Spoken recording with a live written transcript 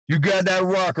You got that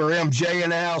rocker, MJ, in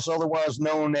the house, otherwise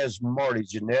known as Marty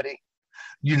Jannetty.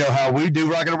 You know how we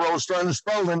do rock and roll, starting and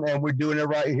strolling, and we're doing it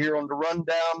right here on the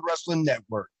Rundown Wrestling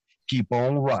Network. Keep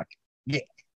on rocking. Yeah.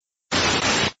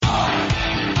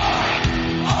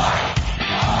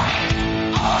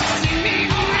 See me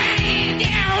lying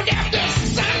down after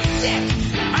sunset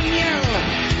on your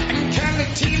color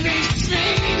TV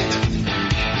screen.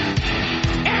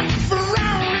 And for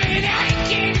all that I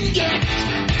can get,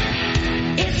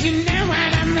 if you know what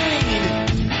I mean.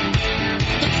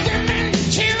 The women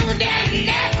to the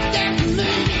left of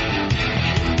me,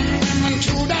 women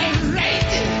to the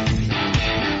right,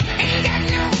 ain't got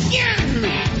no gun,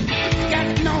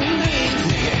 got no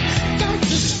legs. Don't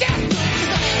you stop the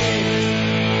train.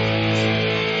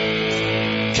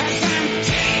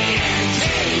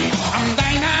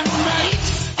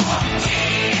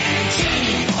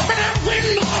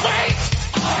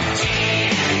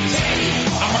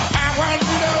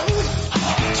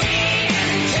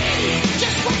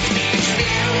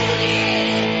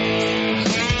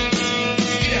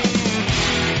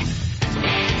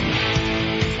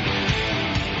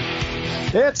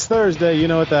 It's Thursday, you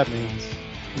know what that means.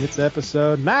 It's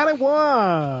episode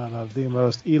 91 of the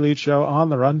most elite show on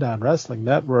the Rundown Wrestling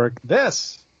Network.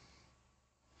 This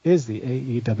is the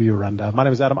AEW Rundown. My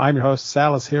name is Adam. I'm your host.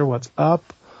 Sal is here. What's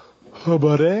up,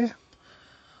 buddy?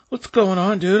 What's going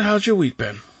on, dude? How's your week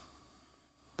been?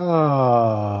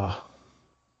 We're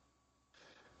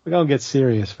going to get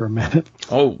serious for a minute.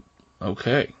 Oh,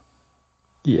 okay.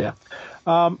 Yeah.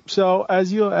 So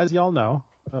as y'all know,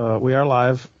 we are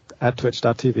live at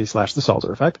twitch.tv/The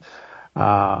Salzer Effect,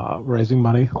 raising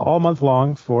money all month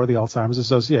long for the Alzheimer's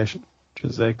Association, which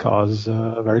is a cause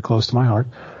very close to my heart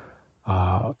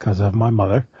because of my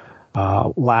mother.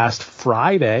 Last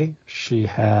Friday, she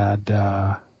had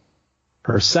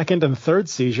her second and third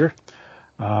seizure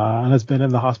and has been in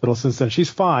the hospital since then.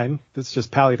 She's fine. It's just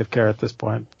palliative care at this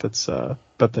point.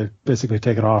 But they've basically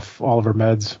taken off all of her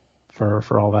meds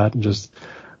for all that and just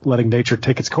letting nature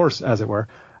take its course, as it were.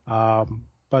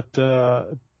 But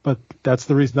that's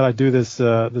the reason that I do this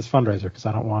fundraiser, because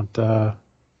I don't want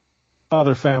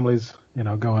other families,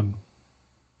 going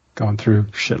through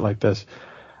shit like this.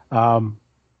 So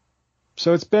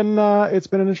it's been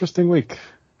an interesting week.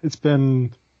 She's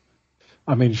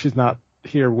not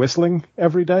here whistling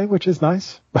every day, which is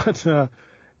nice, but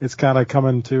it's kind of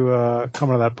coming to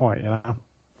that point,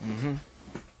 Mm-hmm.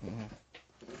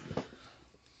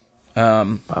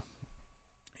 Mm-hmm.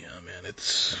 Yeah, man,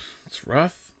 it's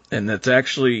rough, and that's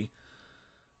actually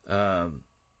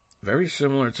very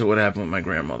similar to what happened with my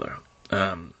grandmother.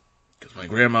 Because my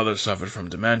grandmother suffered from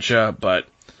dementia, but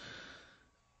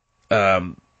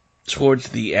towards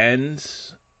the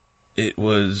end, it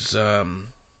was, it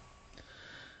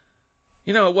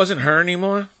wasn't her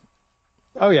anymore.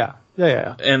 Oh yeah.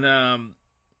 And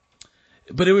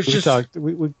but it was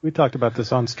we talked about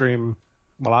this on stream.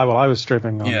 While I was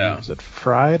streaming on, was it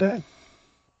Friday?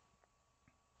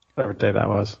 Whatever day that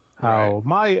was. How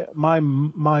my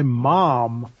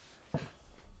mom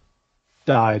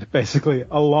died basically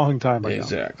a long time ago.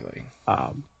 Exactly.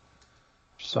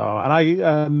 So,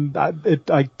 and I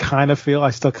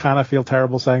still kind of feel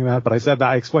terrible saying that, but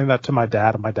I explained that to my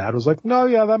dad, and my dad was like, "No,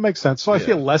 yeah, that makes sense." So I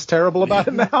feel less terrible about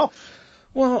it now.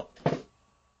 Well,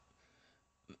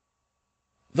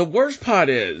 the worst part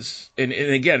is, and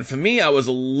again, for me, I was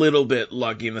a little bit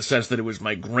lucky in the sense that it was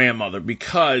my grandmother,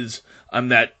 because I'm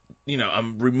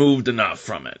removed enough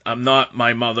from it. I'm not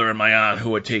my mother and my aunt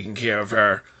who are taking care of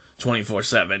her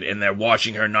 24/7, and they're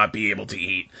watching her not be able to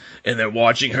eat, and they're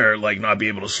watching her, not be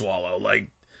able to swallow.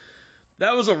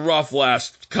 That was a rough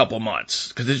last couple months,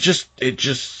 because it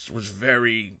just was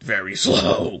very, very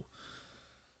slow.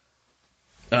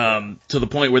 To the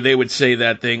point where they would say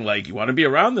that thing you want to be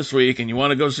around this week and you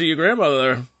want to go see your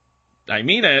grandmother. I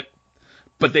mean it.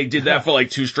 But they did that for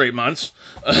 2 straight months.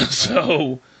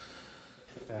 So.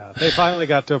 Yeah, they finally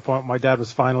got to a point where my dad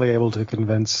was finally able to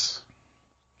convince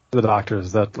the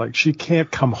doctors that she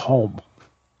can't come home.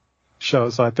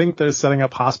 So I think they're setting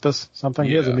up hospice something. Yeah.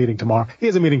 He has a meeting tomorrow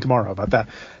about that.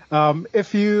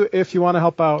 If you want to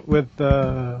help out with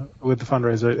the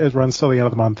fundraiser, it runs till the end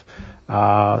of the month.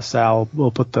 Sal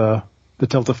will put the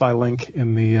Tiltify link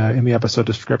in the episode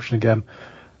description again.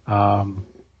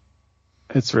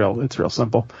 It's real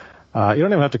simple. You don't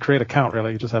even have to create an account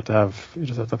really. You just have to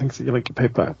think you link your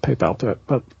PayPal to it.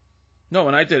 But no,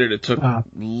 when I did it, it took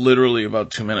literally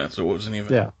about 2 minutes. It wasn't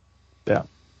even. Yeah.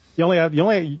 You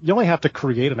only have to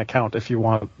create an account if you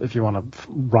want to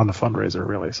run a fundraiser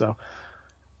really. So,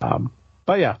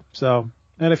 but yeah. So,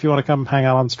 and if you want to come hang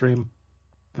out on stream,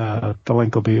 The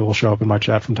link will show up in my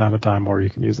chat from time to time, or you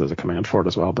can use it as a command for it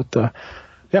as well. But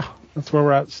yeah, that's where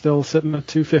we're at. Still sitting at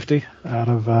 250 out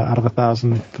of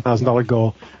 $1,000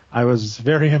 goal. I was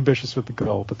very ambitious with the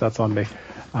goal, but that's on me.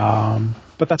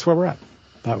 But that's where we're at.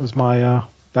 That was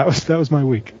my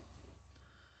week.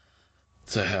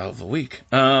 It's a hell of a week.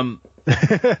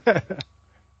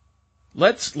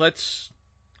 Let's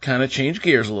kind of change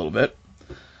gears a little bit.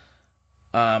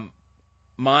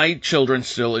 My children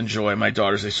still enjoy, my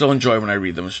daughters, they still enjoy when I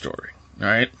read them a story, all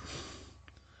right?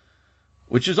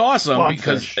 Which is awesome Blobfish,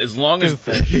 because as long as...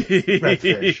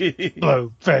 redfish,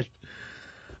 blowfish.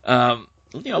 A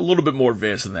little bit more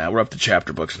advanced than that. We're up to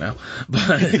chapter books now.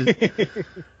 But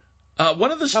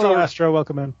one of the stories... Hello, Astro.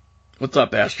 Welcome in. What's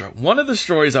up, Astro? One of the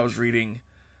stories I was reading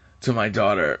to my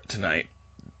daughter tonight,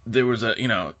 there was a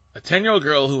 10-year-old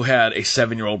girl who had a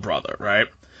 7-year-old brother, right?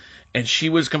 And she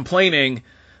was complaining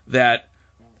that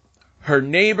her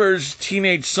neighbor's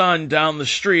teenage son down the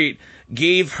street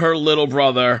gave her little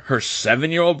brother, her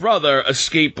 7-year-old brother, a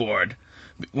skateboard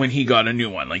when he got a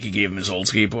new one. Like, he gave him his old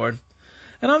skateboard.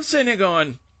 And I'm sitting here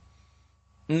going,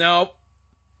 no,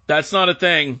 that's not a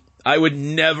thing. I would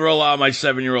never allow my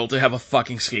 7-year-old to have a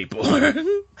fucking skateboard.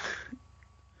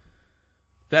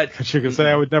 That you can say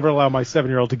I would never allow my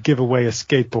 7-year-old to give away a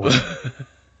skateboard.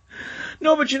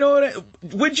 No, but you know what?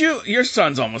 Would you? Your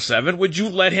son's almost 7. Would you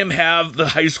let him have the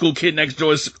high school kid next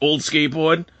door's old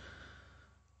skateboard?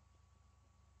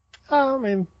 I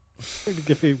mean,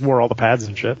 if he wore all the pads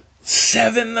and shit.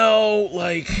 7 though,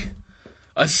 like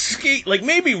a skate, like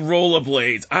maybe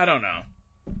rollerblades. I don't know.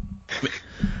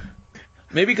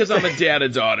 Maybe because I'm a dad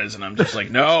of daughters, and I'm just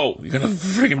like, no, you're gonna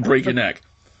freaking break your neck.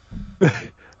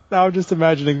 Now I'm just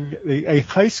imagining a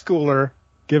high schooler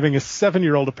giving a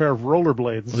 7-year-old a pair of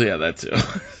rollerblades. Yeah, that too.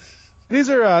 These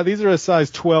are a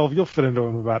size 12. You'll fit into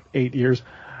them in about 8 years.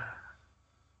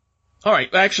 All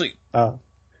right, actually,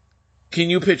 can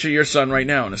you picture your son right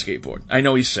now on a skateboard? I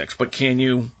know he's 6, but can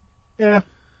you? Yeah.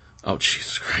 Oh,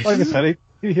 Jesus Christ! Like I said,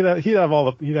 he'd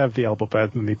have the elbow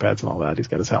pads and knee pads and all that. He's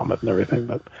got his helmet and everything.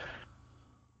 But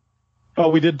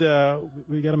we got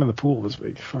him in the pool this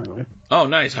week finally. Oh,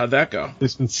 nice. How'd that go?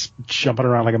 He's been jumping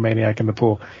around like a maniac in the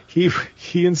pool.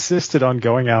 He insisted on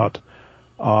going out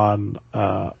on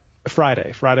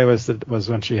Friday. Friday was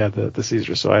when she had the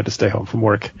seizure, so I had to stay home from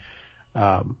work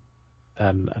and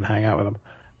hang out with him.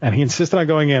 And he insisted on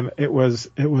going in. It was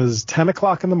 10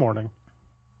 o'clock in the morning.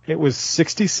 It was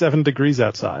 67 degrees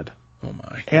outside. Oh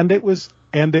my! And it was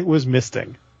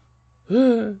misting.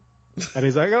 And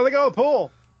he's like, "I gotta go to the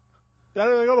pool.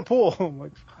 Gotta go to the pool." I'm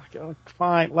like,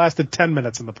 fine. Lasted 10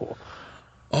 minutes in the pool.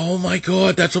 Oh my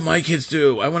God, that's what my kids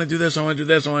do. I want to do this. I want to do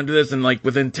this. I want to do this. And like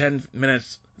within 10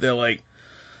 minutes, they're like,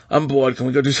 "I'm bored. Can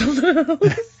we go do something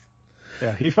else?"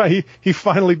 Yeah, he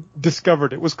finally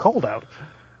discovered it was cold out.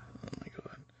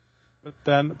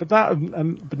 But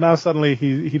now suddenly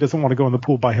he doesn't want to go in the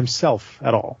pool by himself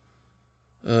at all.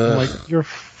 I'm like, you're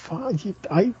fine.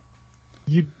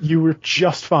 You were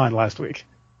just fine last week.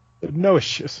 No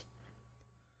issues.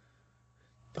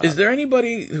 Is there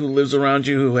anybody who lives around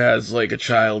you who has like a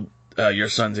child your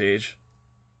son's age?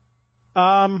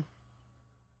 I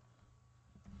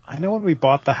know when we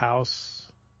bought the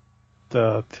house,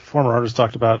 the former owners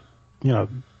talked about,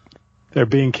 there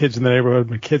being kids in the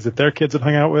neighborhood, kids that their kids had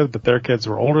hung out with, but their kids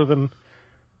were older than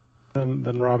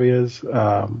Robbie is.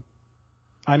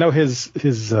 I know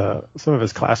some of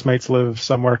his classmates live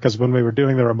somewhere, because when we were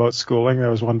doing the remote schooling, there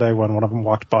was one day when one of them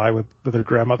walked by with her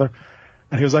grandmother,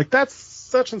 and he was like, "That's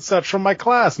such and such from my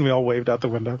class," and we all waved out the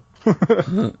window.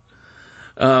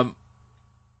 No,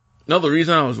 the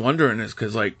reason I was wondering is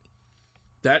because like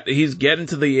that he's getting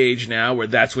to the age now where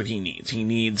that's what he needs. He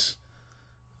needs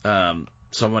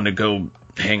someone to go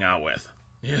hang out with.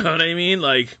 You know what I mean?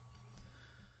 Like,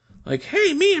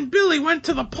 hey, me and Billy went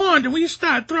to the pond and we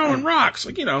started throwing rocks.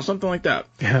 Like, something like that.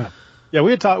 Yeah. Yeah,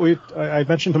 we had talked. I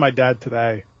mentioned to my dad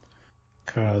today,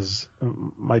 because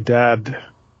my dad,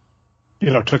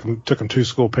 took him to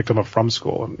school, picked him up from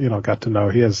school, and got to know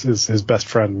he has his best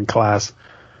friend in class.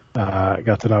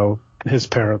 Got to know his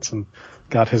parents and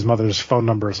got his mother's phone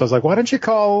number. So I was like, why don't you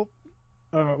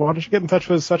get in touch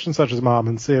with such and such's mom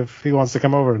and see if he wants to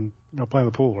come over and play in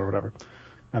the pool or whatever.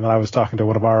 And then I was talking to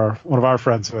one of our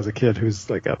friends who has a kid who's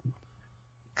like a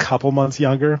couple months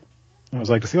younger. I was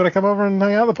like, does he want to come over and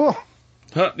hang out in the pool?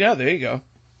 Yeah, there you go.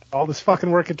 All this fucking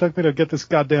work it took me to get this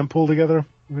goddamn pool together.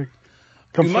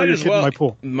 Come throw your kid in my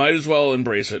pool. Might as well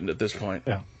embrace it at this point.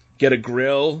 Yeah. Get a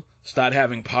grill, start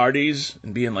having parties,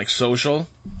 and being like social.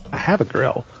 I have a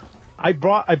grill. I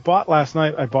bought last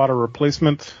night. I bought a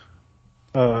replacement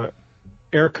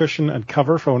air cushion and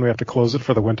cover for when we have to close it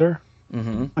for the winter.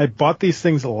 Mm-hmm. I bought these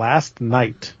things last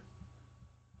night.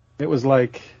 It was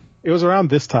around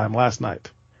this time last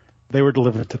night. They were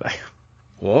delivered today.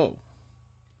 Whoa.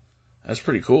 That's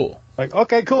pretty cool. Like,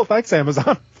 okay, cool. Thanks,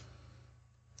 Amazon.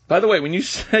 By the way, when you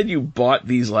said you bought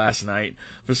these last night,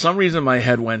 for some reason my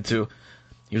head went to,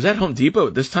 he was at Home Depot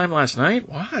at this time last night?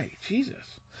 Why?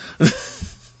 Jesus.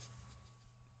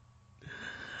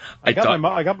 I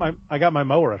got my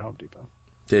mower at Home Depot.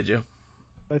 Did you?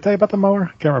 Did I tell you about the mower? I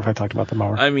can't remember if I talked about the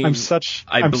mower. I mean, I'm such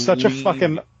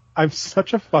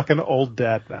a fucking old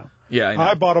dad now. Yeah, I know.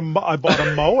 I bought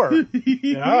a mower.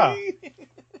 Yeah.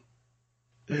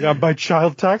 I got my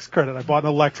child tax credit. I bought an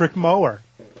electric mower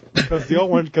because the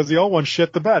old one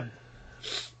shit the bed.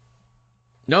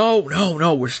 No,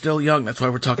 we're still young. That's why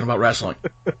we're talking about wrestling.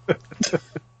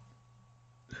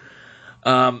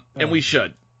 And we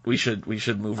should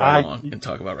move right along and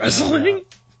talk about wrestling. Okay.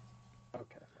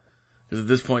 Because at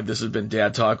this point, this has been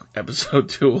Dad Talk episode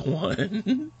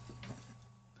 201.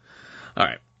 All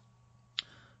right.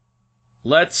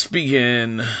 Let's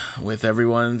begin with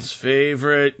everyone's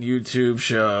favorite YouTube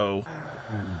show,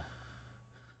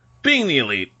 Being the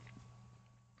Elite,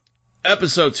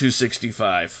 episode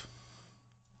 265,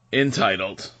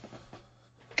 entitled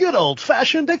Good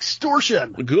old-fashioned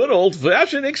extortion. Good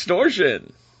Old-Fashioned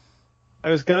Extortion. I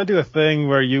was going to do a thing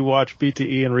where you watch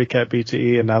BTE and recap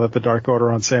BTE, and now that the Dark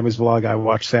Order on Sammy's vlog, I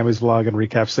watch Sammy's vlog and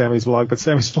recap Sammy's vlog, but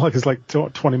Sammy's vlog is like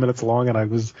 20 minutes long, and I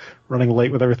was running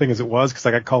late with everything as it was because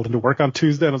I got called into work on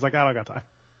Tuesday, and I was like, I don't got time.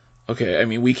 Okay, I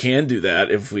mean, we can do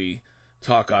that if we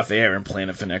talk off air and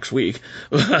plan it for next week.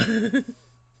 For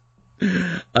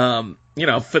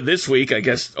this week, I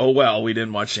guess, we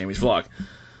didn't watch Sammy's vlog.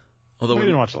 Although we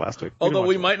didn't watch it last week. Although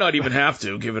we might not even have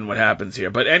to, given what happens here.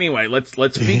 But anyway, let's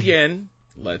begin.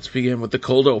 Let's begin with the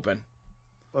cold open.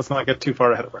 Let's not get too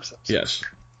far ahead of ourselves. Yes.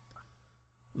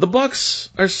 The Bucks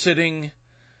are sitting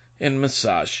in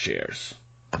massage chairs.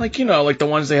 Like the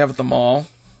ones they have at the mall.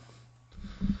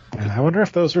 And I wonder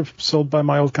if those are sold by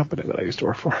my old company that I used to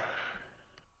work for.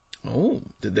 Oh,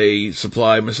 did they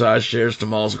supply massage chairs to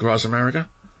malls across America?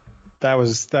 That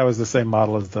was the same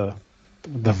model as the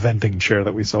vending chair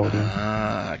that we sold.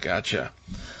 Ah, gotcha.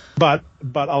 But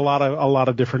a lot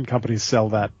of different companies sell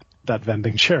that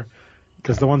vending chair,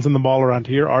 because the ones in the mall around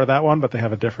here are that one, but they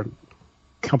have a different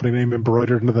company name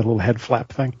embroidered into the little head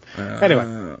flap thing.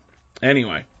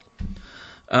 Anyway,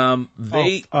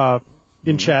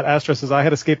 in chat, Astra says, I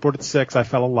had a skateboard at 6. I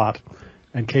fell a lot.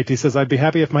 And KT says, I'd be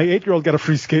happy if my 8-year-old got a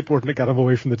free skateboard and it got him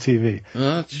away from the TV.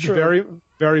 That's true. Very,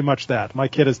 very much that. My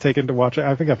kid has taken to watching,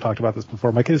 I think I've talked about this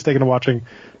before, my kid has taken to watching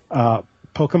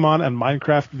Pokemon and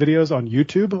Minecraft videos on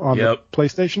YouTube on the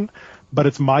PlayStation, but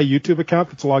it's my YouTube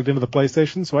account that's logged into the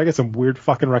PlayStation, so I get some weird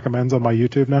fucking recommends on my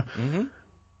YouTube now. Mm-hmm.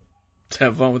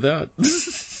 Have fun with that.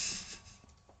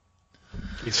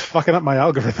 He's fucking up my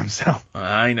algorithm, Sal.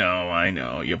 I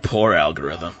know. Your poor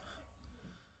algorithm.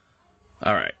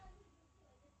 All right.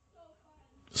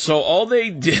 So all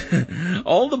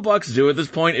the Bucks do at this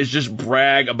point is just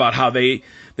brag about how they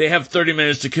have 30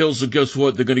 minutes to kill, so guess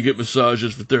what? They're going to get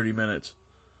massages for 30 minutes.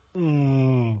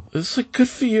 It's like, good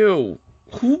for you.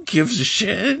 Who gives a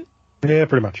shit? Yeah,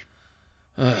 pretty much.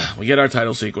 We get our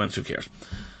title sequence. Who cares?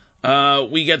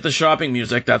 We get the shopping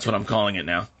music. That's what I'm calling it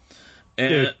now.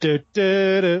 And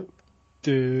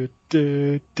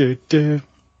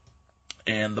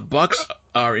the Bucks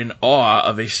are in awe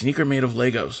of a sneaker made of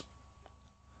Legos.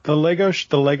 The Lego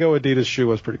Adidas shoe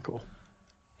was pretty cool.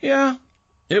 Yeah,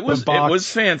 it was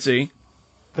fancy.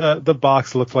 The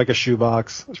box looked like a shoe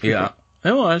box. Yeah,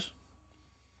 cool. It was.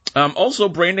 Also,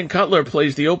 Brandon Cutler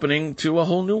plays the opening to A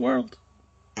Whole New World.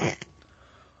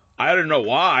 I don't know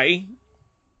why.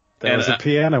 There was a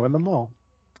piano in the mall.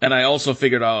 And I also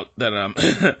figured out that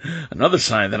another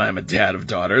sign that I'm a dad of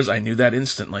daughters. I knew that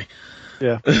instantly.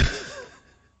 Yeah.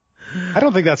 I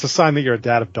don't think that's a sign that you're a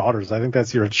dad of daughters. I think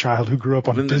that's you're a child who grew up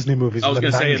on Disney movies. I was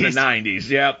going to say in the 90s.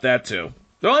 Yeah, that too.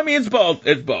 No, I mean, it's both.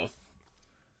 It's both.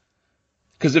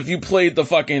 Because if you played the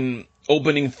fucking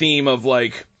opening theme of,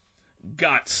 like,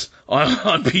 Guts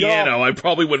on piano, I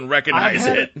probably wouldn't recognize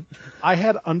it. I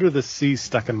had Under the Sea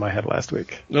stuck in my head last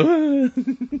week.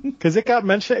 Because it got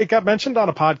mentioned on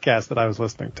a podcast that I was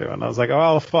listening to, and I was like,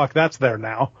 oh, fuck, that's there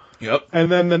now. Yep.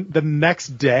 And then the next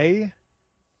day,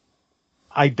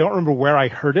 I don't remember where I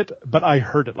heard it, but I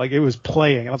heard it. Like, it was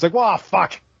playing. And I was like, wow,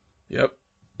 fuck. Yep.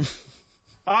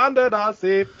 Under the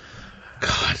Sea.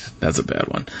 God, that's a bad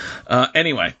one.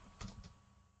 Anyway.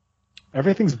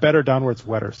 Everything's better down where it's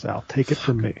wetter, Sal. Take it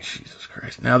from me. Jesus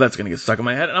Christ. Now that's going to get stuck in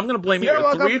my head, and I'm going to blame you.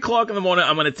 At 3 o'clock in the morning,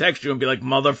 I'm going to text you and be like,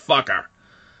 motherfucker.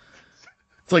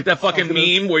 It's like that fucking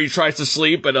meme where he tries to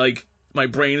sleep at, like, My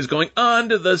brain is going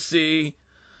under the sea.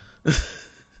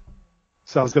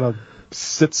 Sal's gonna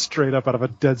sit straight up out of a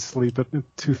dead sleep at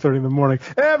 2:30 in the morning.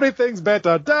 Everything's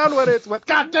better down when it's wet.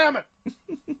 God damn it!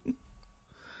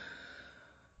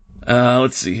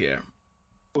 Let's see here.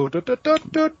 Bucks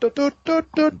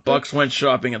went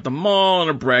shopping at the mall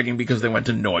and are bragging because they went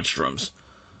to Nordstrom's.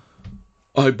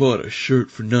 I bought a shirt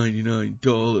for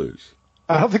 $99.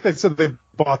 I don't think they said they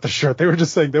bought the shirt. They were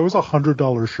just saying there was a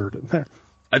 $100 shirt in there.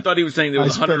 I thought he was saying there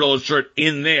was a $100 shirt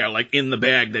in there, like in the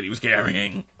bag that he was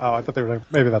carrying. Oh, I thought they were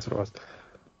like, maybe that's what it was.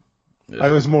 Yeah.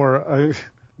 I was more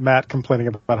Matt complaining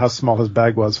about how small his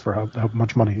bag was for how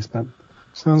much money he spent.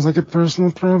 Sounds like a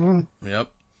personal problem. Yep.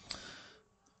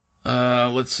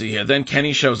 Let's see here. Then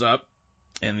Kenny shows up,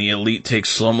 and the Elite takes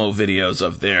slow-mo videos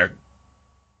of their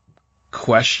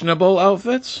questionable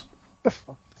outfits.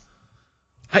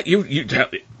 You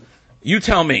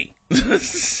tell me.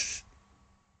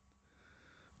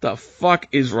 The fuck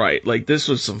is right? Like, this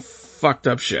was some fucked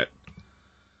up shit.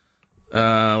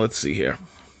 Let's see here.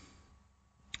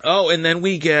 Oh, and then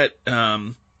we get,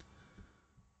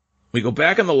 we go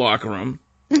back in the locker room,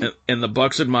 and the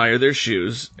Bucks admire their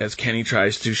shoes as Kenny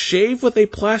tries to shave with a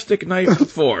plastic knife and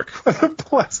fork. A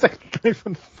plastic knife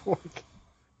and fork.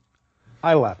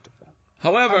 I laughed at that.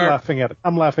 However,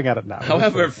 I'm laughing at it now.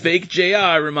 However, fake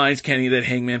JR reminds Kenny that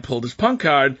Hangman pulled his punk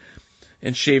card,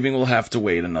 and shaving will have to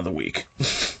wait another week.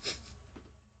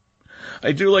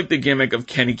 I do like the gimmick of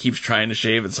Kenny keeps trying to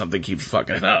shave and something keeps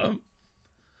fucking it up.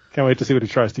 Can't wait to see what he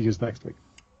tries to use next week.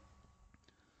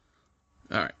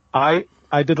 All right.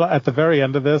 I did at the very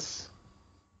end of this,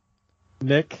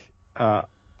 Nick, I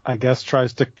guess,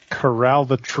 tries to corral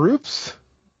the troops,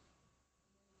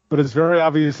 but is very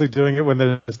obviously doing it when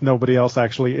there's nobody else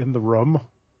actually in the room.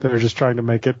 They're just trying to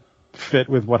make it fit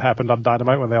with what happened on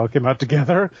Dynamite when they all came out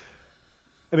together.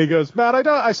 And he goes, Matt,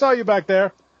 I saw you back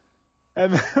there.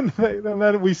 And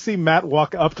then we see Matt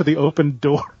walk up to the open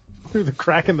door through the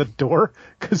crack in the door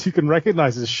because you can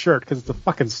recognize his shirt because it's a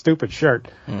fucking stupid shirt.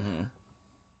 Mm-hmm.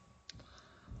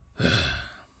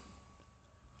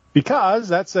 Because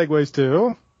that segues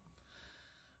to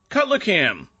Cutler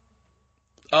Cam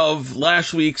of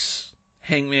last week's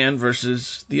Hangman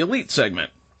versus the Elite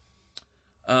segment.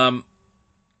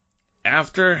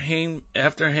 After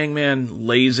Hangman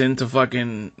lays into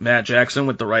fucking Matt Jackson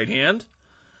with the right hand,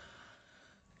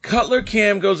 Cutler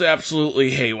Cam goes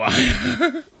absolutely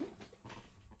haywire.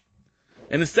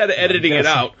 And instead of editing it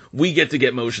out, we get to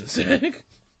get motion sick.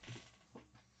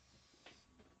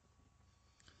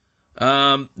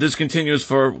 This continues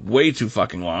for way too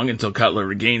fucking long until Cutler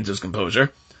regains his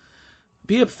composure.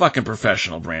 Be a fucking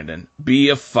professional, Brandon. Be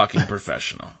a fucking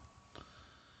professional.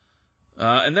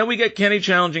 And then we get Kenny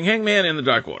challenging Hangman in the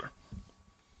Dark Order.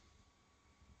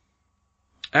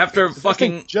 After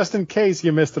just in case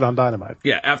you missed it on Dynamite.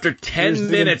 Yeah, after 10 Here's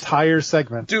minutes. The entire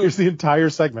segment. Dude. Here's the entire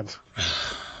segment.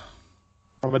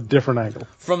 From a different angle.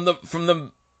 From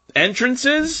the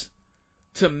entrances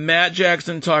to Matt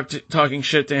Jackson talking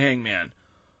shit to Hangman.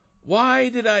 Why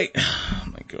did I... Oh,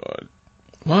 my God.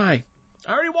 Why?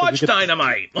 I already watched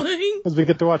Dynamite. Because we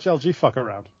get to watch LG fuck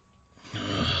around.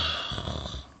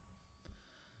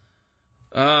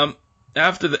 I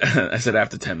said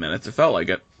after 10 minutes. It felt like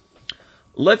it.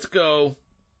 Let's go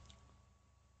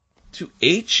to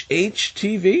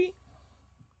HHTV.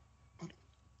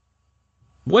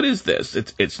 What is this?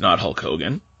 It's not Hulk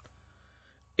Hogan.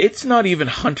 It's not even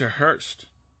Hunter Hearst.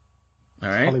 All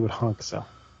right? Hollywood Hunk, so.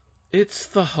 It's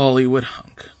the Hollywood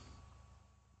Hunk.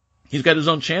 He's got his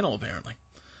own channel, apparently.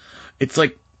 It's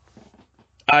like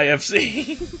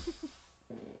IFC.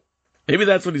 Maybe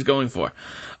that's what he's going for.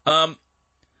 Now,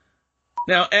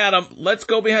 Adam, let's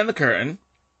go behind the curtain,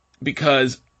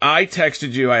 because I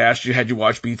texted you, I asked you, had you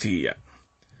watched BT yet?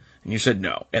 And you said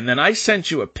no. And then I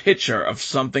sent you a picture of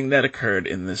something that occurred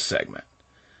in this segment.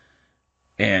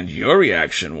 And your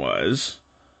reaction was... ...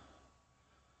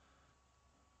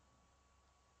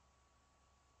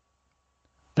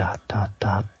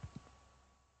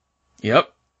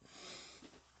 Yep.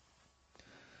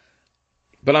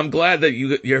 But I'm glad that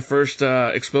your first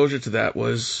exposure to that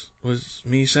was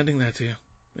me sending that to you.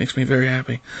 Makes me very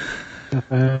happy.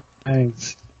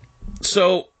 Thanks.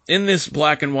 So, in this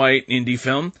black and white indie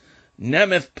film,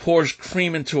 Nemeth pours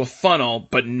cream into a funnel,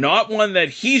 but not one that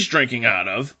he's drinking out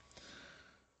of.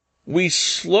 We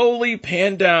slowly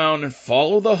pan down and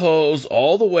follow the hose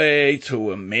all the way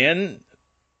to a man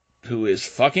who is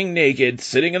fucking naked,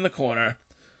 sitting in the corner,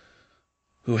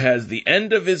 who has the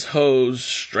end of his hose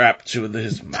strapped to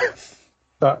his mouth.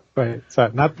 Sorry,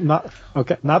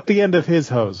 not the end of his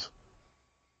hose.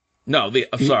 No,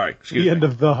 I'm sorry. Excuse me. The end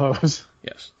of the hose.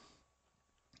 Yes.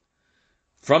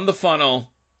 from the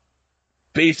funnel,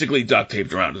 basically duct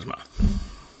taped around his mouth.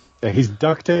 Yeah, he's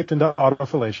duct taped into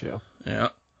autofellatio. Yeah.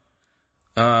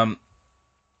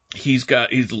 He's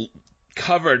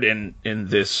covered in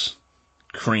this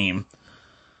cream.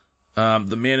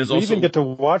 The man is We also... even get to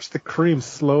watch the cream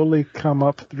slowly come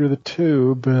up through the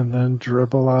tube and then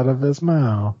dribble out of his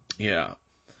mouth. Yeah.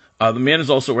 The man is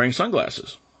also wearing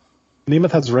sunglasses.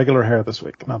 Nemeth has regular hair this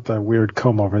week, not the weird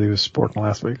comb over that he was sporting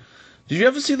last week. Did you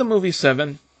ever see the movie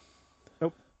Seven?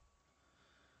 Nope.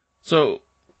 So,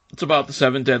 it's about the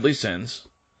 7 deadly sins.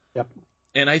 Yep.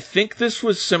 And I think this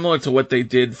was similar to what they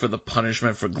did for the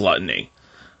punishment for gluttony.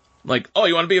 Like, oh,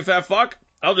 you want to be a fat fuck?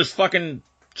 I'll just fucking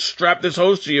strap this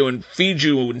hose to you and feed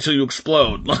you until you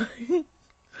explode.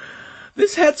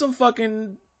 This had some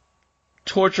fucking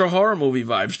torture horror movie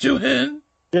vibes to it.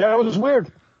 Yeah, it was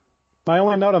weird. My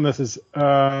only note on this is,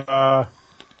 what?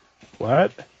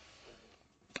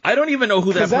 I don't even know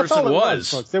who that person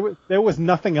was. Folks. There was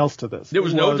nothing else to this. There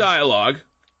was no dialogue.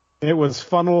 It was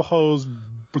funnel hose.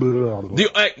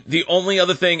 The only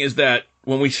other thing is that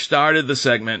when we started the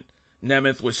segment,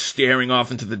 Nemeth was staring off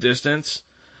into the distance,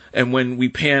 and when we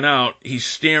pan out, he's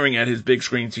staring at his big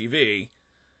screen TV,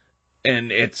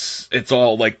 and it's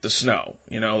all like the snow,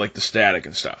 like the static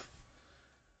and stuff.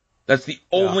 That's the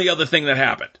only other thing that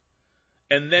happened.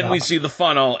 And then we see the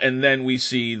funnel, and then we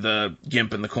see the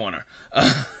gimp in the corner.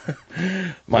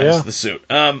 Minus the suit.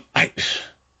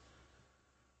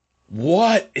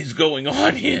 What is going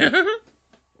on here?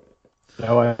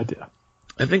 No idea.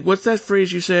 I think, what's that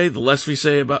phrase you say? The less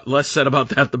said about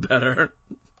that, the better.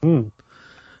 All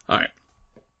right.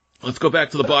 Let's go back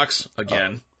to the Bucks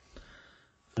again.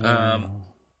 And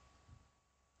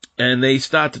they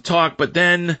start to talk, but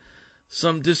then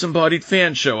some disembodied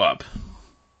fans show up.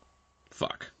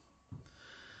 Fuck.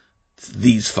 It's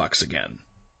these fucks again.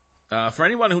 For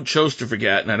anyone who chose to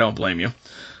forget, and I don't blame you,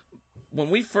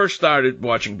 when we first started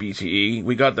watching BTE,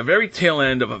 we got the very tail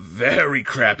end of a very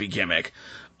crappy gimmick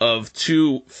of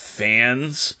 2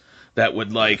 fans that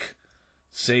would,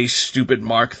 say stupid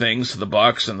Mark things to the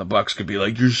Bucks, and the Bucks could be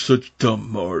like, "You're such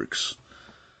dumb Marks."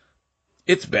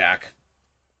 It's back.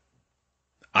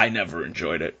 I never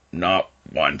enjoyed it. Not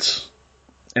once.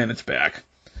 And it's back.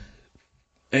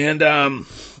 And,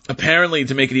 apparently,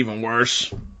 to make it even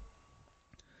worse,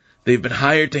 they've been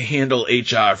hired to handle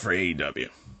HR for AEW.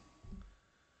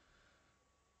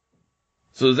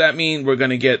 So does that mean we're going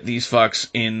to get these fucks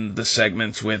in the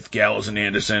segments with Gallows and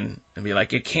Anderson and be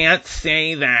like, "You can't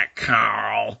say that,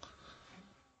 Carl"?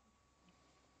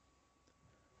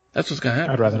 That's what's going to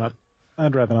happen.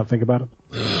 I'd rather not think about it.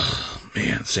 Ugh,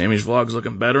 man, Sammy's vlog's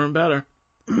looking better and better.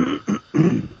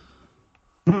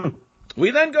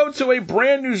 We then go to a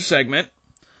brand new segment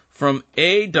from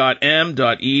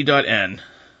A.M.E.N.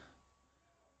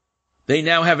 They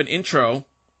now have an intro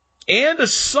and a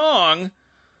song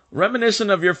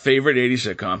reminiscent of your favorite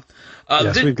 80s sitcom.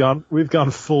 Yes, we've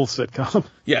gone full sitcom.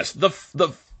 Yes,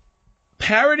 the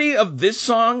parody of this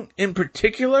song in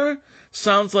particular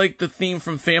sounds like the theme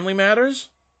from Family Matters.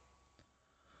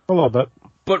 A little bit.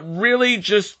 But really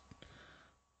just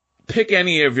pick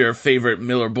any of your favorite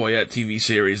Miller Boyette TV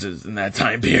series in that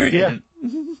time period.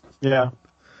 Yeah.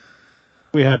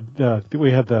 We had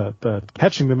the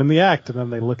catching them in the act, and then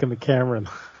they look in the camera and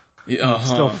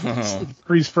still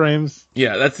freeze frames.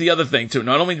 Yeah, that's the other thing too.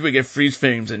 Not only do we get freeze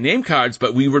frames and name cards,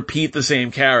 but we repeat the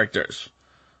same characters,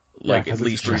 at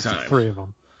least 3 times. 3 of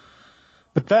them.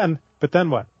 But then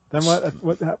what? Then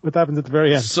what happens at the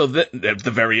very end? So at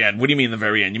the very end. What do you mean the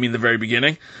very end? You mean the very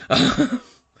beginning?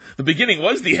 The beginning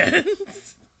was the end.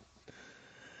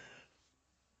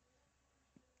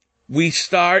 We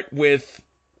start with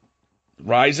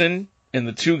Ryzen and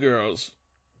the 2 girls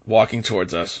walking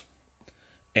towards us.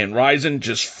 And Ryzen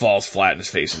just falls flat in his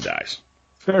face and dies.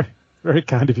 Very, very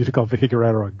kind of you to call Vicky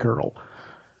Guerrero a girl.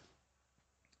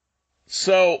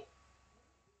 So,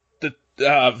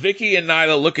 Vicky and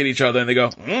Nyla look at each other and they go,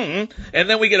 and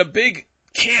then we get a big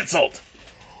canceled.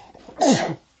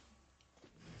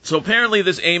 So apparently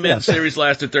this Amen series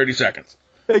lasted 30 seconds.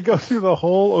 They go through the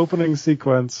whole opening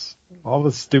sequence, all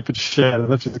the stupid shit, and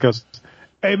then she just goes,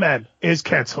 "Amen is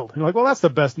canceled." And you're like, well, that's the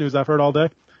best news I've heard all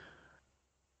day.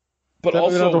 But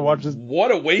also, what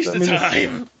a waste of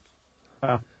time.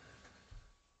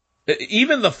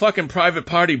 Even the fucking private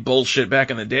party bullshit back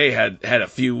in the day had a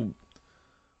few,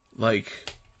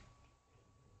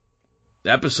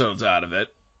 episodes out of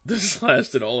it. This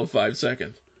lasted all of 5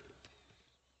 seconds.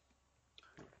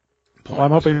 Well,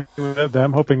 I'm hoping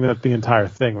that the entire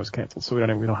thing was canceled, so we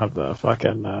don't have the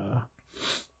fucking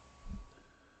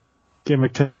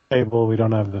gimmick table. We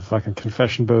don't have the fucking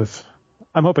confession booth.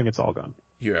 I'm hoping it's all gone.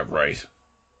 You're right.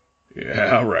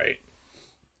 Yeah, right.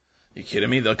 You kidding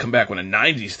me? They'll come back with a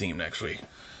 90s theme next week.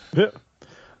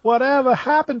 Whatever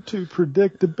happened to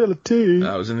predictability?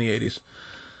 That was in the 80s.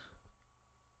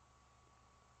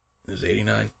 It was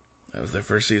 89. That was their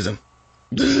first season.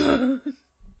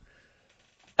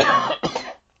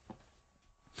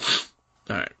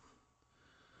 Alright.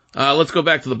 Let's go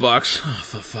back to the Bucks. Oh,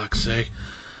 for fuck's sake.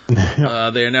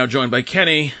 They are now joined by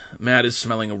Kenny. Matt is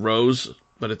smelling a rose,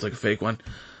 but it's like a fake one.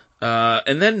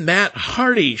 And then Matt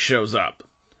Hardy shows up.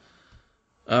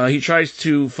 He tries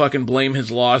to fucking blame his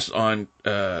loss on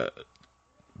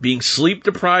being sleep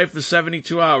deprived for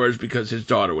 72 hours because his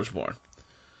daughter was born.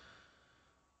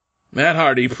 Matt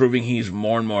Hardy proving he's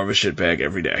more and more of a shitbag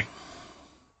every day.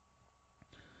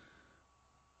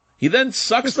 He then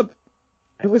sucks the...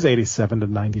 It was 87 to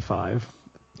 95.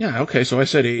 Yeah, okay, so I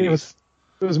said 80s.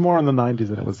 It was more in the 90s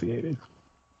than it was the 80s.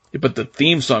 But the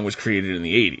theme song was created in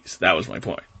the 80s. That was my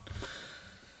point.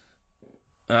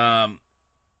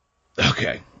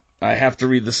 Okay. I have to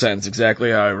read the sentence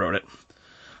exactly how I wrote it.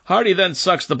 Hardy then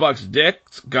sucks the Bucks'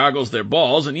 dicks, goggles their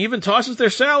balls, and even tosses their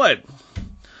salad.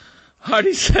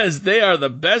 Hardy says they are the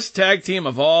best tag team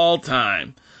of all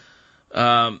time.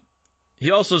 He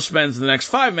also spends the next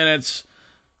 5 minutes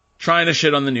trying to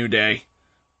shit on the New Day.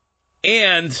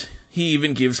 And he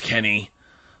even gives Kenny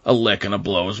a lick and a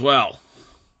blow as well.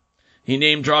 He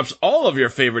name drops all of your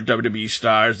favorite WWE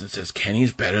stars and says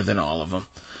Kenny's better than all of them.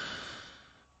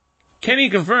 Kenny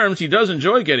confirms he does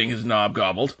enjoy getting his knob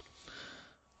gobbled.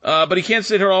 But he can't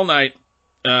sit here all night.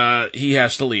 He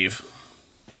has to leave.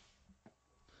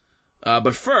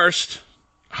 But first,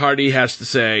 Hardy has to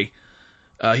say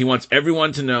he wants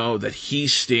everyone to know that he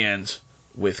stands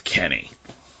with Kenny.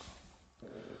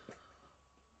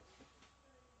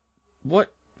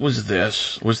 What was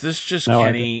this? Was this just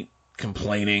Kenny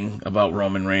complaining about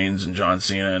Roman Reigns and John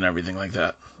Cena and everything like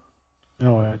that?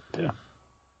 No idea.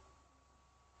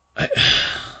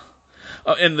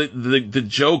 And the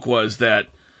joke was that,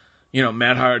 you know,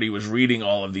 Matt Hardy was reading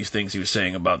all of these things he was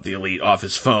saying about the Elite off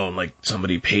his phone, like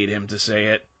somebody paid him to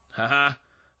say it. Ha ha.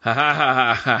 Ha ha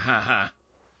ha ha ha ha.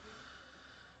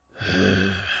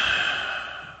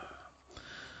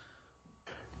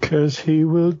 'Cause he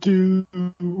will do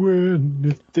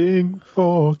anything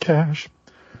for cash.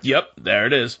 Yep, there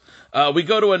it is. We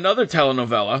go to another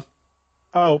telenovela.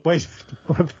 Oh, wait.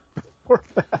 Before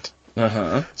that.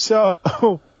 Uh-huh.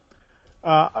 So,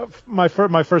 my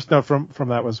first note from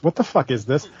that was, what the fuck is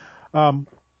this? But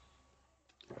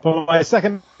my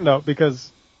second note,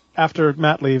 because after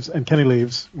Matt leaves and Kenny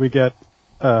leaves, we get,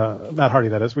 Matt Hardy,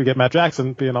 that is, we get Matt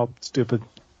Jackson being all stupid,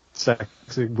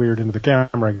 sexy, weird into the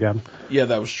camera again. Yeah,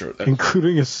 that was true.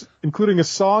 Including a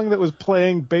song that was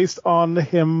playing based on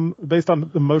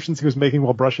the motions he was making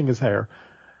while brushing his hair.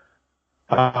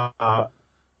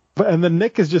 And then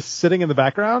Nick is just sitting in the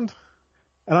background,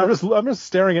 and I'm just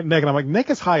staring at Nick, and I'm like, Nick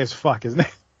is high as fuck, isn't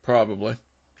he? Probably.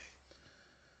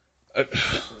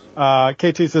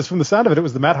 KT says, from the sound of it, it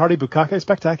was the Matt Hardy Bukkake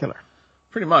Spectacular.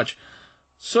 Pretty much.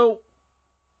 So,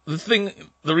 the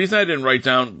reason I didn't write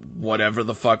down whatever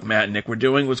the fuck Matt and Nick were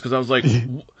doing was because I was like,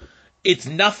 it's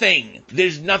nothing.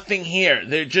 There's nothing here.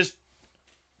 They're just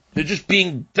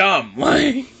being dumb.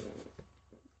 Like,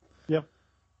 yep.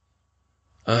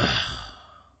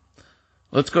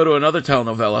 Let's go to another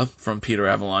telenovela from Peter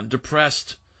Avalon.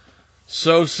 Depressed.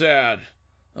 So sad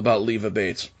about Leva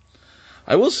Bates.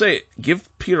 I will say, give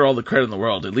Peter all the credit in the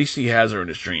world. At least he has her in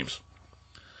his dreams.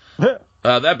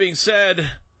 That being said,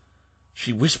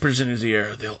 she whispers in his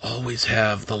ear, they'll always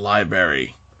have the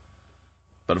library.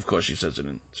 But of course she says it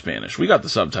in Spanish. We got the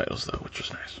subtitles, though, which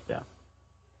was nice. Yeah.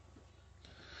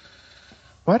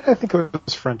 Why did I think it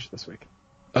was French this week?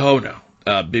 Oh, no.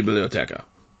 Biblioteca.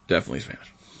 Definitely Spanish.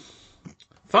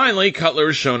 Finally, Cutler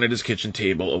is shown at his kitchen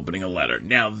table opening a letter.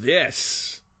 Now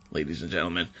this, ladies and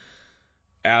gentlemen,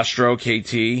 Astro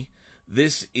KT,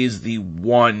 this is the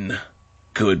one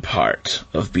good part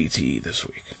of BTE this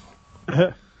week.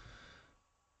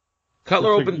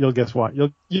 Cutler opens. You'll guess why.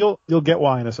 You'll get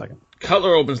why in a second.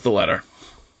 Cutler opens the letter,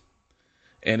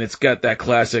 and it's got that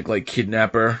classic like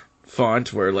kidnapper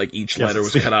font where like each letter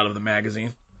was cut out of the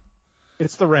magazine.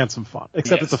 It's the ransom font,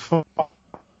 except it's a font.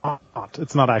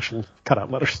 It's not actual cutout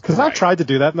letters. Because I've tried to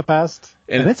do that in the past,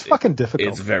 and it's fucking difficult.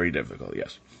 It's very difficult,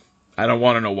 yes. I don't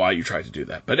want to know why you tried to do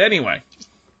that. But anyway. Just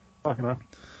fucking around.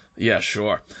 Yeah,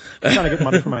 sure. I'm trying to get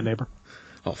money from my neighbor.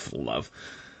 Oh, for love.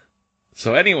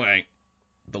 So anyway,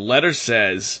 the letter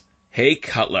says, hey,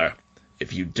 Cutler,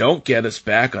 if you don't get us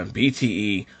back on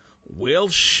BTE, we'll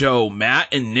show Matt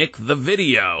and Nick the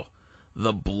video.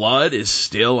 The blood is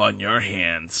still on your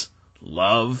hands.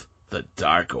 Love, the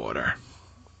Dark Order.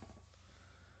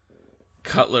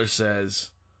 Cutler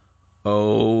says,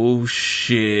 "Oh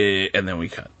shit," and then we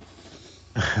cut.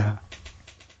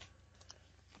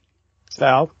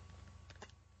 Sal?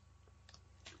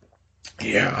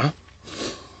 Yeah.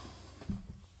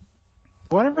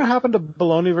 Whatever happened to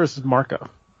Baloney versus Marco?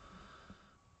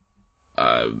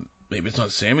 Maybe it's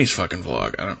not Sammy's fucking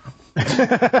vlog. I don't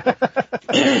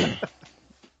know.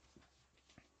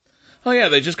 Oh yeah,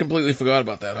 they just completely forgot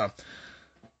about that, huh?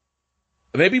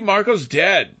 Maybe Marco's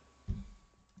dead.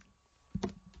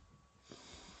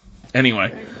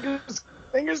 Anyway.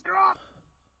 Fingers crossed.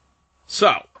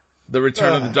 So, the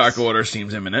return of the Dark Order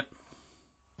seems imminent.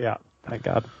 Yeah, thank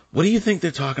God. What do you think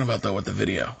they're talking about, though, with the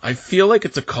video? I feel like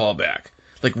it's a callback.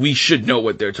 Like, we should know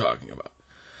what they're talking about.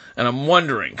 And I'm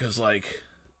wondering, because, like,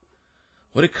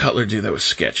 what did Cutler do that was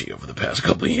sketchy over the past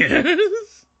couple of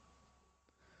years?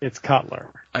 It's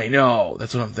Cutler. I know.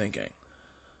 That's what I'm thinking.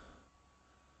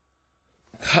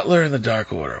 Cutler and the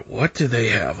Dark Order. What do they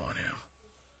have on him?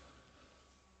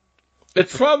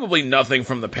 It's probably nothing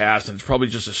from the past, and it's probably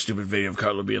just a stupid video of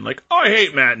Cutler being like, I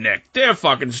hate Matt and Nick. They're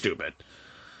fucking stupid.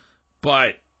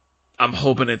 But I'm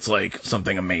hoping it's, like,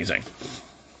 something amazing.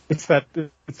 It's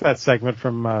that segment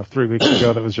from 3 weeks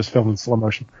ago that was just filmed in slow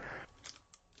motion.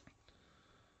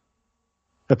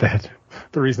 But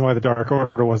the reason why the Dark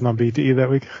Order wasn't on BTE that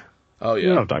week. Oh, yeah. You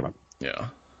know what I'm talking Yeah.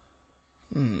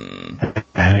 about.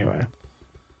 Anyway.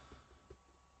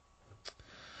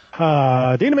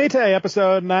 Dynamite,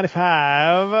 episode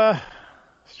 95.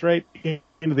 Straight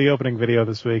into the opening video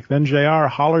this week. Then JR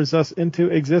hollers us into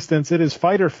existence. It is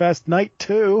Fyter Fest Night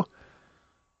 2.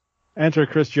 Enter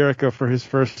Chris Jericho for his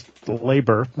first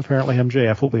labor. Apparently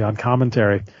MJF will be on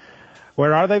commentary.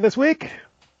 Where are they this week?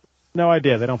 No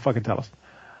idea. They don't fucking tell us.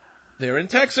 They're in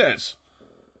Texas.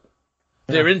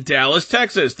 They're in Dallas,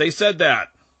 Texas. They said that.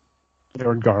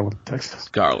 They're in Garland, Texas.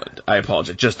 Garland. I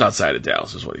apologize. Just outside of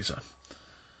Dallas is what he said.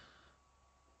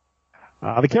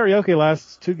 The karaoke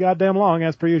lasts too goddamn long,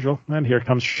 as per usual. And here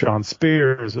comes Sean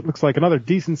Spears. It looks like another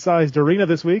decent-sized arena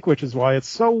this week, which is why it's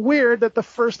so weird that the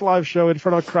first live show in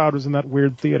front of a crowd was in that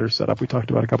weird theater setup we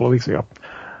talked about a couple of weeks ago.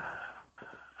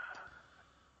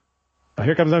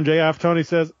 Here comes MJF. Tony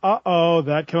says, uh-oh,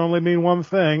 that can only mean one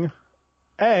thing.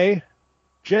 A,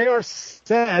 JR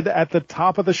said at the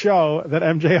top of the show that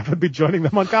MJF would be joining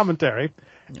them on commentary.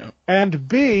 Yep. And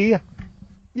B,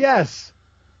 yes,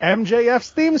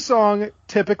 MJF's theme song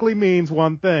typically means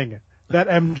one thing, that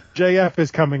MJF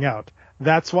is coming out.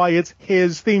 That's why it's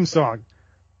his theme song.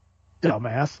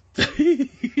 Dumbass.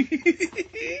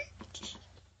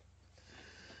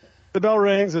 The bell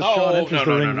rings as Sean enters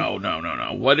the ring. No.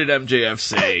 What did MJF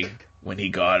say when he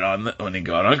got on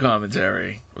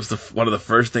commentary? Was one of the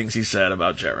first things he said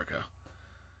about Jericho?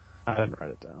 I didn't write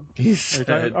it down. He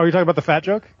said, are you talking about the fat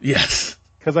joke? Yes.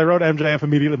 Because I wrote MJF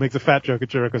immediately makes a fat joke at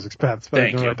Jericho's expense, but I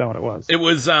didn't write down what it was. It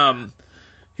was,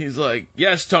 he's like,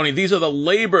 yes, Tony, these are the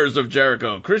labors of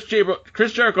Jericho. Chris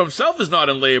Jericho himself is not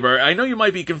in labor. I know you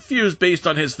might be confused based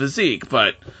on his physique,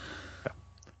 but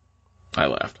I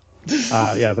laughed.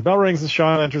 The bell rings as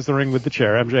Sean enters the ring with the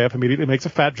chair. MJF immediately makes a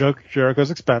fat joke at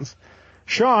Jericho's expense.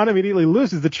 Sean immediately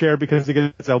loses the chair because he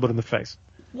gets elbowed in the face.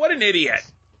 What an idiot.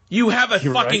 You have a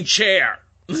fucking chair.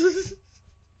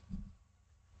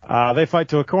 They fight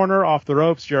to a corner, off the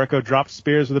ropes. Jericho drops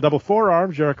Spears with a double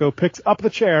forearm. Jericho picks up the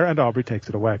chair, and Aubrey takes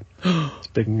it away.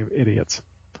 Speaking of idiots.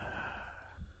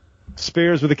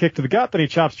 Spears with a kick to the gut, then he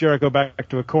chops Jericho back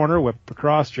to a corner, whip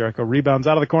across. Jericho rebounds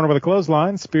out of the corner with a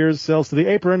clothesline. Spears sails to the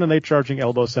apron, and a charging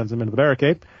elbow sends him into the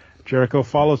barricade. Jericho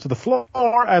follows to the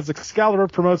floor as Excalibur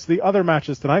promotes the other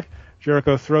matches tonight.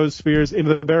 Jericho throws Spears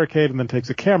into the barricade and then takes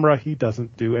a camera. He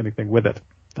doesn't do anything with it.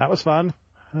 That was fun.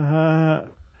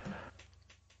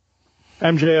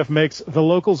 MJF makes the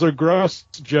locals are gross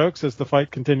jokes as the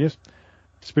fight continues.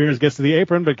 Spears gets to the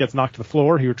apron but gets knocked to the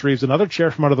floor. He retrieves another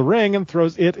chair from under the ring and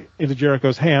throws it into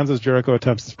Jericho's hands as Jericho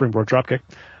attempts the springboard dropkick.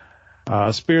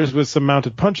 Spears with some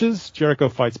mounted punches. Jericho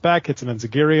fights back, hits an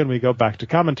enziguri, and we go back to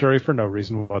commentary for no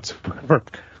reason whatsoever.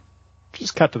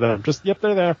 Just cut to them.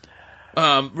 They're there.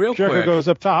 Real Jericho quick. goes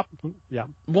up top. Yeah.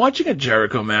 Watching a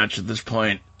Jericho match at this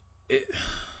point, it's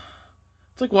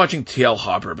like watching TL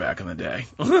Hopper back in the day.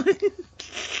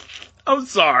 I'm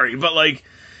sorry, but like,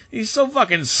 he's so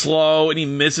fucking slow and he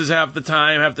misses half the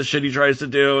time, half the shit he tries to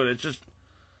do, and it's just,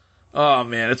 oh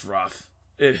man, it's rough.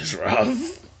 It is rough. I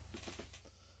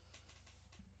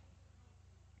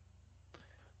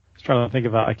was trying to think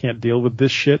about I can't deal with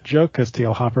this shit joke because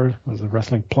TL Hopper was a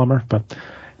wrestling plumber, but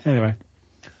anyway.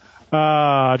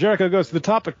 Jericho goes to the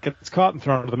top, but gets caught and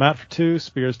thrown to the mat for two.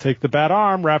 Spears takes the bad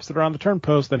arm, wraps it around the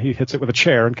turnpost, then he hits it with a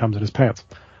chair and comes in his pants.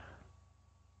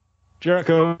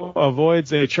 Jericho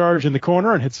avoids a charge in the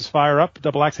corner and hits his fire up,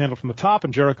 double axe handle from the top,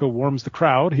 and Jericho warms the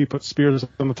crowd. He puts Spears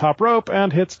on the top rope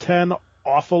and hits 10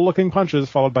 awful-looking punches,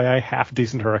 followed by a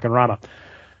half-decent Hurricane Rana.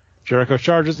 Jericho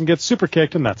charges and gets super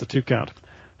kicked, and that's a 2 count.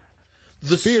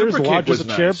 The Spears super kick lodges was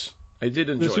a chair. nice. I did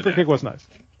enjoy The super that. kick was nice.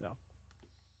 Yeah.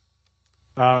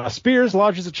 Spears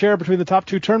lodges a chair between the top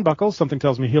 2 turnbuckles. Something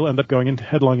tells me he'll end up going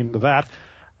headlong into that.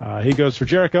 He goes for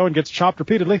Jericho and gets chopped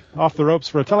repeatedly off the ropes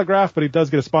for a telegraph, but he does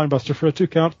get a spine buster for a 2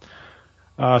 count.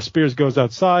 Spears goes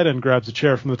outside and grabs a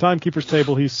chair from the timekeeper's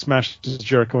table. He smashes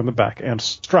Jericho in the back and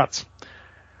struts.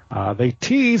 They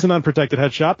tease an unprotected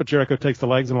headshot, but Jericho takes the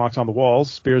legs and locks on the walls.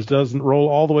 Spears doesn't roll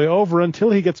all the way over until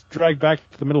he gets dragged back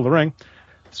to the middle of the ring.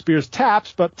 Spears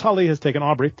taps, but Tully has taken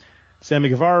Aubrey. Sammy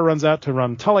Guevara runs out to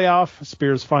run Tully off.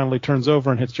 Spears finally turns over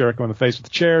and hits Jericho in the face with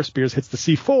the chair. Spears hits the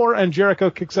C4, and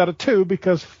Jericho kicks out a 2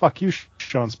 because fuck you,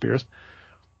 Sean Spears.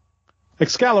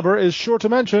 Excalibur is sure to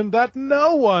mention that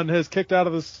no one has kicked out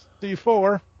of the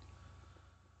C4.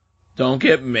 Don't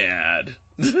get mad.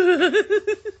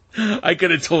 I could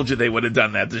have told you they would have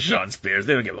done that to Sean Spears.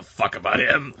 They don't give a fuck about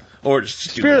him. Or just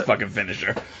stupid fucking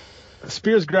finisher.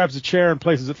 Spears grabs a chair and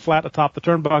places it flat atop the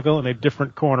turnbuckle in a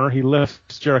different corner. He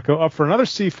lifts Jericho up for another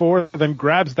C4, then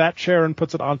grabs that chair and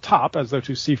puts it on top, as though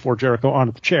to C4 Jericho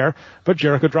onto the chair. But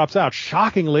Jericho drops out.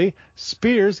 Shockingly,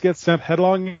 Spears gets sent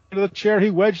headlong into the chair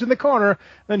he wedged in the corner.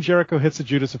 Then Jericho hits the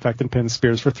Judas effect and pins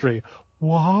Spears for 3.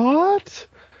 What?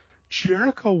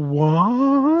 Jericho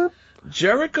won?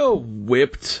 Jericho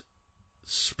whipped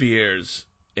Spears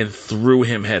and threw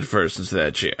him headfirst into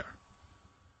that chair.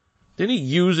 Didn't he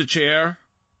use a chair?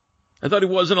 I thought he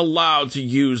wasn't allowed to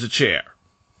use a chair.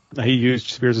 He used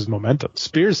Spears' momentum.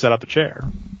 Spears set up the chair.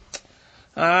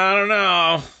 I don't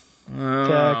know.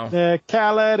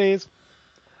 Technicalities.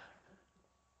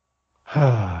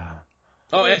 And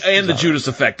the Judas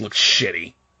effect looks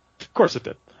shitty. Of course it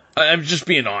did. I'm just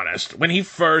being honest. When he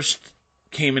first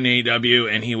came in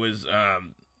AEW and he was,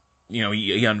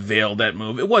 he unveiled that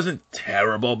move, it wasn't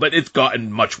terrible, but it's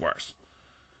gotten much worse,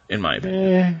 in my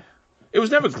opinion. It was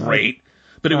never great,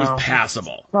 but it was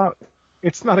passable.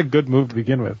 It's not a good move to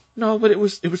begin with. No, but it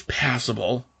was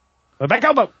passable. The back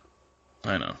elbow.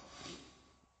 I know.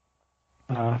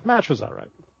 Match was all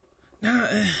right.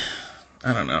 I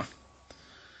don't know.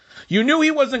 You knew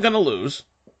he wasn't going to lose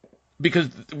because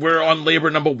we're on labor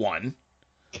number 1.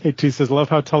 KT says, love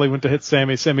how Tully went to hit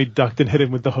Sammy. Sammy ducked and hit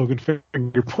him with the Hogan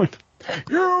finger point.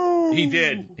 He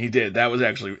did. That was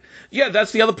actually... Yeah,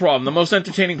 that's the other problem. The most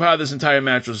entertaining part of this entire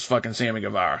match was fucking Sammy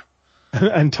Guevara.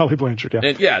 And Tully Blanchard, yeah.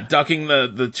 And, ducking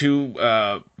the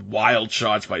 2 wild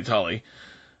shots by Tully.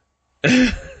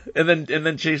 and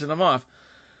then chasing them off.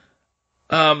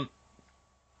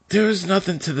 There was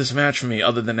nothing to this match for me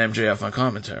other than MJF on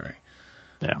commentary.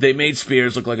 Yeah. They made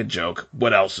Spears look like a joke.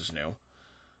 What else is new?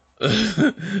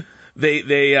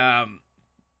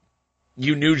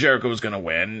 You knew Jericho was going to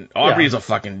win. Aubrey's a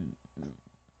fucking...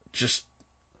 she's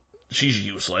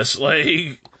useless.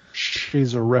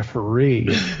 She's a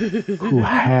referee who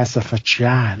has a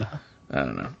vagina. I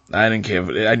don't know. I didn't care.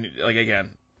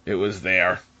 Again, it was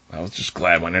there. I was just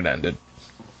glad when it ended.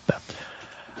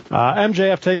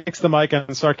 MJF takes the mic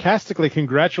and sarcastically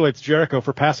congratulates Jericho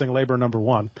for passing labor number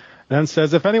 1. Then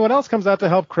says, if anyone else comes out to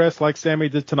help Chris like Sammy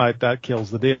did tonight, that kills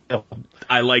the deal.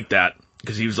 I like that.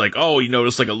 Because he was like, he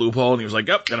noticed a loophole, and he was like,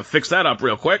 yep, gonna fix that up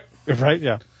real quick. Right,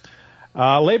 yeah.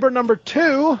 Labor number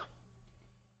 2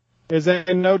 is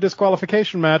a no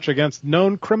disqualification match against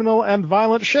known criminal and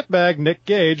violent shitbag Nick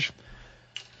Gage.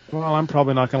 Well, I'm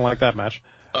probably not going to like that match.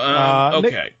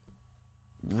 Okay.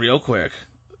 Real quick.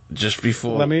 Just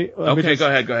before... Let me go ahead. All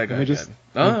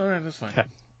right, that's fine.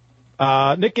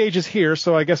 Okay. Nick Gage is here,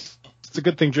 so I guess it's a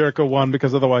good thing Jericho won,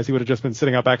 because otherwise he would have just been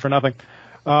sitting out back for nothing.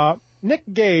 Nick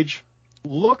Gage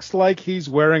looks like he's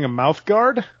wearing a mouth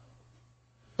guard,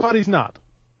 but he's not.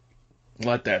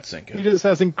 Let that sink in. He just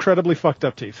has incredibly fucked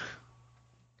up teeth.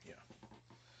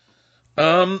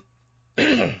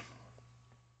 Yeah.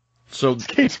 So...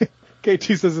 KT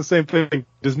says the same thing.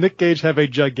 Does Nick Gage have a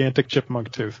gigantic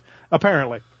chipmunk tooth?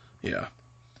 Apparently. Yeah.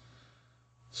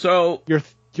 So...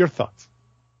 Your thoughts?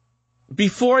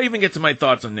 Before I even get to my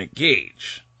thoughts on Nick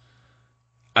Gage,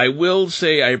 I will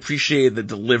say I appreciate the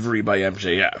delivery by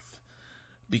MJF.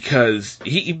 Because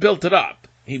he built it up.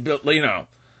 He built,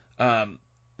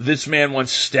 this man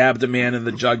once stabbed a man in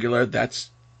the jugular. That's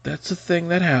a thing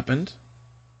that happened.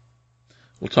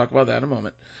 We'll talk about that in a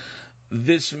moment.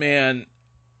 This man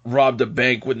robbed a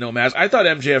bank with no mask. I thought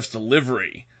MJF's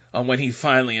delivery on when he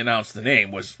finally announced the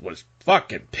name was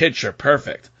fucking picture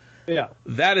perfect. Yeah.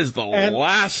 That is the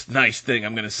last nice thing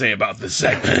I'm going to say about this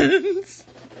segment.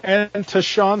 And to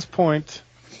Sean's point,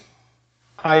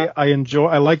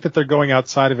 I like that they're going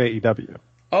outside of AEW.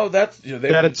 Oh, that's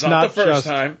that it's not the first just,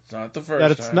 time. It's not the first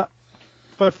that it's time. not,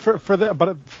 but for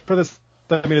this,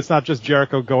 I mean, it's not just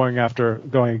Jericho going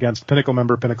against Pinnacle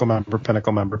member.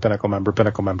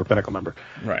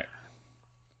 Right.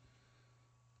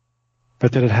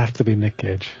 But did it have to be Nick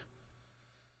Gage?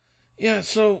 Yeah.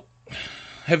 So,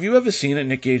 have you ever seen a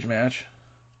Nick Gage match?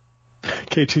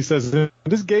 KT says,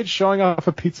 is Gage showing off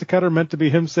a pizza cutter meant to be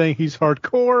him saying he's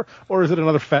hardcore, or is it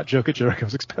another fat joke at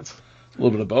Jericho's expense? A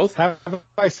little bit of both. Have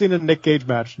I seen a Nick Gage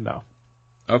match? No.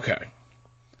 Okay.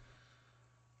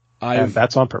 And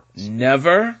that's on purpose.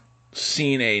 Never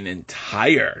seen an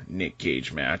entire Nick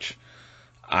Gage match.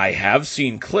 I have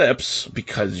seen clips,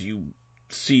 because you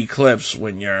see clips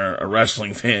when you're a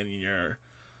wrestling fan and you're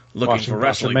looking Watching for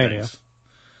wrestling Botchamania.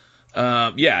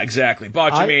 things. Yeah, exactly.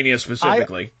 Botchamania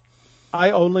specifically.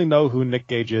 I only know who Nick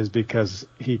Gage is because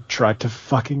he tried to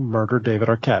fucking murder David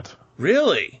Arquette.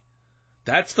 Really?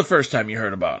 That's the first time you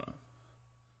heard about him.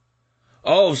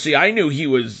 Oh, see, I knew he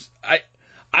was...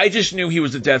 I just knew he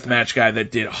was a deathmatch guy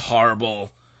that did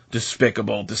horrible,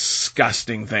 despicable,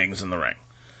 disgusting things in the ring.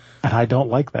 And I don't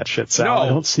like that shit, Sal. I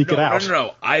don't seek it out.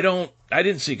 No. I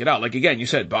didn't seek it out. Like, again, you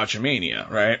said Botchamania,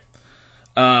 right?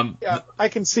 Yeah, I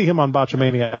can see him on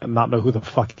Botchamania and not know who the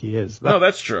fuck he is. No,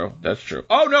 that's true. That's true.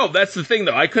 Oh, no, that's the thing,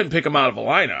 though. I couldn't pick him out of a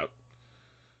lineup.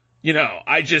 You know,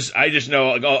 I just know,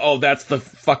 like, oh, that's the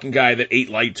fucking guy that ate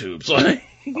light tubes. Oh,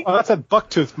 that's that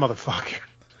bucktooth motherfucker.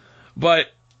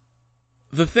 But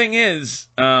the thing is,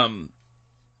 I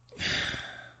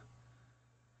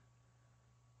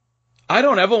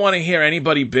don't ever want to hear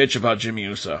anybody bitch about Jimmy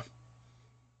Uso.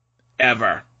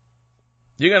 Ever.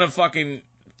 You're gonna fucking...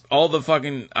 all the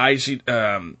fucking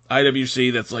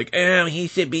IWC that's like, he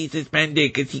should be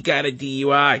suspended because he got a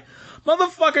DUI.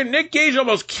 Motherfucker, Nick Gage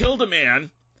almost killed a man,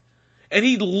 and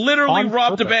he literally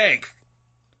robbed a bank.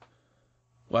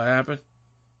 What happened?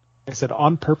 I said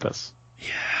on purpose.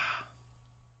 Yeah.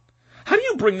 How do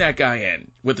you bring that guy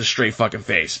in with a straight fucking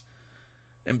face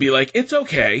and be like, it's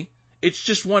okay, it's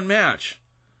just one match?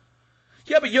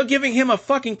 Yeah, but you're giving him a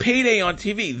fucking payday on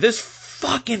TV. This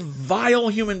fucking vile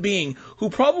human being who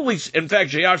probably, in fact,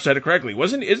 JR said it correctly.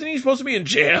 Isn't he supposed to be in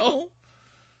jail?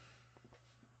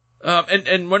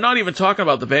 And we're not even talking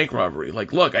about the bank robbery.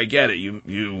 Like, look, I get it.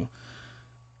 You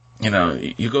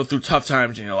go through tough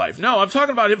times in your life. No, I'm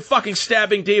talking about him fucking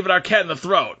stabbing David Arquette in the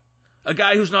throat. A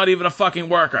guy who's not even a fucking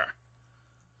worker.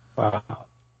 Wow.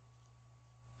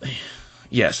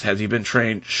 Yes, has he been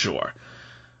trained? Sure.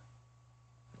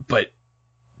 But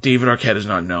David Arquette is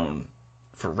not known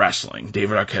for wrestling.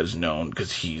 David Arquette is known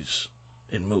because he's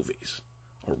in movies.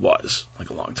 Or was, like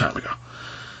a long time ago.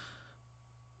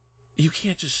 You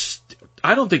can't just...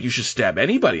 I don't think you should stab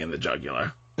anybody in the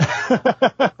jugular.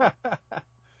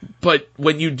 But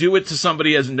when you do it to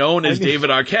somebody as known as David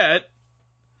Arquette...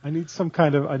 I need some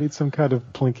kind of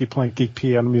plinky planky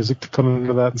piano music to put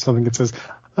under that, and something that says,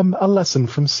 a lesson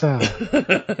from Sal.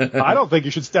 I don't think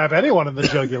you should stab anyone in the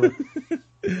jugular.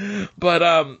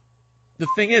 But the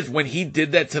thing is, when he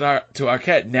did that to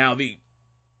Arquette, now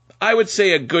I would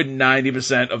say a good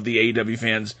 90% of the AEW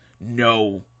fans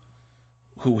know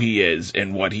who he is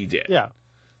and what he did. Yeah.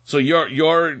 So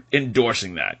you're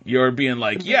endorsing that. You're being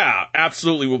like, yeah,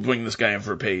 absolutely, we'll bring this guy in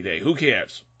for a payday. Who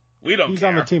cares? We don't care. He's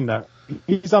on the team now.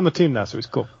 He's on the team now, so he's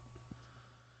cool.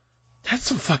 That's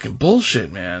some fucking bullshit,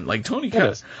 man. Like, Tony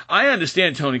Khan... I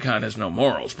understand Tony Khan has no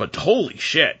morals, but holy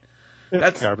shit.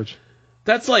 That's garbage.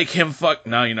 That's like him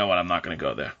No, you know what? I'm not going to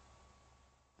go there.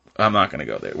 I'm not going to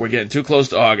go there. We're getting too close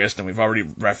to August, and we've already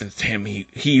referenced him, he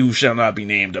who shall not be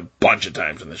named, a bunch of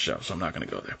times in this show, so I'm not going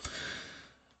to go there.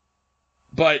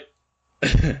 But...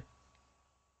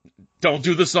 don't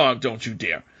do the song, don't you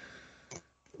dare.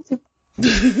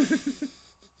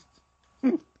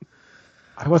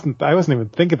 I wasn't even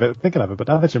thinking of it, but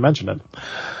now that you mention it,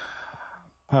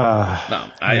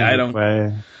 no, I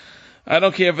don't. I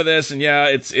don't care for this, and yeah,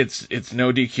 it's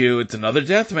no DQ. It's another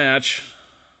death match.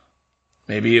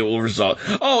 Maybe it will result.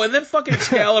 Oh, and then fucking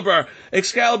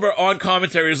Excalibur on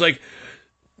commentary is like,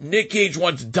 Nick Gage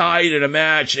once died in a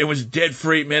match and was dead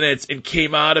for 8 minutes and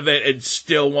came out of it and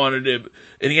still wanted to,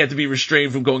 and he had to be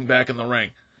restrained from going back in the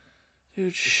ring.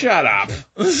 Dude, shut up.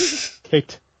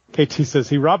 KT says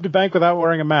he robbed a bank without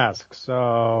wearing a mask,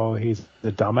 so he's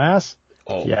the dumbass?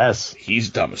 Oh, yes. He's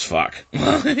dumb as fuck.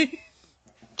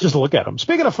 Just look at him.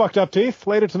 Speaking of fucked up teeth,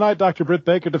 later tonight, Dr. Britt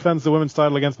Baker defends the women's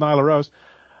title against Nyla Rose.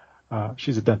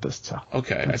 She's a dentist, so.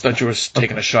 Okay, I thought you were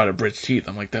taking a shot at Britt's teeth.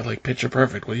 I'm like, that like picture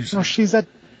perfect. What are you saying? No,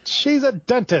 she's a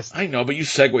dentist. I know, but you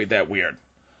segued that weird.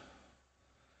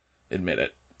 Admit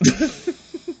it.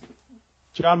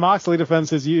 John Moxley defends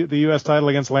the U.S. title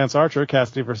against Lance Archer,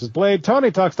 Cassidy versus Blade.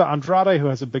 Tony talks to Andrade, who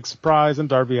has a big surprise, and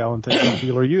Darby Allin takes on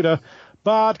Wheeler Yuta.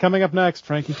 But coming up next,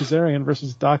 Frankie Kazarian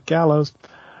versus Doc Gallows.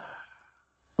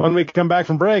 When we come back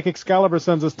from break, Excalibur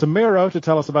sends us to Miro to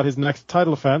tell us about his next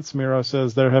title defense. Miro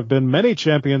says there have been many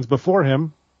champions before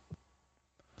him.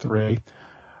 3.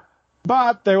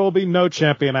 But there will be no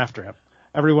champion after him.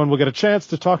 Everyone will get a chance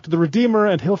to talk to the Redeemer,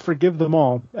 and he'll forgive them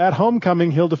all. At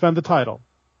Homecoming, he'll defend the title.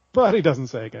 But he doesn't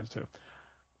say against who.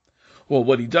 Well,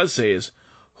 what he does say is,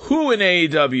 who in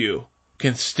AEW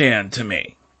can stand to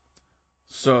me?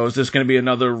 So is this going to be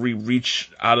another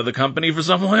reach out of the company for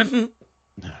someone?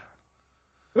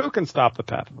 Who can stop the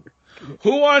path?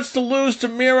 Who wants to lose to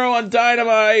Miro on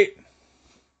Dynamite?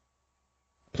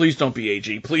 Please don't be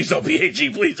AG. Please don't be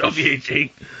AG. Please don't be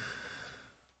AG.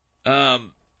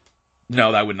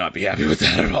 No, I would not be happy with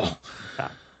that at all.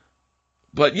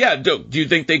 But yeah, do you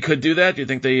think they could do that? Do you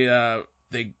think they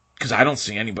because I don't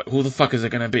see anybody. Who the fuck is it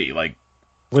going to be? Like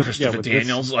Christopher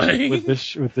Daniels? With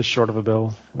this short of a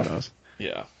bill, who knows?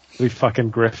 Yeah. We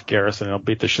fucking Griff Garrison and he'll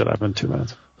beat the shit out of him in 2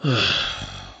 minutes. It's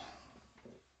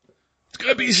going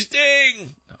to be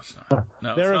Sting! No, it's not.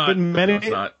 No, there it's have not. been many. No, it's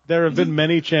not. There have been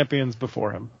many champions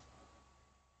before him.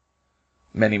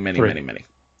 Many. 3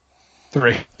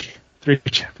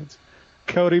 champions.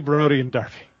 Cody, Brody, and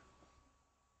Darby.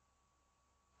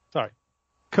 Sorry.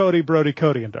 Cody, Brody,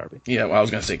 Cody, and Darby. Yeah, well, I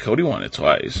was going to say Cody won it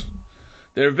twice.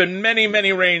 There have been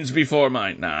many reigns before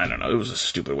mine. Nah, I don't know. It was a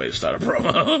stupid way to start a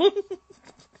promo.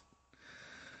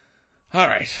 All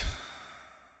right.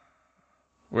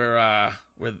 We're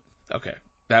okay.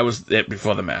 That was it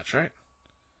before the match, right?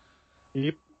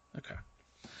 Yep. Okay.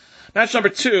 Match number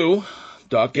 2,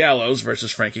 Doc Gallows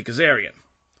versus Frankie Kazarian.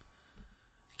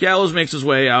 Gallows makes his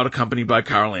way out accompanied by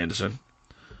Carl Anderson.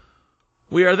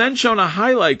 We are then shown a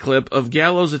highlight clip of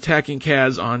Gallows attacking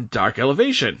Kaz on Dark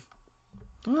Elevation.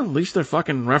 Well, at least they're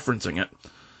fucking referencing it.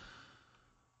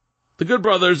 The Good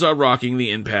Brothers are rocking the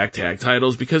Impact Tag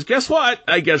titles because guess what?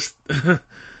 I guess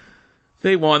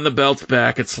they won the belts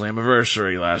back at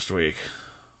Slammiversary last week.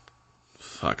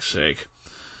 Fuck's sake.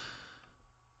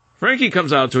 Frankie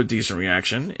comes out to a decent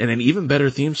reaction and an even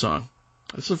better theme song.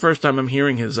 This is the first time I'm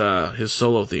hearing his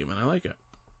solo theme, and I like it.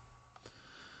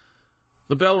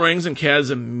 The bell rings, and Kaz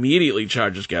immediately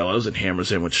charges Gallows and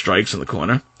hammers him with strikes in the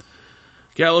corner.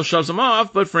 Gallows shoves him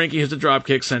off, but Frankie hits a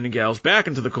dropkick, sending Gallows back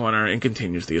into the corner and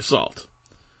continues the assault.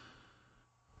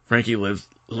 Frankie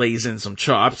lays in some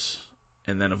chops,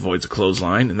 and then avoids a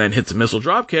clothesline, and then hits a missile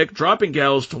dropkick, dropping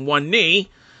Gallows to one knee.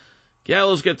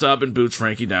 Gallows gets up and boots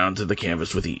Frankie down to the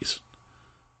canvas with ease.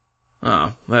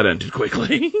 Oh, that ended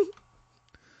quickly.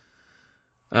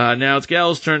 Now it's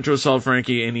Gallows' turn to assault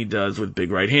Frankie, and he does with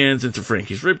big right hands into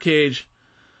Frankie's ribcage.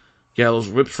 Gallows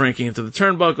whips Frankie into the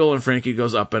turnbuckle, and Frankie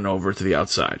goes up and over to the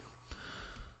outside.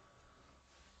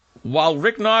 While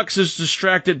Rick Knox is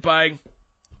distracted by,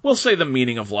 we'll say, the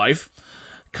meaning of life,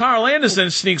 Carl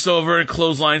Anderson sneaks over and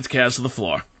clotheslines Kaz to the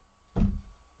floor.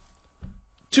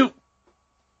 2.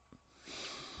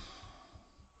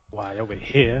 Why over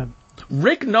here?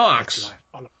 Rick Knox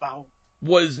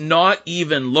was not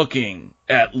even looking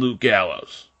at Luke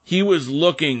Gallows. He was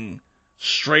looking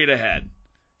straight ahead.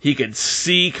 He could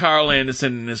see Carl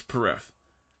Anderson in his periphery.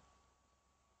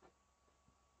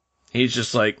 He's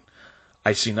just like,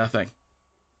 I see nothing.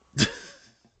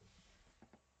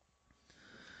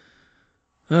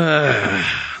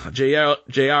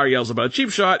 JR yells about a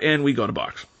cheap shot, and we go to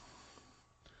box.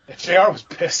 JR was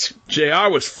pissed.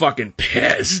 JR was fucking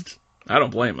pissed. I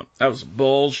don't blame him. That was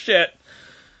bullshit.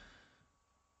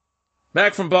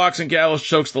 Back from boxing, Gallows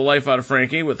chokes the life out of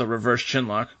Frankie with a reverse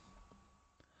chinlock.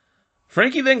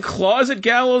 Frankie then claws at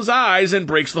Gallows' eyes and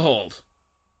breaks the hold.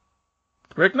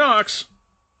 Rick Knox,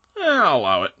 I'll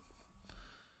allow it.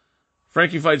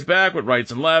 Frankie fights back with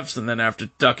rights and lefts, and then after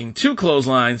ducking 2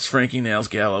 clotheslines, Frankie nails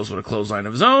Gallows with a clothesline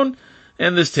of his own,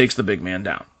 and this takes the big man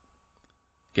down.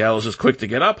 Gallows is quick to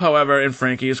get up, however, and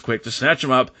Frankie is quick to snatch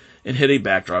him up and hit a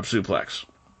backdrop suplex.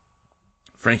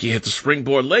 Frankie hits a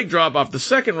springboard leg drop off the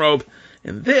second rope,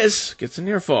 and this gets a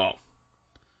near fall.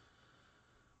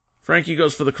 Frankie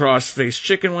goes for the cross-face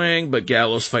chicken wing, but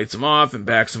Gallows fights him off and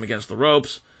backs him against the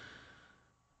ropes.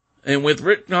 And with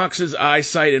Rick Knox's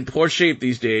eyesight in poor shape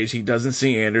these days, he doesn't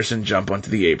see Anderson jump onto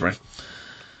the apron.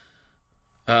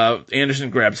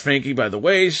 Anderson grabs Frankie by the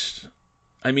waist.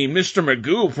 I mean, Mr.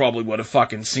 Magoo probably would have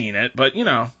fucking seen it, but, you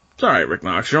know, it's alright, Rick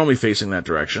Knox. You're only facing that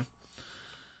direction.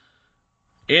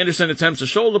 Anderson attempts a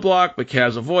shoulder block, but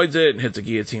Kaz avoids it and hits a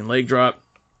guillotine leg drop.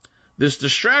 This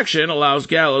distraction allows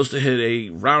Gallows to hit a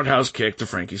roundhouse kick to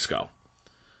Frankie's skull.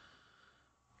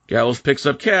 Gallows picks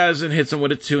up Kaz and hits him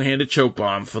with a 2-handed choke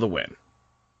bomb for the win.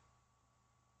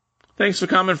 Thanks for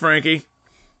coming, Frankie.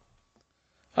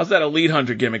 How's that Elite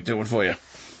Hunter gimmick doing for you?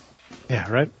 Yeah,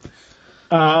 right.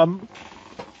 At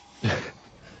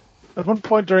one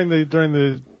point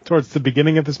towards the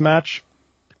beginning of this match,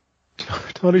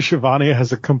 Tony Schiavone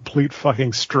has a complete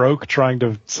fucking stroke trying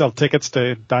to sell tickets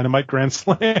to Dynamite Grand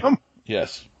Slam.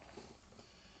 Yes.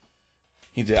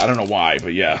 He did. I don't know why,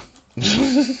 but yeah.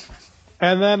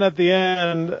 And then at the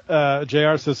end,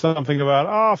 JR says something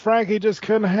about, Frankie just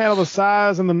couldn't handle the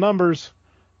size and the numbers.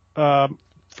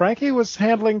 Frankie was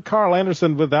handling Carl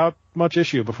Anderson without much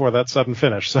issue before that sudden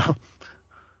finish. So,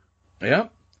 yeah.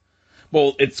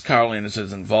 Well, it's Carl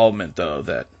Anderson's involvement though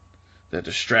that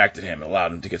distracted him, and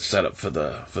allowed him to get set up for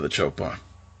the choke bomb.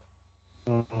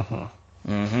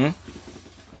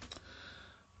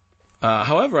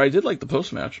 However, I did like the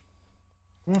post match.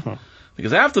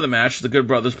 Because after the match, the Good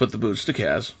Brothers put the boots to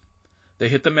Kaz. They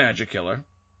hit the Magic Killer.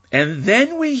 And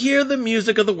then we hear the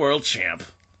music of the World Champ.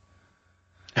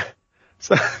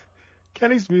 So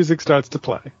Kenny's music starts to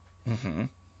play.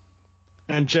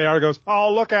 And JR goes,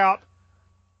 "Oh, look out."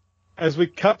 As we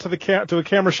cut to a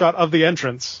camera shot of the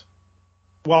entrance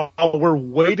while we're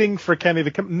waiting for Kenny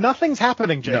to come. Nothing's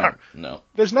happening, JR. No.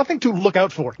 There's nothing to look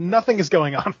out for. Nothing is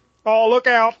going on. Oh, look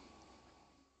out.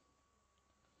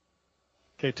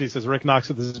 KT says Rick Knox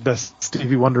with his best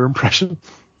Stevie Wonder impression.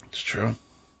 It's true.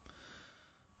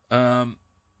 Don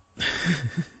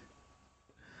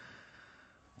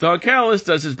Callis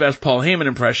does his best Paul Heyman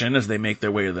impression as they make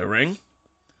their way to the ring.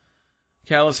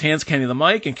 Callis hands Kenny the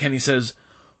mic, and Kenny says,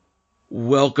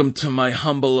 "Welcome to my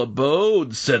humble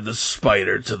abode," said the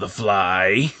spider to the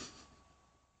fly.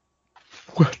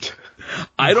 What?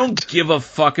 I don't give a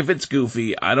fuck if it's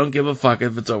goofy. I don't give a fuck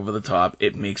if it's over the top.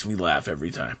 It makes me laugh every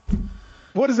time.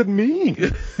 What does it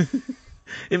mean?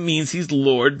 It means he's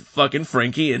lured fucking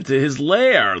Frankie into his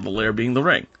lair, the lair being the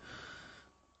ring.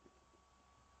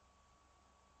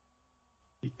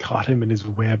 He caught him in his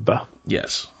web.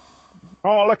 Yes.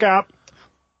 Oh, look out.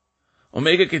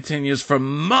 Omega continues, "For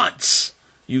months,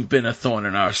 you've been a thorn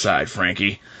in our side,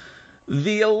 Frankie.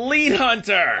 The Elite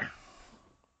Hunter."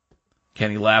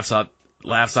 Kenny laughs out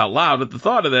loud at the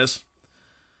thought of this.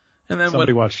 And then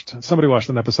somebody watched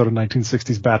an episode of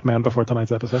 1960s Batman before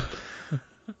tonight's episode.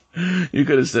 You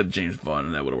could have said James Bond,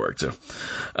 and that would have worked too.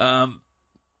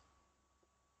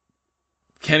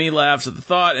 Kenny laughs at the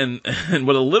thought, and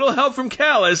with a little help from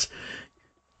Callis,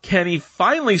 Kenny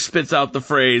finally spits out the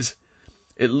phrase,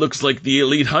 "It looks like the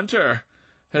Elite Hunter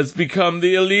has become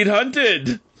the Elite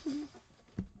Hunted."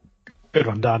 Good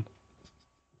one, Don.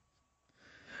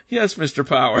 Yes, Mr.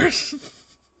 Powers.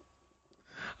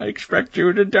 I expect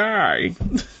you to die.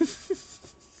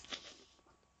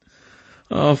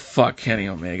 Oh, fuck Kenny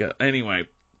Omega. Anyway,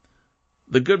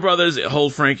 the Good Brothers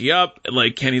hold Frankie up,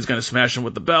 like Kenny's going to smash him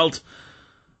with the belt.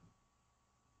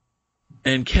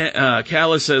 And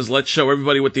Callis says, "Let's show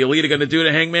everybody what the Elite are going to do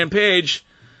to Hangman Page."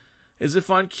 As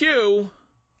if on cue,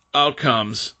 out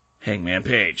comes Hangman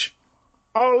Page.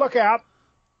 Oh, look out.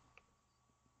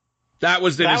 That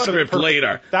was in his script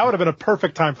later. That would have been a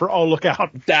perfect time for "Oh, look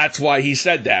out." That's why he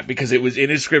said that, because it was in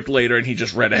his script later and he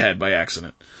just read ahead by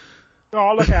accident.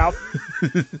 Oh, look out.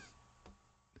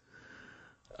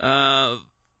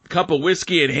 Cup of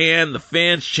whiskey in hand, the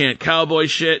fans chant cowboy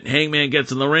shit, Hangman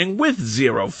gets in the ring with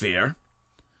zero fear.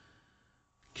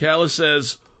 Callis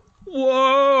says,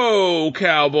 "Whoa,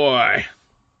 cowboy."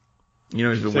 You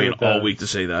know, he's been waiting all week to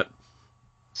say that.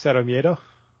 Cero miedo.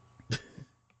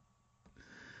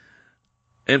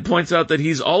 And points out that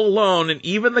he's all alone, and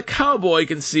even the cowboy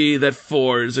can see that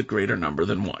 4 is a greater number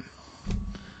than 1.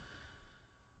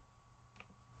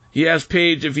 He asks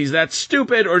Paige if he's that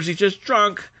stupid or is he just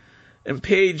drunk, and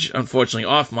Paige, unfortunately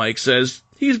off mic, says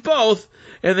he's both,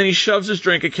 and then he shoves his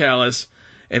drink at Callis,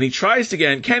 and he tries to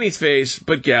get in Kenny's face,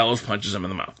 but Gallows punches him in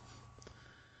the mouth.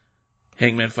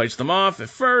 Hangman fights them off at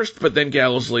first, but then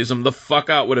Gallows lays him the fuck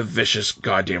out with a vicious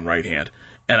goddamn right hand.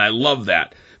 And I love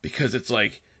that, because it's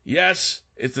like, yes,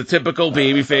 it's the typical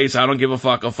babyface, I don't give a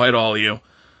fuck, I'll fight all of you.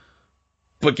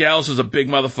 But Gallows is a big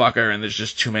motherfucker, and there's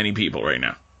just too many people right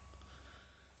now.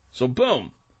 So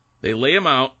boom, they lay him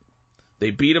out,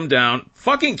 they beat him down.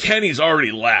 Fucking Kenny's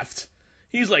already left.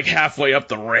 He's like halfway up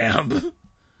the ramp.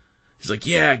 He's like,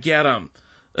 yeah, get him.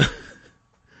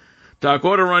 Doc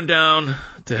Order run down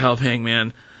to help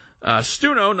Hangman.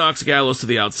 Stuno knocks Gallows to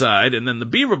the outside, and then the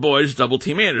Beaver Boys double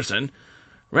team Anderson.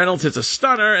 Reynolds hits a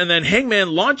stunner, and then Hangman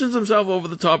launches himself over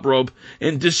the top rope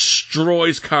and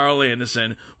destroys Carl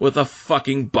Anderson with a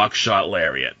fucking buckshot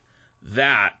lariat.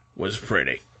 That was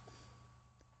pretty.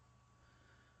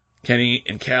 Kenny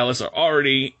and Callis are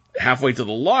already halfway to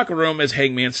the locker room as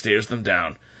Hangman stares them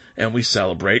down, and we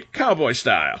celebrate cowboy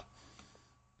style.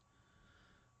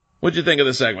 What'd you think of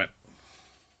the segment?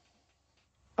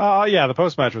 Yeah, the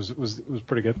post match was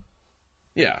pretty good.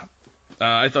 Yeah.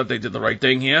 I thought they did the right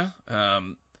thing here.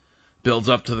 Builds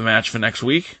up to the match for next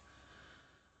week.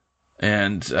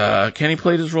 And Kenny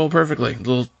played his role perfectly.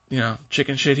 Little,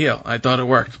 chicken shit heel. I thought it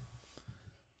worked.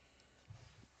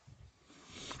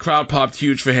 Crowd popped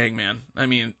huge for Hangman. I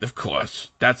mean, of course.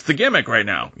 That's the gimmick right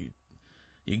now.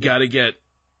 You got to get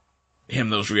him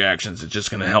those reactions. It's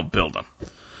just going to help build them.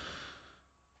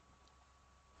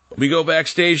 We go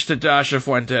backstage to Dasha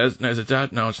Fuentes. No, is it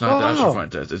No, it's not Dasha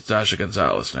Fuentes. It's Dasha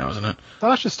Gonzalez now, isn't it?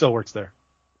 Dasha still works there.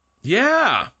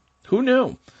 Yeah. Who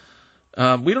knew?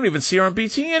 We don't even see her on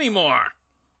BT anymore.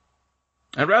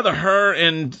 I'd rather her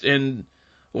and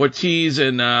Ortiz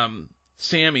and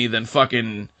Sammy than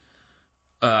fucking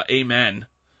Amen.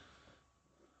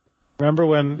 Remember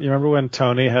when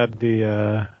Tony had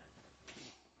the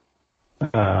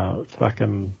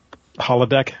fucking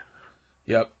holodeck?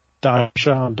 Yep.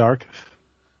 Dasha on Dark.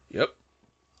 Yep.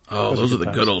 Oh, those are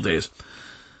the good old days.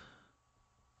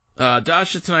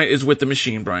 Dasha tonight is with the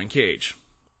Machine, Brian Cage.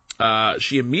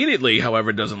 She immediately,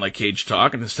 however, doesn't like Cage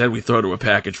talk, and instead we throw to a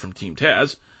package from Team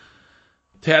Taz.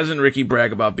 Taz and Ricky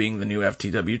brag about being the new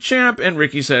FTW champ, and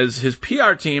Ricky says his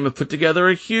PR team have put together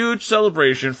a huge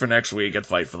celebration for next week at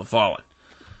Fight for the Fallen.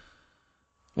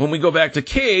 When we go back to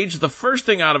Cage, the first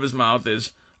thing out of his mouth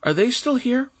is, "Are they still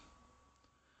here?"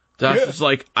 Dasha's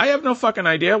like, "I have no fucking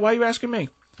idea. Why are you asking me?"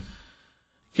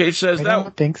 Cage says I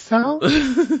don't think so.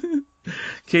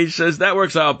 Cage says that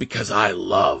works out because I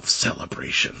love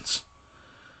celebrations.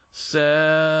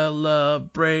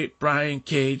 Celebrate, Brian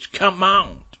Cage. Come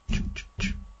on.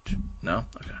 No?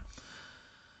 Okay.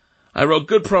 I wrote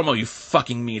good promo, you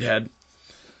fucking meathead.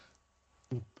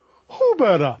 Who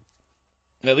better?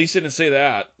 At least he didn't say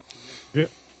that. Yeah.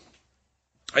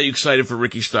 Are you excited for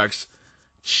Ricky Stark's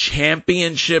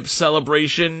championship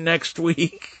celebration next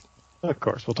week? Of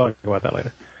course, we'll talk about that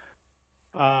later.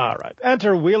 All right.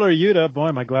 Enter Wheeler Yuta. Boy,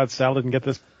 am I glad Sal didn't get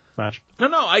this match.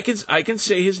 No, I can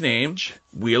say his name,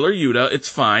 Wheeler Yuta. It's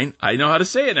fine. I know how to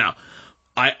say it now.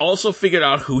 I also figured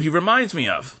out who he reminds me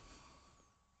of.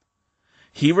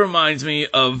 He reminds me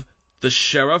of the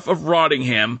Sheriff of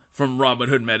Rottingham from Robin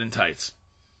Hood Men in Tights.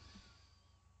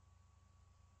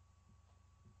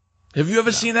 Have you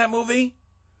ever seen that movie?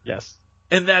 Yes.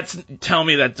 And tell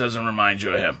me that doesn't remind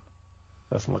you of him.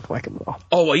 Doesn't look like him at all.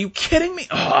 Oh, are you kidding me?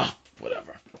 Oh,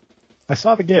 whatever. I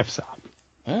saw the GIF, Sal.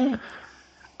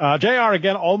 Huh? JR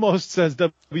again almost says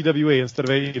WWE instead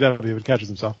of AEW, but catches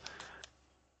himself.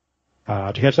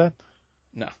 Did you catch that?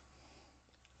 No.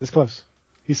 It's close.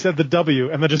 He said the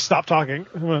W and then just stopped talking.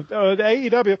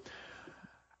 The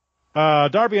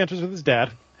AEW. Darby enters with his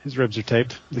dad. His ribs are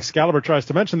taped. Excalibur tries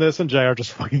to mention this, and JR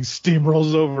just fucking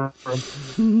steamrolls over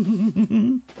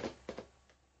him.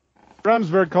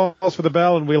 Remsburg calls for the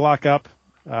bell, and we lock up.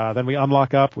 Then we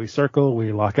unlock up, we circle,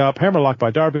 we lock up. Hammerlock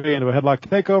by Darby into a headlock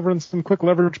takeover, and some quick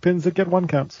leverage pins that get 1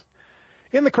 counts.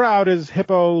 In the crowd is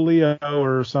Hippo Leo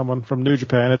or someone from New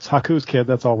Japan. It's Haku's kid,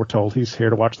 that's all we're told. He's here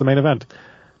to watch the main event.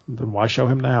 Then why show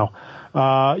him now?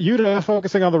 Yuta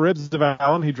focusing on the ribs of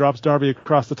Allen. He drops Darby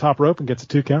across the top rope and gets a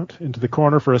 2 count. Into the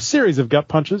corner for a series of gut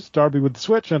punches. Darby with the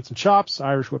switch and some chops.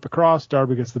 Irish whip across.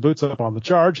 Darby gets the boots up on the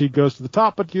charge. He goes to the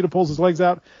top, but Yuta pulls his legs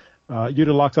out.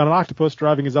 Yuta locks on an octopus,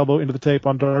 driving his elbow into the tape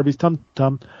on Darby's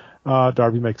tum-tum.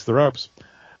 Darby makes the ropes.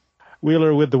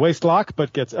 Wheeler with the waist lock,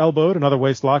 but gets elbowed. Another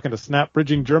waist lock and a snap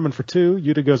bridging German for 2.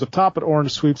 Yuta goes up top, but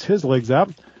Orange sweeps his legs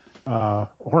out.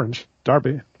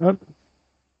 Darby.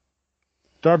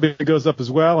 Darby goes up as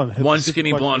well. And hits one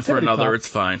skinny blonde for another, top. It's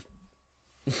fine.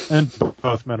 And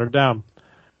both men are down.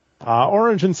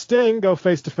 Orange and Sting go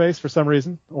face-to-face for some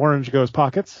reason. Orange goes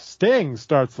pockets. Sting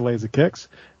starts the lazy kicks.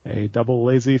 A double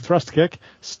lazy thrust kick.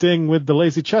 Sting with the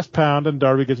lazy chest pound, and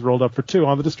Darby gets rolled up for 2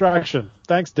 on the distraction.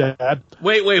 Thanks, Dad.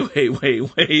 Wait.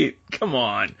 Come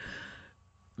on.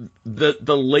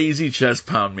 The lazy chest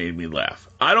pound made me laugh.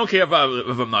 I don't care if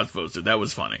I'm not supposed to. That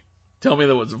was funny. Tell me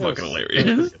that wasn't fucking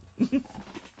hilarious.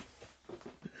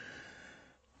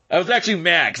 I was actually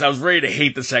mad because I was ready to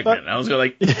hate the segment. I was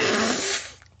going like...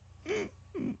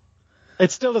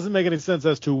 It still doesn't make any sense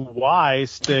as to why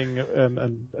Sting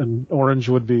and Orange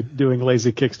would be doing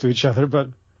lazy kicks to each other, but...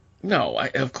 No,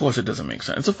 of course it doesn't make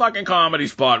sense. It's a fucking comedy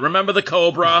spot. Remember the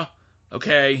Cobra?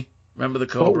 Okay? Remember the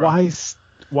Cobra. But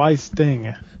why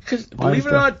Sting? Because, believe it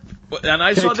or not, and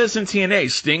I saw this in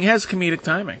TNA, Sting has comedic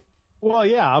timing. Well,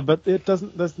 yeah, but it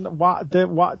doesn't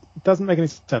make any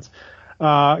sense.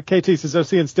 KT says, I've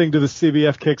seen Sting do the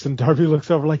CBF kicks, and Darby looks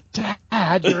over like,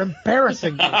 Dad, you're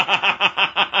embarrassing me.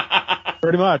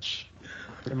 Pretty much.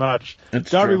 It's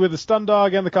Darby true. with the stun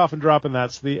dog and the coffin drop, and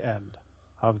that's the end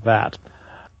of that.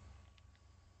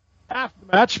 After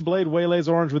the match, Blade waylays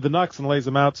Orange with the knucks and lays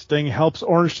him out. Sting helps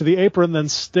Orange to the apron, then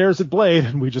stares at Blade,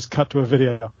 and we just cut to a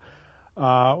video.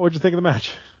 What'd you think of the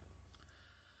match?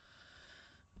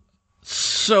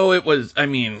 So it was, I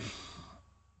mean,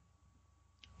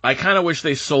 I kind of wish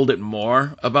they sold it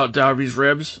more about Darby's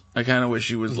ribs. I kind of wish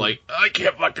he was like, I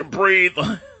can't fucking breathe.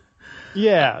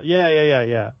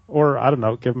 Yeah. Or, I don't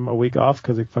know, give him a week off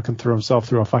because he fucking threw himself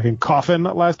through a fucking coffin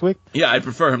last week. Yeah, I'd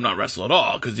prefer him not wrestle at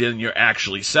all because then you're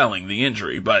actually selling the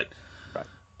injury. But,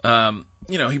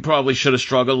 he probably should have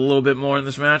struggled a little bit more in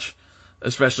this match,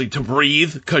 especially to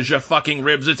breathe because your fucking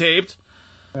ribs are taped.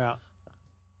 Yeah.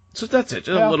 So that's it,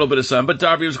 just a little bit of sun. But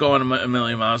Darby was going a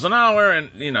million miles an hour,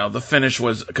 and, the finish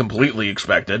was completely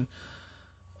expected.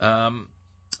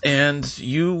 And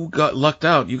you got lucked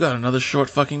out. You got another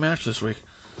short fucking match this week.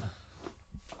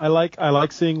 I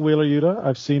like seeing Wheeler Yuta.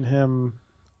 I've seen him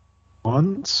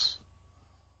once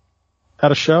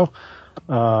at a show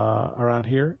around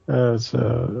here as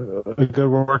a good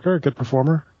worker, a good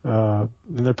performer. And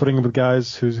they're putting him with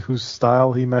guys whose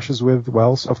style he meshes with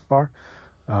well so far.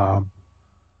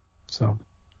 So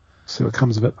see what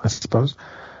comes of it, I suppose.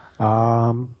 We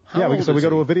go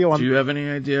to a video on. Do you have any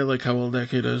idea how old that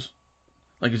kid is?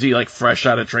 Is he fresh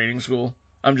out of training school?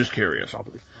 I'm just curious.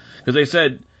 Probably. Because they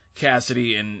said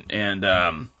Cassidy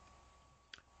and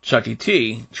Chucky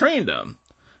T trained him.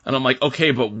 And I'm like,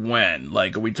 okay, but when?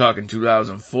 Are we talking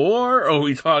 2004? Or are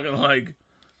we talking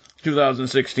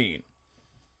 2016?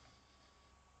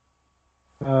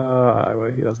 He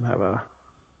doesn't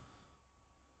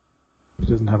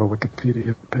have a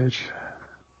Wikipedia page.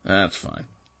 That's fine.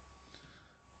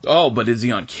 Oh, but is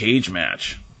he on Cage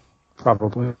Match?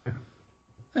 Probably.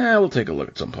 We'll take a look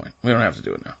at some point. We don't have to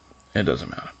do it now. It doesn't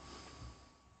matter.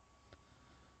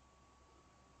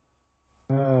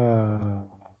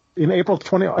 In April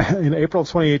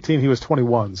 2018, he was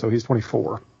 21, so he's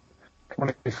 24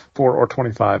 or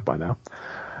 25 by now.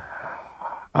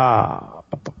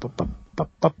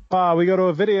 We go to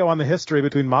a video on the history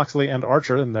between Moxley and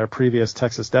Archer in their previous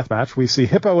Texas death match. We see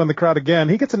Hippo in the crowd again.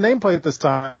 He gets a nameplate this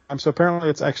time, so apparently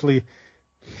it's actually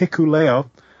Hikuleo.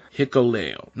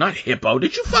 Hikuleo, not Hippo.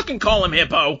 Did you fucking call him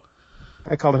Hippo?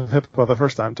 I called him Hippo the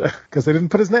first time, too, because they didn't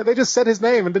put his name. They just said his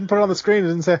name and didn't put it on the screen. And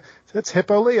didn't say, it's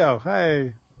Hippo Leo.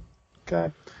 Hey.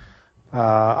 Okay.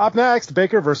 Up next,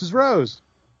 Baker versus Rose.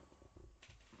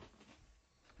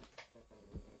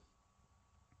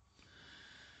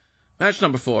 Match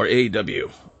number 4,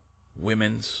 AEW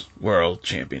Women's World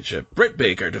Championship. Britt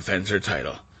Baker defends her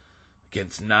title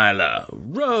against Nyla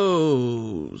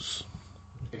Rose.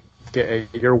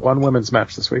 Get your one women's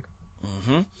match this week.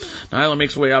 Nyla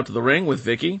makes her way out to the ring with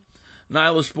Vicky.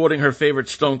 Nyla's sporting her favorite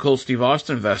Stone Cold Steve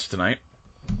Austin vest tonight.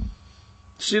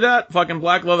 See that? Fucking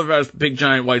black leather vest, big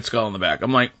giant white skull in the back.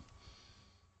 I'm like,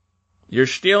 you're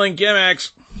stealing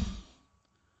gimmicks.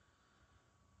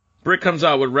 Britt comes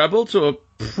out with Rebel to a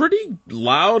pretty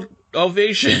loud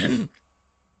ovation.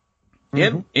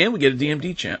 And we get a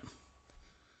DMD chant.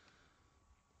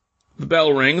 The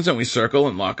bell rings and we circle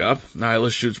and lock up.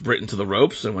 Nyla shoots Britt into the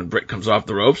ropes, and when Britt comes off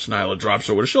the ropes, Nyla drops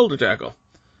her with a shoulder tackle.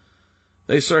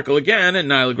 They circle again, and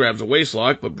Nyla grabs a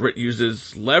waistlock, but Britt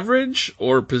uses leverage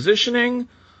or positioning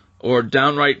or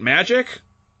downright magic,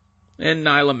 and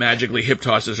Nyla magically hip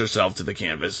tosses herself to the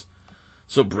canvas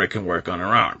so Britt can work on her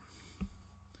arm.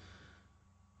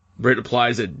 Britt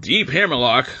applies a deep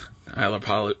hammerlock.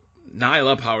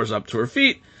 Nyla powers up to her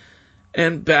feet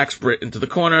and backs Britt into the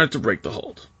corner to break the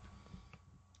hold.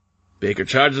 Baker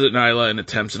charges at Nyla and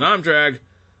attempts an arm drag,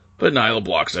 but Nyla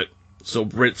blocks it. So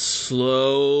Britt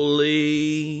slowly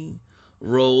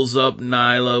rolls up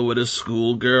Nyla with a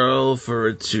schoolgirl for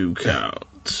a 2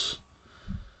 count.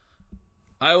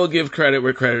 I will give credit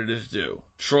where credit is due.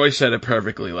 Troy said it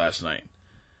perfectly last night.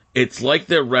 It's like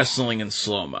they're wrestling in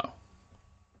slow-mo.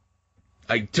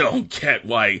 I don't get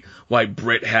why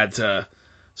Britt had to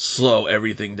slow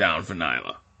everything down for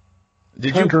Nyla. I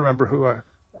can't remember who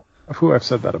I've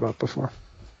said that about before.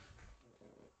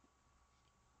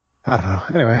 I don't know.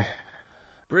 Anyway.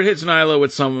 Britt hits Nyla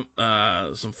with some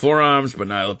forearms, but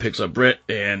Nyla picks up Britt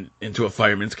and into a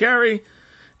fireman's carry,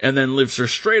 and then lifts her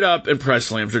straight up and press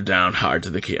slams her down hard to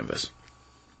the canvas.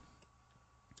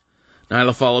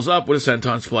 Nyla follows up with a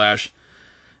senton splash,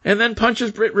 and then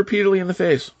punches Britt repeatedly in the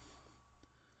face.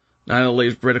 Nyla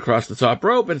lays Britt across the top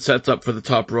rope and sets up for the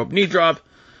top rope knee drop,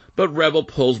 but Rebel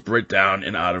pulls Britt down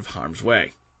and out of harm's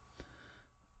way.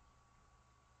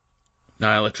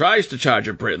 Nyla tries to charge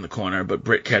at Britt in the corner, but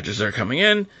Britt catches her coming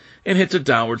in and hits a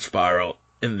downward spiral,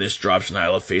 and this drops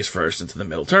Nyla face first into the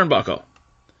middle turnbuckle.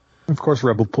 Of course,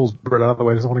 Rebel pulls Britt out of the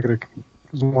way. Doesn't want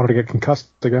to get concussed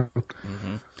again.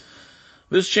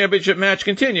 This championship match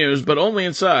continues, but only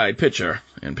inside pitcher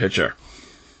and pitcher.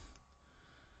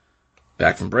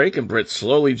 Back from break, and Britt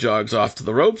slowly jogs off to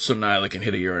the ropes so Nyla can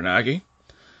hit a Uranagi.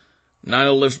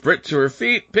 Nyla lifts Britt to her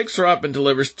feet, picks her up, and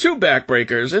delivers 2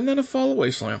 backbreakers and then a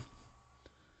fallaway slam.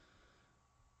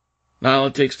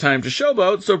 Nyla takes time to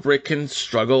showboat so Britt can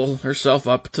struggle herself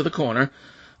up to the corner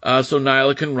so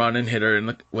Nyla can run and hit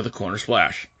her with a corner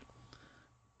splash.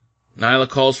 Nyla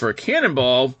calls for a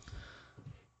cannonball,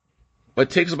 but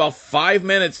takes about 5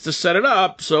 minutes to set it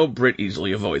up, so Britt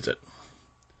easily avoids it.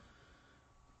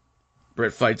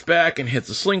 Britt fights back and hits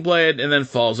a sling blade and then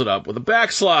follows it up with a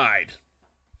backslide.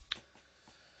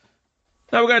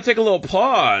 Now we're going to take a little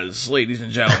pause, ladies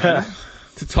and gentlemen,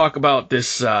 to talk about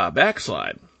this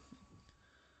backslide.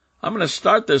 I'm going to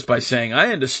start this by saying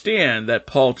I understand that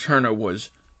Paul Turner was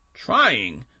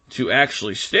trying to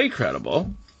actually stay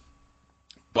credible,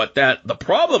 but that the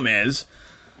problem is,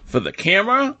 for the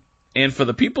camera and for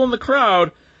the people in the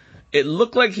crowd, it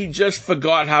looked like he just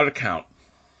forgot how to count.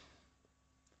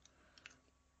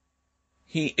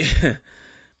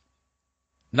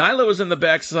 Nyla was in the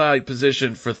backside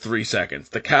position for 3 seconds.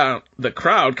 The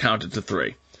crowd counted to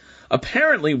 3.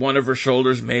 Apparently, one of her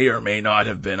shoulders may or may not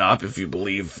have been up, if you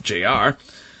believe JR.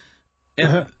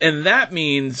 And that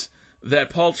means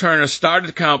that Paul Turner started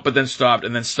to count, but then stopped,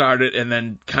 and then started, and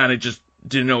then kind of just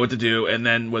didn't know what to do, and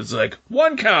then was like,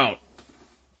 1 count.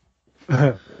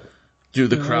 Dude,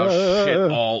 the crowd shit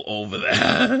all over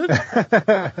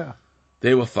that.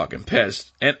 They were fucking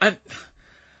pissed. And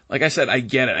like I said, I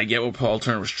get it. I get what Paul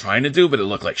Turner was trying to do, but it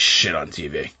looked like shit on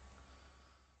TV.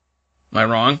 Am I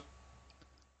wrong?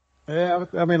 Yeah,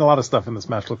 I mean, a lot of stuff in this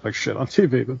match looked like shit on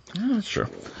TV, but... Yeah, that's true.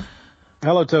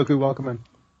 Hello, Toku. Welcome in.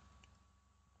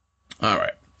 All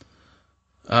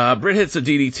right. Britt hits a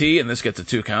DDT, and this gets a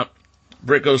 2 count.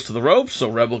 Britt goes to the ropes so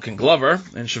Rebel can glove her,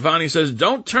 and Shivani says,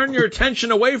 "Don't turn your attention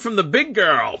away from the big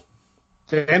girl."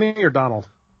 Danny or Donald?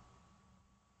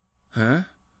 Huh?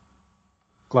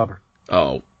 Glover.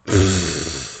 Oh.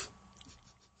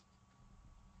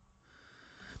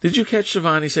 Did you catch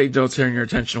Shivani say, "Don't turn your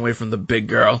attention away from the big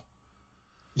girl"?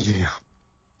 Yeah.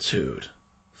 Dude.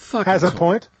 Fuck. Has a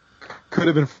point. Could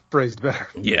have been phrased better.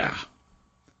 Yeah.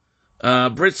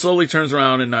 Britt slowly turns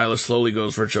around and Nyla slowly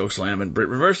goes for a chokeslam, and Britt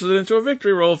reverses it into a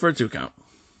victory roll for a 2 count.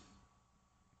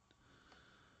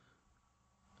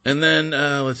 And then,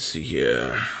 let's see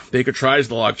here. Baker tries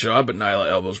the lockjaw, but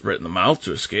Nyla elbows Britt in the mouth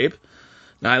to escape.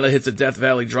 Nyla hits a Death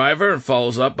Valley driver and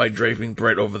follows up by draping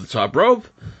Britt over the top rope.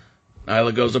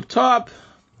 Nyla goes up top.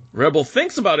 Rebel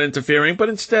thinks about interfering, but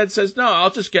instead says, "No, I'll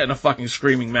just get in a fucking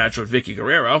screaming match with Vicky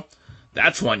Guerrero.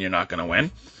 That's one you're not going to win."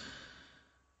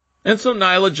 And so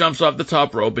Nyla jumps off the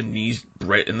top rope and knees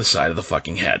Britt in the side of the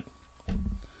fucking head.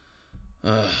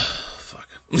 Fuck.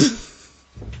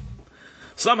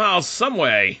 Somehow,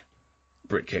 someway,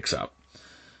 Britt kicks out.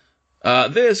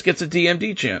 This gets a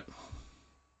DMD chant.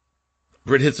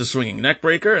 Britt hits a swinging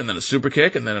neckbreaker, and then a super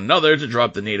kick, and then another to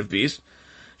drop the native beast.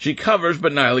 She covers,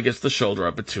 but Nyla gets the shoulder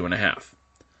up at 2.5.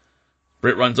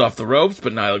 Britt runs off the ropes,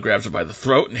 but Nyla grabs her by the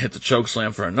throat and hits a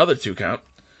chokeslam for another 2 count.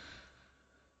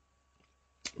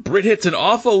 Britt hits an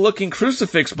awful-looking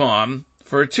crucifix bomb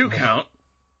for a 2 count.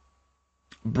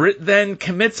 Britt then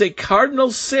commits a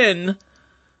cardinal sin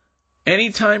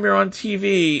anytime you're on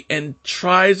TV and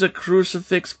tries a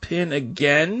crucifix pin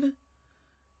again,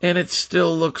 and it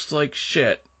still looks like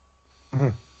shit.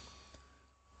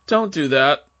 Don't do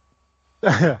that.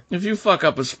 If you fuck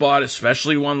up a spot,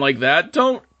 especially one like that,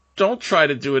 don't try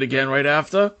to do it again right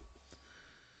after.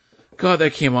 God,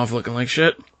 that came off looking like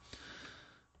shit.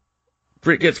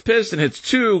 Britt gets pissed and hits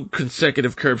 2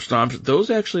 consecutive curb stomps.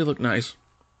 Those actually look nice.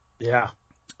 Yeah.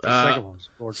 The second one was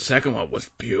gorgeous. Second one was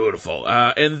beautiful.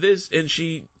 And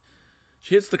she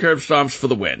hits the curb stomps for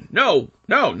the win. No,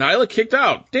 Nyla kicked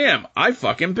out. Damn, I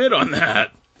fucking bid on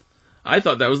that. I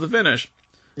thought that was the finish.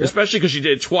 Yep. Especially because she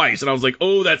did it twice, and I was like,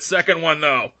 oh, that second one,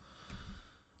 though.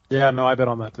 Yeah, no, I bet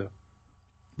on that, too.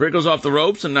 Britt goes off the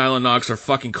ropes, and Nyla knocks her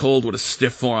fucking cold with a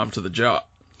stiff forearm to the jaw.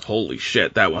 Holy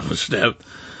shit, that one was stiff.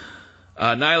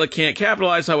 Nyla can't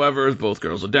capitalize, however, as both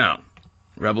girls are down.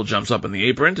 Rebel jumps up in the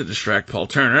apron to distract Paul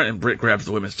Turner, and Britt grabs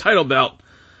the women's title belt.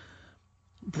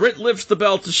 Britt lifts the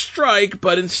belt to strike,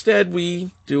 but instead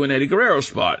we do an Eddie Guerrero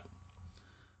spot.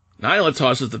 Nyla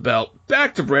tosses the belt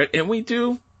back to Britt, and we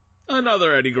do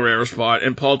another Eddie Guerrero spot,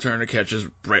 and Paul Turner catches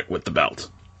Britt with the belt.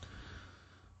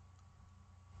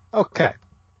 Okay.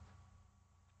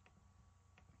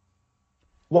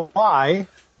 Why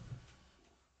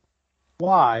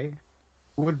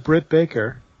would Britt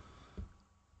Baker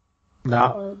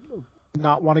not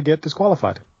want to get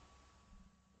disqualified?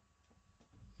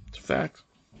 It's a fact.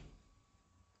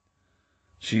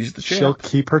 She's the champ. She'll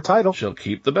keep her title. She'll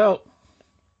keep the belt.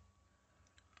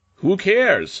 Who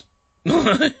cares?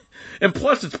 And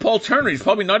plus, it's Paul Turner. He's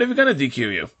probably not even going to DQ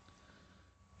you.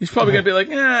 He's probably going to be like,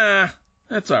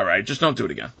 that's all right. Just don't do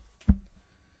it again.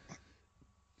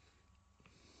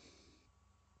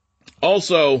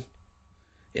 Also,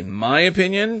 in my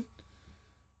opinion,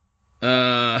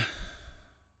 I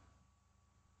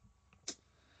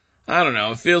don't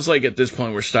know. It feels like at this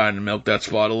point we're starting to milk that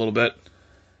spot a little bit.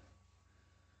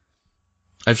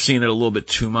 I've seen it a little bit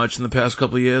too much in the past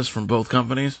couple of years from both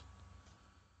companies.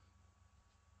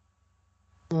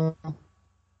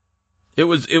 It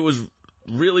was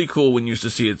really cool when you used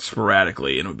to see it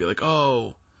sporadically, and it would be like,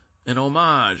 oh, an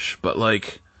homage. But,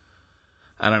 like,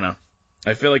 I don't know.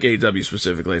 I feel like AEW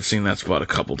specifically, I've seen that spot a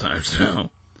couple times now.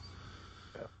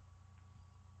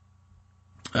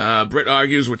 Britt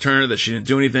argues with Turner that she didn't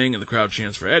do anything, and the crowd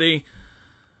chants for Eddie.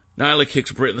 Nyla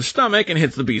kicks Britt in the stomach and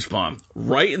hits the Beast Bomb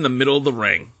right in the middle of the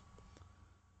ring.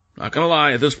 Not gonna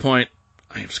lie, at this point,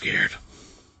 I am scared.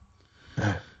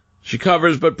 She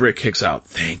covers, but Britt kicks out.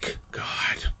 Thank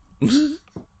God.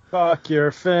 Fuck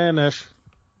your finish.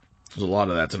 There's a lot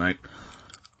of that tonight.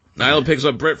 Nyla picks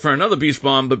up Britt for another Beast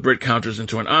Bomb, but Britt counters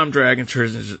into an arm drag and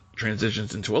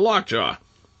transitions into a lockjaw.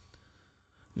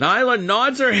 Nyla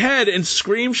nods her head and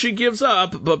screams she gives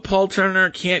up, but Paul Turner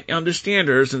can't understand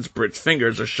her since Britt's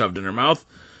fingers are shoved in her mouth,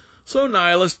 so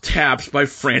Nyla taps by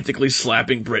frantically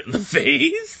slapping Britt in the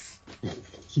face.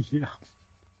 Yeah.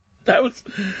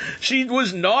 She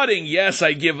was nodding, yes,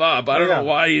 I give up. I don't know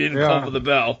why he didn't call for the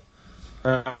bell.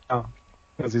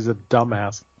 Because he's a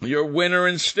dumbass. Your winner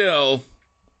and still,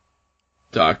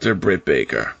 Dr. Britt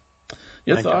Baker.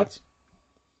 Your Thank thoughts?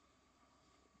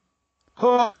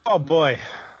 Oh, boy.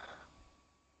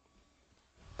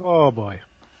 Oh, boy.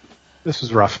 This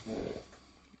was rough.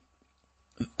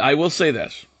 I will say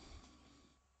this.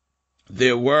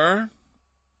 There were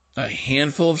a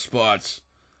handful of spots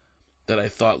that I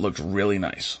thought looked really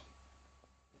nice.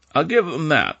 I'll give them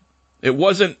that. It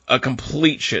wasn't a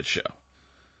complete shit show.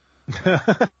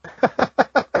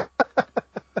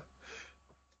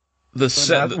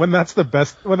 When that's the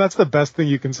best thing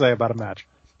you can say about a match.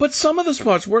 But some of the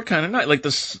spots were kind of nice, like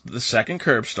the second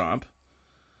curb stomp.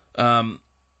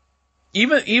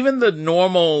 Even the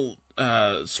normal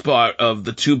spot of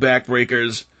the two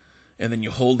backbreakers, and then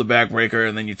you hold the backbreaker,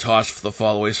 and then you toss for the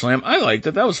fall-away slam. I liked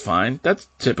it. That was fine. That's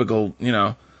typical,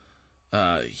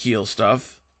 heel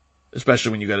stuff,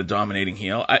 especially when you got a dominating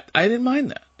heel. I didn't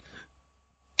mind that.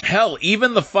 Hell,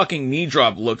 even the fucking knee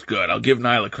drop looked good. I'll give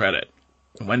Nyla credit.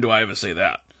 When do I ever say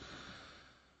that?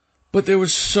 But there were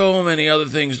so many other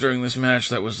things during this match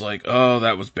that was like, oh,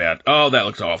 that was bad. Oh, that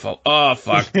looked awful. Oh,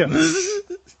 fuck. Yeah.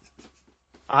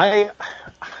 I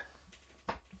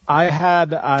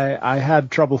had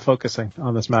trouble focusing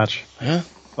on this match. Yeah.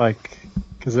 Like,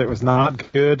 because it was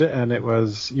not good, and there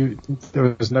was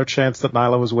no chance that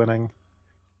Nyla was winning.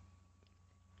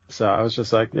 So I was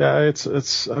just like, yeah, it's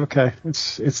okay.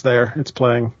 It's there. It's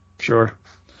playing. Sure.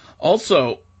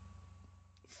 Also,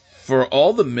 for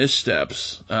all the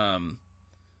missteps that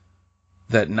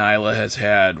Nyla has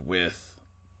had with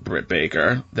Britt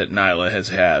Baker, that Nyla has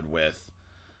had with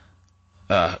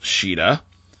Shida,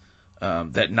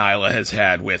 that Nyla has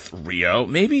had with Rio,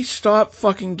 maybe stop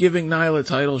fucking giving Nyla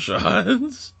title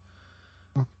shots.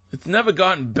 It's never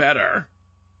gotten better.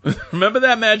 Remember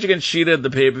that match against Shida at the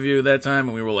pay-per-view that time,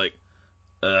 and we were like,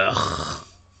 ugh.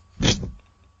 I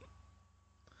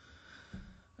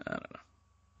don't know.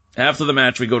 After the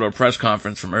match, we go to a press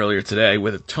conference from earlier today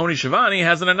where Tony Schiavone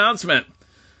has an announcement.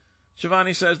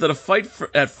 Schiavone says that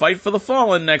at Fight for the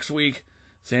Fallen next week,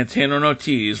 Santana and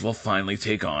Ortiz will finally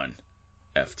take on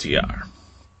FTR.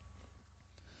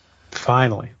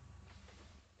 Finally.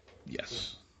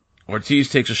 Yes.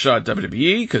 Ortiz takes a shot at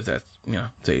WWE, because that's,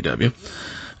 it's AEW,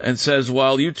 and says,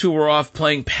 while you two were off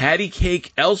playing patty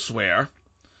cake elsewhere,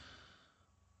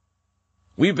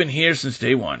 we've been here since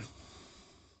day one.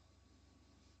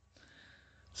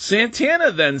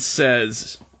 Santana then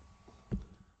says,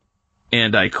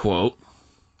 and I quote,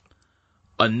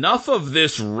 enough of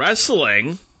this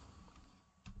wrestling.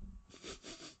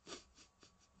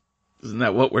 Isn't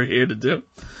that what we're here to do?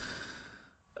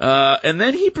 And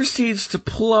then he proceeds to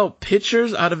pull out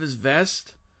pictures out of his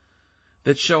vest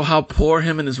that show how poor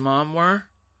him and his mom were.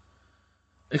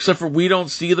 Except for we don't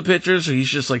see the pictures, so he's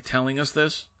just like telling us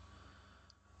this.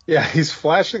 Yeah, he's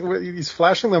flashing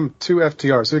them to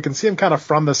FTR, so you can see him kind of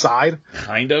from the side.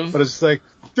 Kind of. But it's like,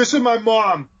 this is my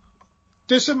mom.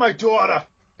 This is my daughter.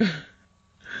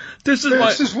 This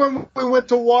is when we went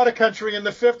to water country in the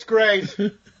 5th grade.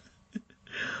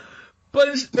 But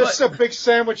This is a big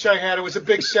sandwich I had. It was a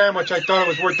big sandwich. I thought it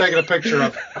was worth taking a picture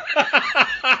of.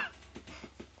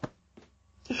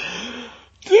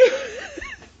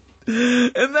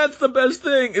 And that's the best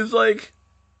thing, is like,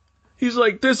 he's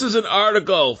like, this is an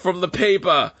article from the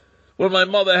paper when my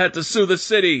mother had to sue the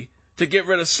city to get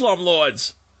rid of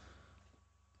slumlords.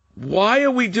 Why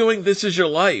are we doing This Is Your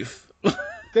Life?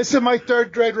 This is my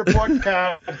third grade report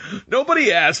card.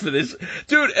 Nobody asked for this.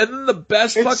 Dude, and then the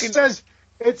best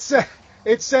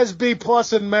It says B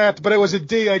plus in math, but it was a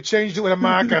D. I changed it with a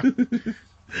marker.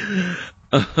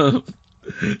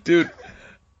 Dude,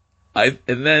 and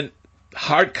then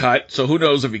hard cut, so who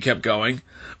knows if he kept going.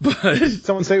 But Did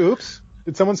someone say oops?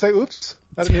 I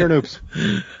didn't hear an oops.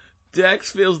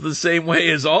 Dex feels the same way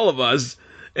as all of us,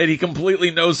 and he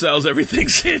completely no-sells everything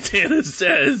Santana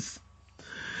says.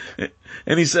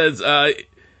 And he says,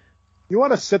 You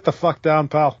want to sit the fuck down,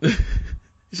 pal?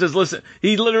 he says, listen,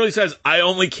 he literally says, I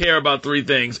only care about three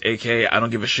things, aka I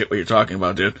don't give a shit what you're talking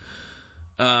about, dude.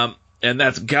 And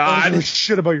that's I don't God. give a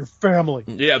shit about your family.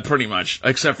 Yeah, pretty much.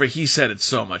 Except for he said it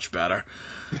so much better.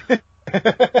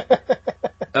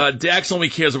 Dax only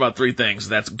cares about three things.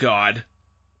 That's God,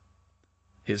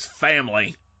 his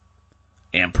family,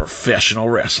 and professional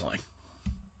wrestling.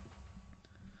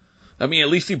 I mean, at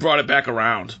least he brought it back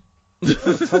around.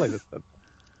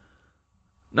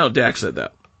 No, Dax said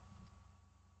that.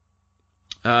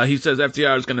 He says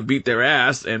FTR is going to beat their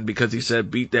ass, and because he said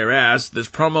beat their ass, this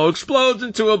promo explodes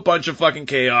into a bunch of fucking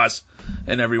chaos,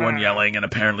 and everyone yelling, and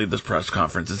apparently this press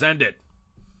conference is ended.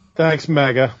 Thanks,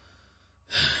 Mega.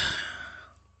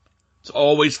 It's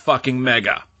always fucking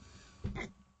Mega.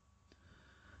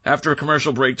 After a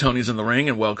commercial break, Tony's in the ring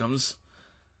and welcomes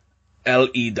El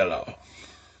Idolo.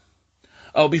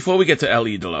 Oh, before we get to El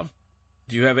Idolo,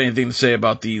 do you have anything to say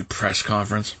about the press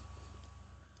conference?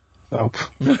 Nope.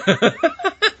 I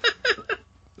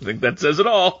think that says it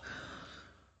all.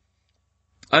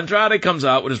 Andrade comes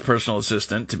out with his personal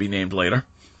assistant, to be named later.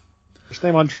 First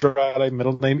name Andrade,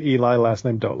 middle name Eli, last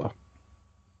name Dolo.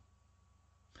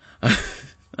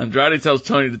 Andrade tells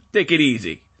Tony to take it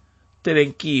easy.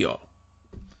 Tranquilo.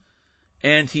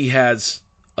 And he has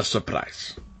a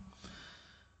surprise.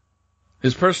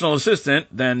 His personal assistant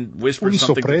then whispers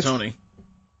something to Tony.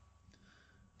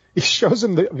 He shows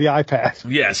him the iPad.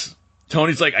 Yes.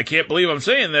 Tony's like, I can't believe I'm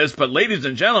saying this, but ladies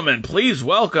and gentlemen, please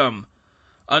welcome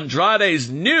Andrade's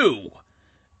new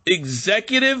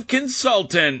executive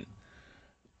consultant,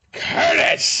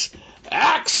 Curtis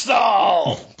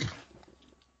Axel.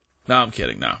 No, I'm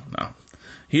kidding. No.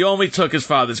 He only took his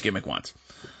father's gimmick once.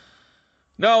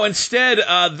 No, instead,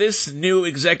 this new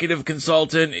executive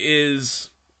consultant is...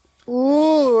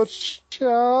 Ooh,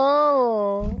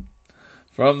 Chavo.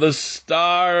 From the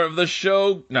star of the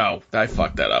show... No, I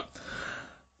fucked that up.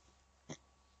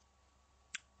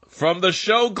 From the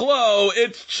show Glow,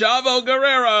 it's Chavo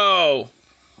Guerrero.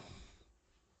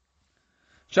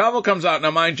 Chavo comes out. Now,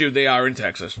 mind you, they are in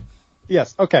Texas.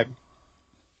 Yes, okay.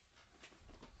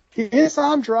 Is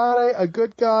Andrade a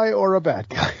good guy or a bad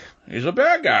guy? He's a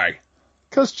bad guy.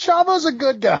 Because Chavo's a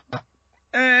good guy.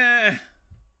 They're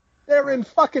in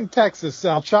fucking Texas,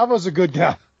 Sal. Chavo's a good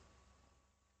guy.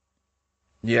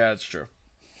 Yeah, it's true.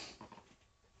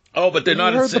 Oh, but they're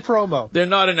not. You heard the promo. They're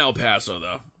not in El Paso,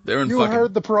 though. They're in You fucking...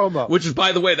 heard the promo. Which is,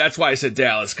 by the way, that's why I said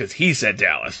Dallas, because he said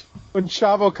Dallas. When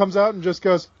Chavo comes out and just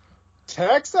goes,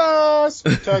 Texas!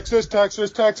 Texas,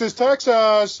 Texas, Texas,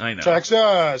 Texas! I know.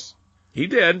 Texas! He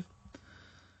did.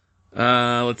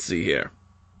 Let's see here.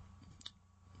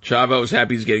 Chavo was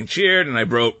happy he's getting cheered, and I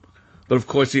wrote, but of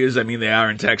course he is. I mean, they are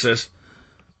in Texas.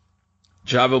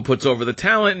 Chavo puts over the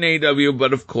talent in AEW,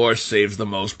 but of course saves the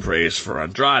most praise for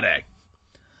Andrade.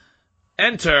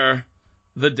 Enter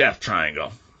the Death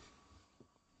Triangle.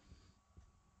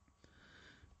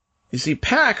 You see,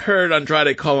 Pac heard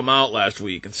Andrade call him out last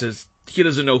week and says he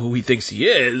doesn't know who he thinks he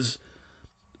is,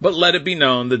 but let it be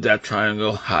known the Death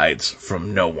Triangle hides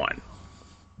from no one.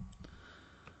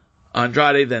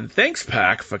 Andrade then thanks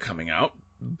Pac for coming out,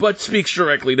 but speaks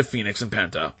directly to Phoenix and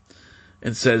Penta,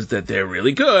 and says that they're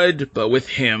really good, but with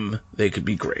him, they could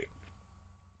be great.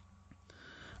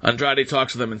 Andrade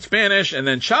talks to them in Spanish, and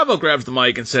then Chavo grabs the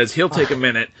mic and says he'll take a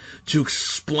minute to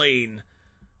explain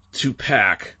to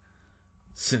Pac,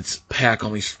 since Pac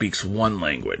only speaks one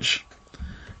language.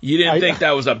 You didn't think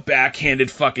that was a backhanded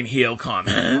fucking heel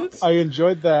comment? I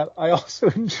enjoyed that. I also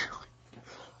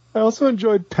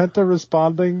enjoyed Penta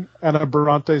responding and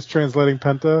Abrantes translating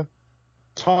Penta,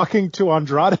 talking to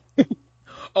Andrade.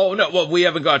 Oh, no, well, we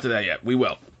haven't got to that yet. We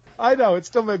will. I know, it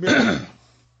still made me laugh.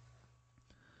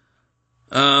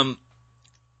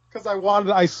 Because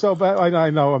I so bad. I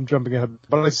know I'm jumping ahead,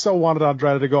 but I so wanted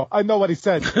Andrade to go. I know what he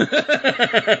said.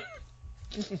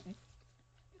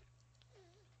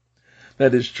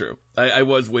 That is true. I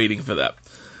was waiting for that.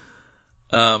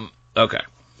 Okay.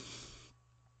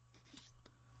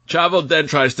 Chavo then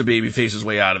tries to babyface his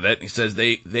way out of it. He says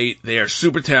they are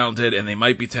super talented and they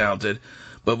might be talented,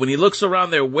 but when he looks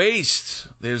around their waists,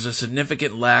 there's a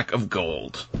significant lack of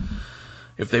gold.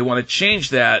 If they want to change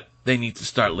that, they need to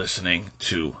start listening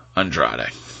to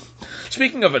Andrade.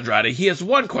 Speaking of Andrade, he has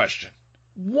one question.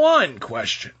 One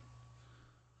question.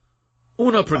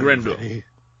 Uno pregrendo.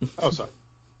 Oh, sorry.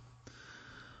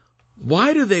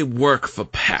 Why do they work for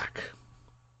Pac?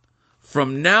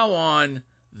 From now on,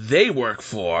 they work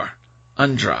for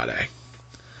Andrade.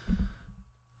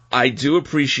 I do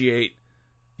appreciate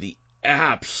the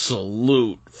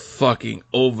absolute fucking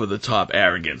over-the-top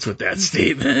arrogance with that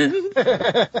statement.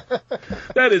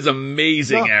 That is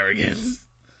amazing arrogance.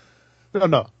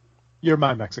 No. You're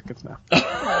my Mexicans now.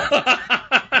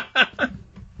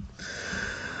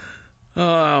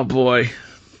 Oh, boy.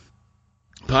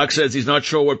 Pac says he's not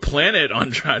sure what planet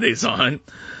Andrade's on,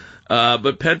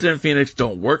 but Penta and Phoenix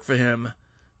don't work for him.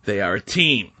 They are a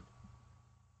team.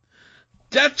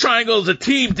 Death Triangle is a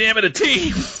team, damn it, a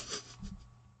team.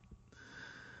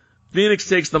 Phoenix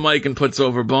takes the mic and puts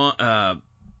over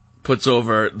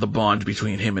the bond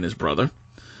between him and his brother,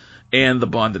 and the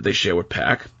bond that they share with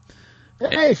Pac.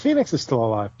 Hey, Phoenix is still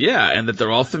alive. Yeah, and that they're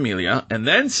all familia, and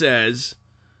then says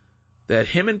that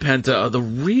him and Penta are the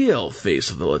real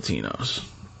face of the Latinos.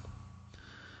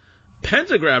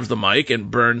 Penta grabs the mic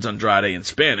and burns Andrade in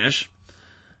Spanish.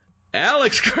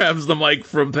 Alex grabs the mic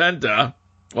from Penta.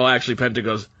 Well, actually, Penta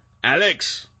goes,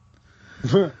 Alex.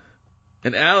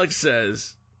 And Alex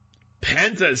says,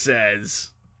 Penta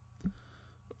says,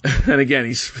 and again,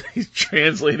 he's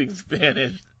translating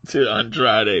Spanish to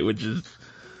Andrade, which is,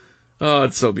 oh,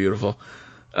 it's so beautiful.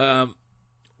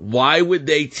 Why would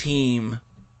they team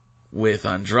with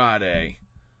Andrade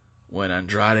when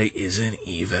Andrade isn't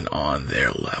even on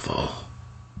their level?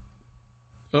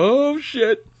 Oh,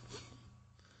 shit.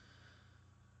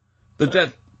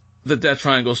 The Death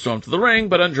Triangle storm to the ring,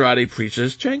 but Andrade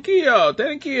preaches, Tranquillo,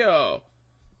 tranquillo.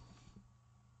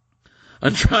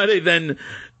 Andrade then,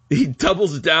 he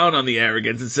doubles down on the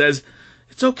arrogance and says,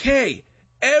 it's okay.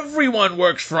 Everyone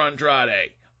works for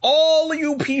Andrade. All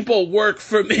you people work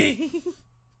for me.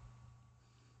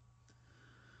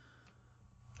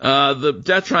 The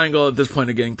Death Triangle at this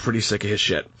point are getting pretty sick of his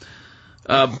shit.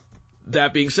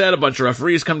 That being said, a bunch of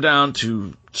referees come down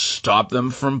to stop them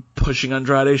from pushing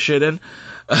Andrade's shit in.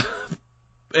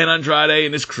 And Andrade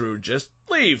and his crew just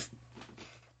leave.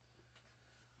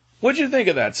 What'd you think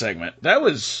of that segment? That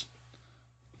was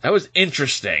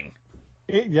interesting.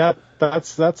 Yeah,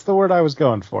 that's the word I was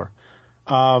going for.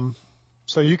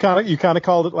 So you kind of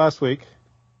called it last week,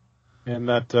 in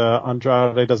that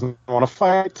Andrade doesn't want to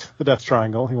fight the Death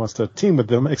Triangle. He wants to team with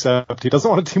them, except he doesn't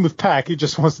want to team with Pac. He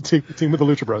just wants to team with the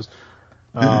Lucha Bros.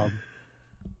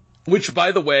 Which,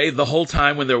 by the way, the whole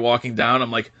time when they're walking down,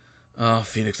 I'm like, oh,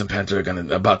 Phoenix and Penta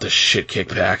are about to shit kick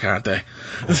Pac, aren't they?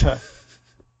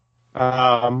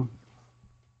 Chavo.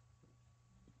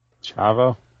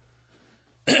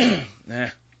 Nah,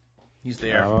 he's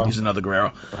there. Chavo. He's another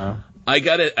Guerrero. I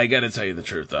gotta tell you the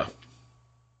truth, though.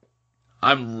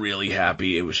 I'm really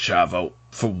happy it was Chavo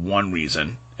for one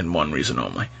reason, and one reason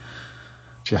only.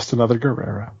 Just another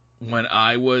Guerrero. When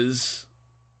I was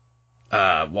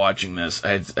watching this,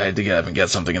 I had to get up and get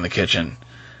something in the kitchen,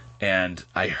 and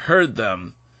I heard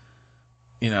them,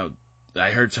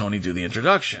 I heard Tony do the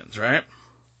introductions, right?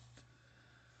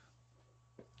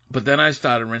 But then I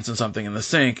started rinsing something in the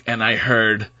sink, and I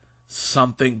heard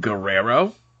something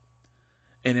Guerrero,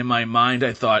 and in my mind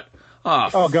I thought,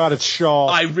 oh God, it's Shaw.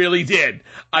 I really did.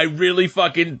 I really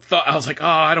fucking thought, I was like, oh,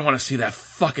 I don't want to see that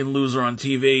fucking loser on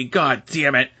TV. God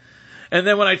damn it. And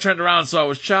then when I turned around and saw it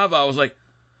was Chavo, I was like,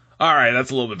 all right, that's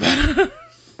a little bit better.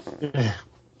 Yeah.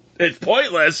 It's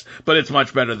pointless, but it's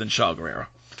much better than Shaw Guerrero.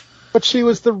 But she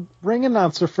was the ring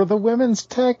announcer for the women's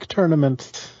tag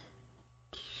tournament.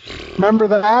 Remember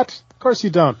that? Of course you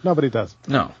don't. Nobody does.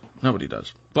 No, nobody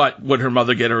does. But would her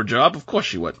mother get her a job? Of course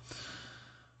she would.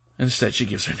 Instead, she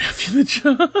gives her nephew the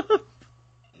job.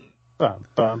 Bum,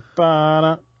 bum,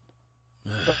 ba-da.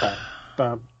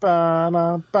 Bum,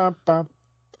 ba-da, bum, bum.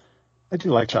 I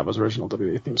do like Chavo's original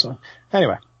WWE theme song.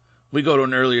 Anyway. We go to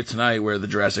an earlier tonight where the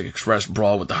Jurassic Express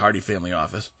brawl with the Hardy family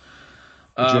office.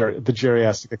 The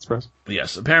Geriatric Express.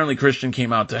 Yes, apparently Christian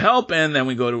came out to help, and then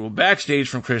we go to a backstage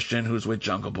from Christian, who's with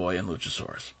Jungle Boy and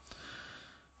Luchasaurus.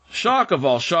 Shock of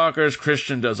all shockers,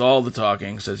 Christian does all the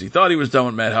talking, says he thought he was done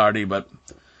with Matt Hardy, but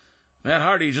Matt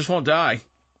Hardy just won't die.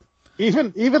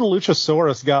 Even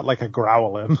Luchasaurus got like a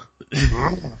growl in.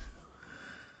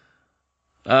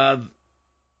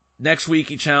 Next week,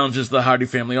 he challenges the Hardy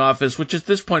family office, which at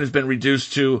this point has been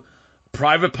reduced to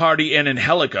Private Party and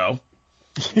Angelico.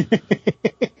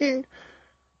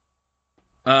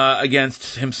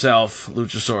 Against himself,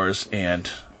 Luchasaurus, and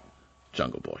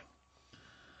Jungle Boy.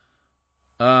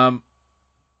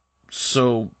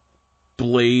 So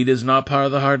Blade is not part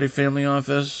of the Hardy family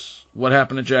office. What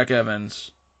happened to Jack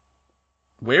Evans?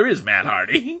 Where is Matt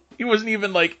Hardy? He wasn't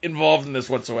even involved in this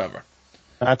whatsoever.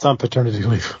 That's on paternity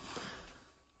leave.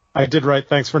 I did write,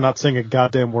 thanks for not saying a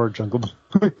goddamn word, Jungle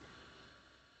Boy.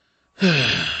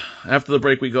 After the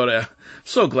break, we go to...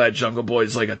 So glad Jungle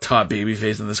Boy's a top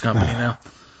babyface in this company now.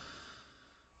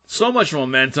 So much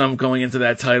momentum going into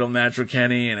that title match with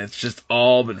Kenny, and it's just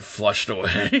all been flushed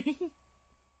away.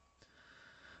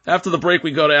 After the break,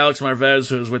 we go to Alex Marvez,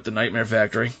 who's with the Nightmare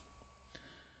Factory.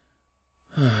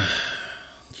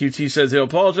 QT says he'll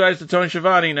apologize to Tony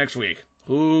Schiavone next week.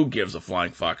 Who gives a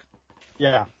flying fuck?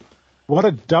 Yeah. What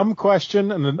a dumb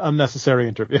question and an unnecessary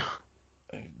interview.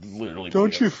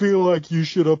 Don't you feel like you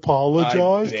should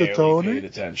apologize to Tony? I paid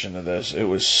attention to this. It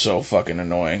was so fucking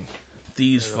annoying.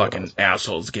 These fucking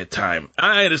assholes get time.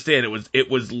 I understand it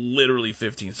was literally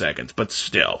 15 seconds, but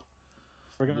still.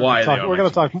 We're gonna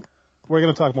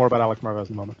talk more about Alex Marvez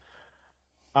in a moment.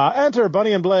 Enter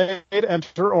Bunny and Blade.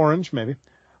 Enter Orange, maybe.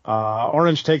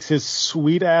 Orange takes his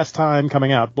sweet-ass time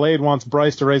coming out. Blade wants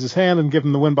Bryce to raise his hand and give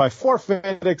him the win by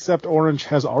forfeit, except Orange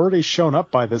has already shown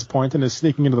up by this point and is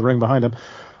sneaking into the ring behind him.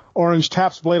 Orange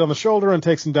taps Blade on the shoulder and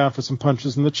takes him down for some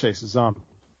punches, and the chase is on.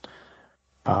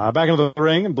 Back into the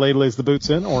ring, and Blade lays the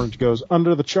boots in. Orange goes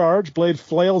under the charge. Blade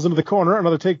flails into the corner.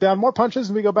 Another takedown. More punches,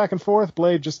 and we go back and forth.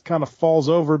 Blade just kind of falls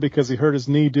over because he hurt his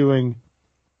knee doing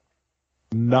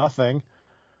nothing.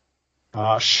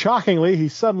 Shockingly, he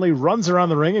suddenly runs around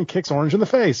the ring and kicks Orange in the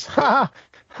face. Ha!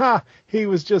 Ha! He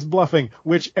was just bluffing,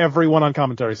 which everyone on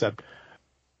commentary said.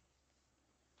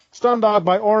 Stun dog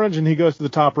by Orange, and he goes to the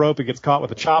top rope. He gets caught with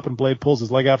a chop, and Blade pulls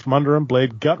his leg out from under him.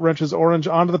 Blade gut wrenches Orange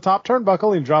onto the top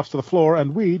turnbuckle. He drops to the floor,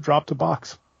 and we drop to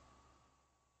box.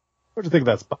 What do you think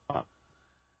of that spot?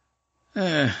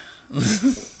 You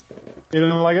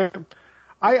didn't like it?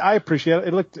 I appreciate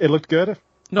it. It looked good.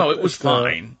 No, it was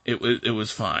fine. It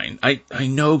was fine. I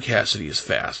know Cassidy is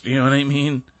fast. You know what I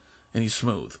mean? And he's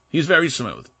smooth. He's very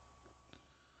smooth.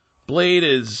 Blade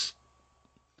is...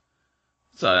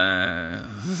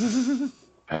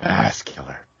 ass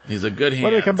killer. He's a good hand.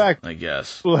 When we come back, I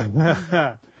guess.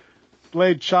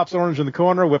 Blade chops Orange in the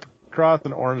corner, whip across,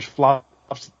 and Orange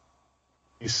flops.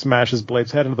 He smashes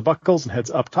Blade's head into the buckles and heads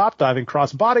up top, diving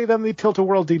cross body, then the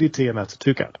tilt-a-whirl DDT, and that's a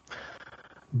 2 count.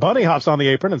 Bunny hops on the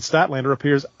apron, and Statlander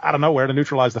appears out of nowhere to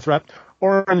neutralize the threat.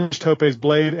 Orange topes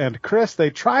Blade and Chris. They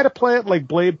try to play it like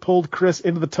Blade pulled Chris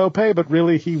into the tope, but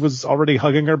really he was already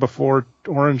hugging her before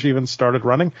Orange even started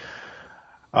running.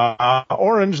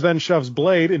 Orange then shoves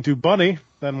Blade into Bunny,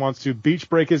 then wants to beach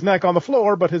break his neck on the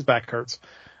floor, but his back hurts.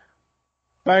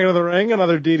 Back into the ring,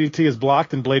 another DDT is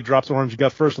blocked, and Blade drops Orange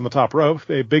gut first on the top rope.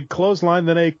 A big clothesline,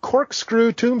 then a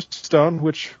corkscrew tombstone,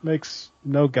 which makes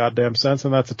no goddamn sense,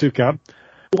 and that's a 2 count.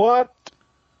 What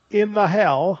in the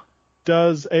hell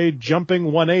does a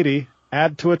jumping 180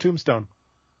 add to a tombstone?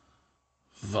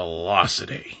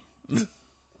 Velocity.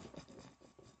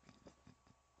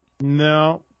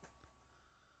 No.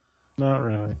 Not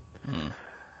really.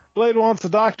 Blade wants the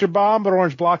Dr. Bomb, but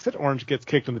Orange blocks it. Orange gets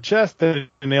kicked in the chest, then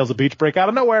nails a beach break out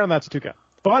of nowhere, and that's a 2 count.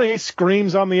 Bunny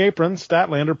screams on the apron.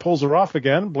 Statlander pulls her off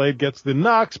again. Blade gets the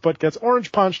knocks, but gets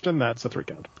Orange punched, and that's a 3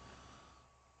 count.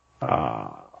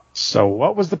 So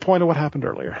what was the point of what happened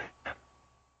earlier?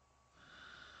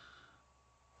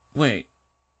 Wait.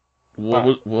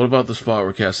 What about the spot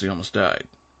where Cassidy almost died?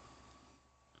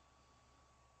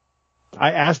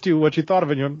 I asked you what you thought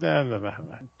of it, and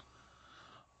you...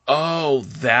 Oh,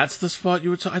 that's the spot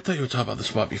you were talking... I thought you were talking about the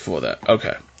spot before that.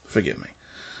 Okay, forgive me.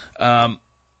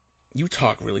 You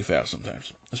talk really fast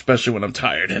sometimes, especially when I'm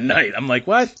tired at night. I'm like,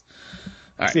 what?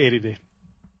 All right. It's the ADD.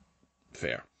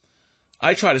 Fair.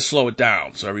 I try to slow it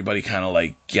down so everybody kind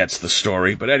of gets the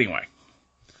story. But anyway.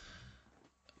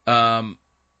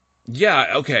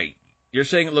 Yeah, okay. You're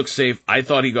saying it looks safe. I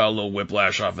thought he got a little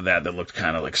whiplash off of that looked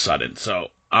kind of sudden. So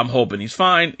I'm hoping he's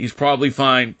fine. He's probably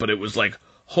fine. But it was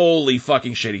holy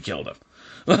fucking shit, he killed him.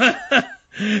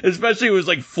 Especially it was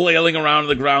flailing around on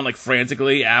the ground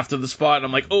frantically after the spot. And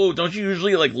I'm like, oh, don't you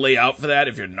usually lay out for that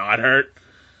if you're not hurt?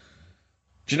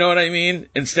 Do you know what I mean?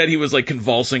 Instead he was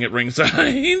convulsing at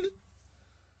ringside.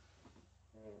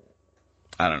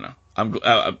 I don't know.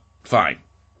 I'm fine.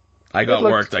 I got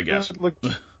worked, I guess.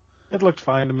 It looked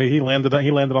fine to me. He landed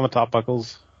on the top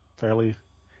buckles. fairly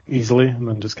easily, and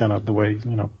then just kind of the way,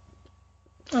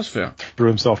 That's fair. threw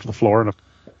himself to the floor in a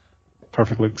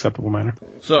perfectly acceptable manner.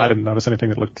 So I didn't notice anything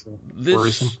that looked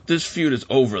worrisome. This feud is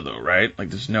over, though, right? Like,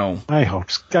 there's no... I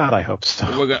hope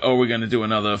so. We're going to do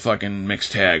another fucking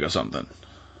mixed tag or something.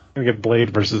 We're going to get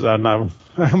Blade versus... no,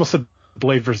 I almost said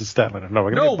Blade versus Statlander. No,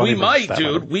 we're going to get Bunny we might, versus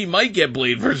dude. We might get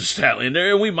Blade versus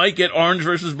Statlander, and we might get Orange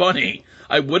versus Bunny.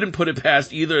 I wouldn't put it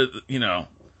past either,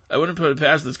 I wouldn't put it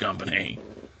past this company.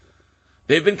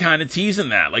 They've been kind of teasing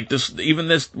that. Like,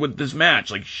 with this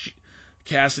match. Like,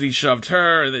 Cassidy shoved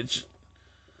her, and it's...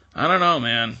 I don't know,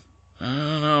 man. I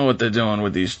don't know what they're doing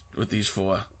with these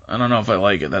four. I don't know if I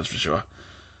like it, that's for sure.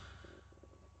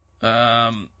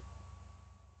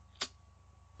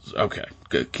 Okay,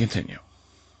 good. Continue.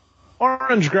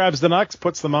 Orange grabs the Nux,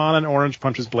 puts them on, and Orange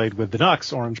punches Blade with the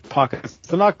Nux. Orange pockets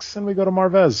the Nux, and we go to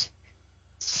Marvez.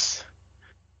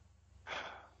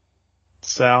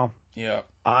 Sal. Yeah.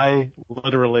 I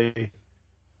literally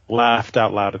laughed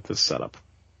out loud at this setup.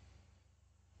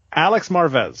 Alex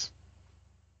Marvez,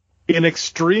 in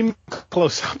extreme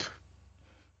close-up,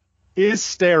 is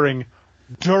staring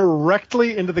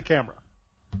directly into the camera.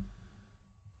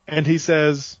 And he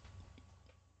says,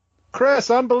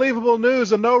 Chris, unbelievable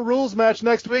news, a no-rules match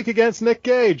next week against Nick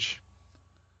Gage.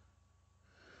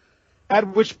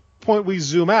 At which point we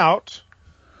zoom out,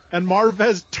 and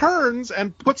Marvez turns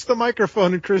and puts the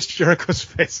microphone in Chris Jericho's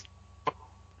face.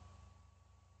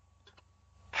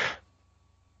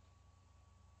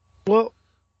 Well,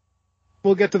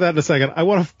 we'll get to that in a second. I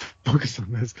want to focus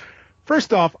on this.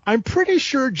 First off, I'm pretty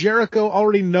sure Jericho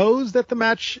already knows that the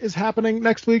match is happening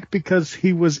next week because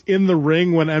he was in the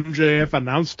ring when MJF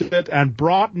announced it and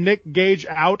brought Nick Gage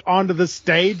out onto the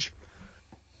stage.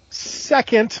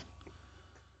 Second,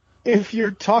 if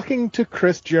you're talking to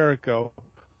Chris Jericho,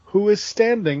 who is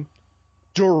standing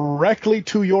directly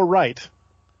to your right,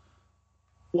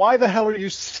 why the hell are you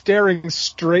staring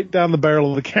straight down the barrel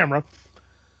of the camera?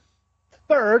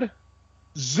 Third,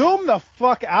 zoom the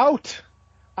fuck out.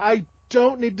 I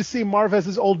don't need to see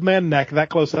Marvez's old man neck that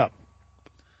close up.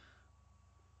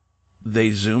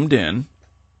 They zoomed in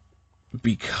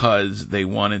because they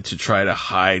wanted to try to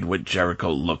hide what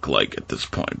Jericho looked like at this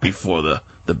point before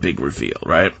the big reveal,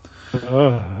 right?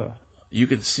 You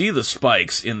can see the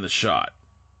spikes in the shot.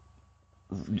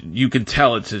 You can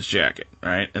tell it's his jacket,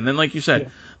 right? And then, like you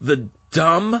said, the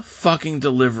dumb fucking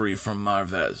delivery from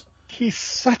Marvez. He's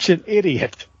such an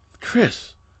idiot.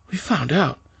 Chris, we found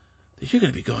out that you're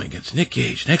going to be going against Nick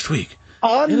Gage next week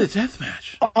in a death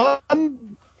match.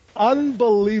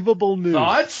 Unbelievable news.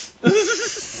 Thoughts?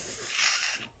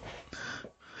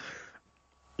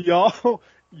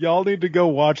 Y'all need to go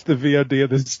watch the VOD of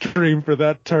this stream for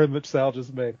that turn that Sal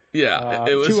just made. Yeah,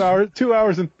 it was 2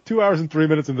 hours and 3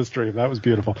 minutes in the stream. That was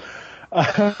beautiful.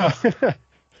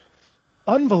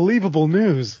 Unbelievable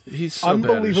news. He's so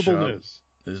unbelievable bad at his news.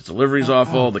 His delivery's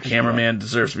awful. The cameraman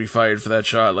deserves to be fired for that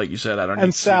shot. Like you said, I don't need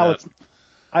and to Sal, see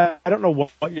that. I don't know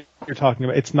what you're talking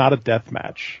about. It's not a death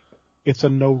match. It's a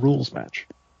no rules match.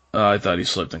 I thought he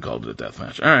slipped and called it a death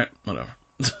match. All right, whatever.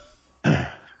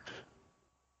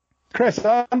 Chris,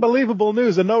 unbelievable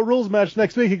news. A no rules match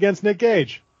next week against Nick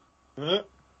Gage. And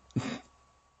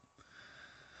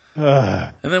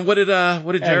then what did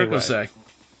Jericho say?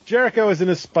 Jericho is in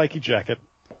his spiky jacket.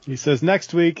 He says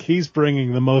next week he's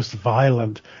bringing the most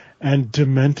violent and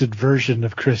demented version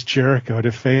of Chris Jericho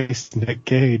to face Nick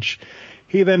Gage.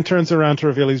 He then turns around to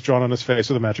reveal he's drawn on his face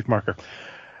with a magic marker.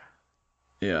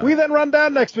 Yeah. We then run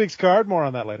down next week's card. More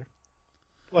on that later.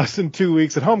 Less than 2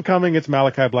 weeks at Homecoming, it's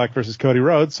Malachi Black versus Cody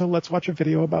Rhodes, so let's watch a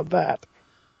video about that.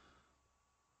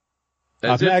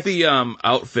 As if the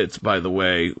outfits, by the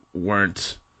way,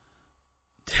 weren't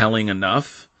telling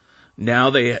enough. Now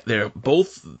they're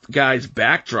both guys'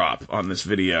 backdrop on this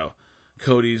video.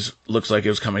 Cody's looks like it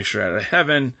was coming straight out of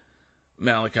heaven.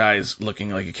 Malachi's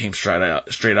looking like it came straight out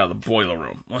of the boiler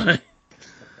room.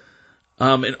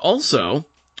 And also,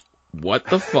 what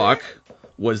the fuck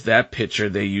was that picture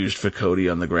they used for Cody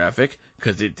on the graphic?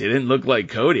 Because it didn't look like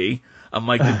Cody. I'm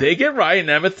like, did they get Ryan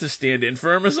Nemeth to stand in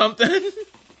for him or something?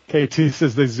 KT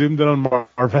says they zoomed in on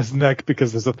Marvez's neck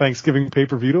because there's a Thanksgiving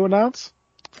pay-per-view to announce.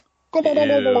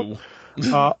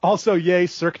 Also, yay,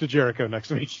 Cirque de Jericho next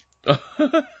week.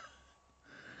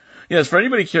 Yes, for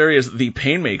anybody curious, the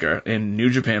Painmaker in New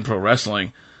Japan Pro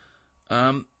Wrestling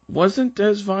wasn't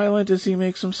as violent as he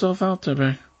makes himself out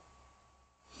to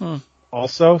be.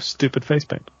 Also, stupid face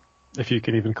paint, if you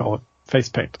can even call it face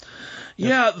paint.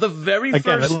 Yeah, the very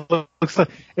first...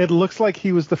 It looks like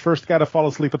he was the first guy to fall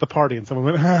asleep at the party, and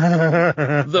someone went...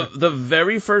 the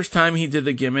very first time he did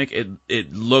the gimmick,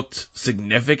 it looked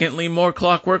significantly more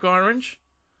Clockwork Orange.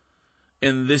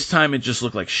 and this time it just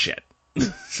looked like shit.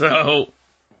 So,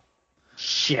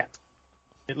 Shit.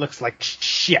 It looks like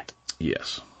shit.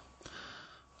 yes.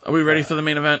 Are we ready for the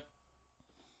main event?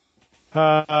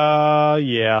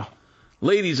 Yeah.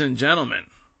 Ladies and gentlemen,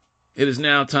 it is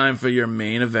now time for your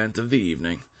main event of the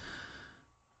evening.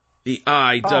 The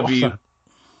IW.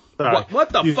 Sorry. What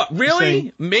the fuck?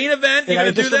 Really? Main event? You're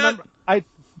going to do that?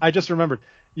 I just remembered.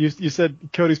 You said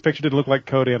Cody's picture didn't look like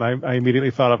Cody, and I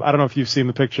immediately thought of, I don't know if you've seen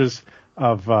the pictures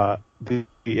of the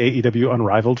AEW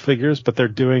Unrivaled figures, but they're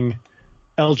doing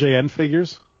LJN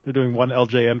figures. They're doing one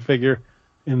LJN figure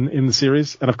in the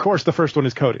series. And of course, the first one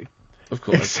is Cody. Of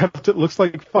course. Except it looks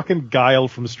like fucking Guile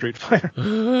from Street Fighter.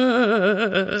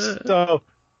 So,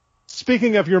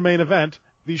 speaking of your main event,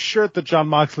 the shirt that Jon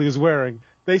Moxley is wearing,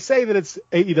 they say that it's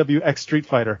AEW X Street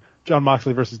Fighter, Jon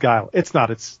Moxley versus Guile. It's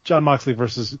not. It's Jon Moxley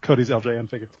versus Cody's LJN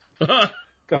figure.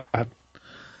 Go ahead.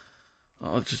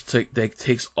 Well, it just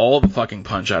takes all the fucking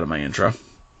punch out of my intro.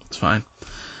 It's fine.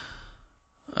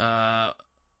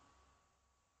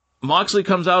 Moxley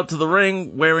comes out to the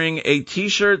ring wearing a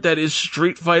t-shirt that is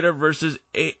Street Fighter versus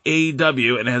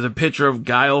AEW and has a picture of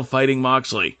Guile fighting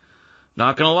Moxley.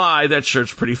 Not gonna lie, that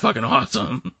shirt's pretty fucking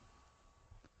awesome.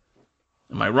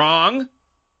 Am I wrong?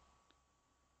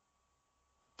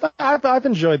 I've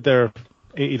enjoyed their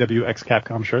AEW X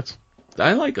Capcom shirts.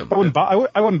 I like them. I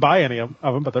wouldn't buy any of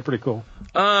them, but they're pretty cool.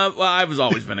 Well, I've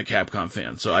always been a Capcom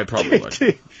fan, so I probably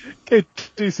would.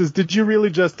 KT says, did you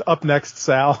really just up next,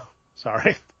 Sal?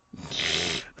 Sorry.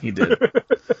 He did.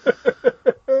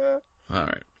 All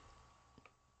right.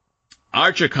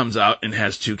 Archer comes out and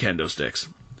has 2 kendo sticks.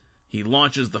 He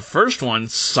launches the first one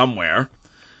somewhere,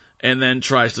 and then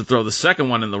tries to throw the second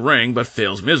one in the ring, but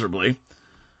fails miserably.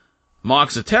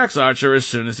 Mox attacks Archer as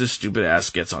soon as his stupid ass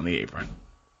gets on the apron.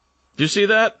 Did you see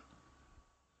that?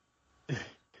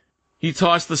 He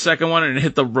tossed the second one and it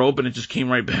hit the rope and it just came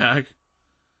right back.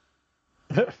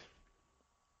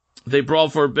 They brawl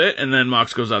for a bit, and then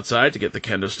Mox goes outside to get the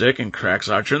kendo stick and cracks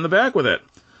Archer in the back with it.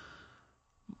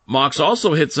 Mox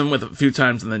also hits him with a few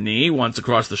times in the knee, once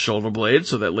across the shoulder blade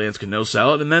so that Lance can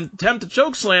no-sell it, and then attempt to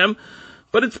choke slam,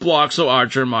 but it's blocked so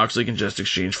Archer and Moxley can just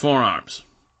exchange forearms.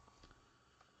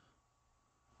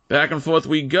 Back and forth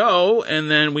we go,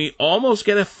 and then we almost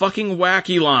get a fucking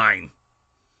wacky line.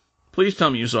 Please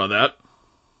tell me you saw that.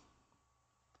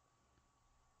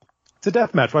 It's a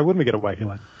death match. Why wouldn't we get a wacky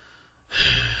line?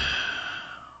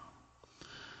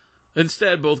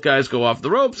 Instead, both guys go off the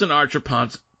ropes, and Archer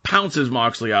pounces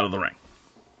Moxley out of the ring.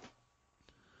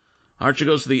 Archer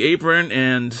goes to the apron,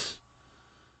 and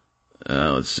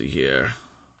let's see here.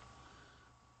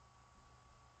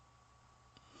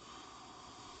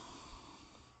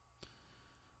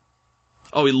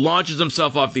 Oh, he launches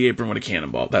himself off the apron with a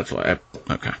cannonball. That's why.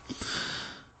 Okay.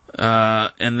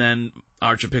 And then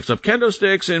Archer picks up kendo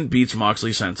sticks and beats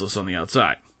Moxley senseless on the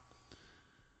outside.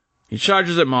 He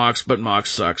charges at Mox, but Mox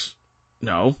sucks.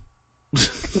 No.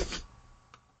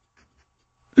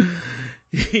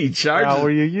 He charges... Now,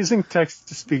 were you using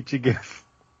text-to-speech again?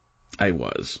 I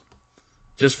was.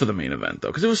 Just for the main event, though,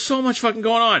 because there was so much fucking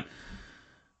going on.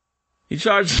 He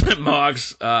charges at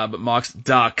Mox, but Mox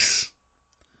ducks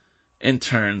and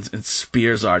turns and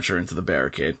spears Archer into the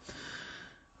barricade.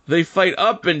 They fight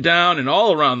up and down and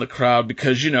all around the crowd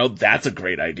because, that's a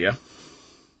great idea.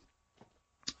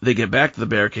 They get back to the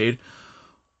barricade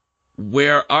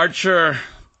where Archer...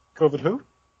 COVID who?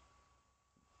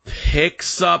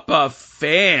 Picks up a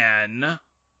fan...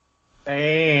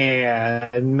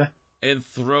 And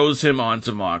throws him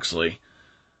onto Moxley.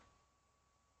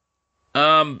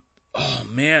 Oh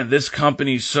man, this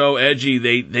company's so edgy.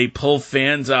 They pull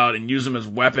fans out and use them as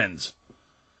weapons.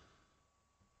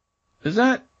 Is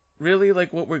that really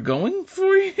like what we're going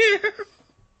for here?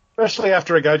 especially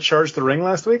after a guy charged the ring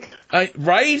last week.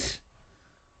 Right?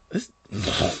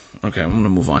 Okay, I'm gonna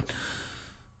move on.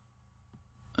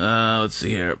 Let's see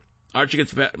here. Archer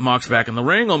gets Mox back in the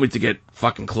ring, only to get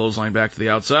fucking clothesline back to the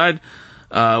outside,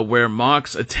 where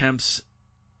Mox attempts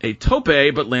a tope,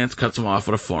 but Lance cuts him off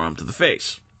with a forearm to the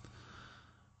face.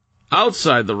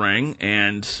 Outside the ring,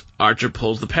 and Archer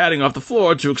pulls the padding off the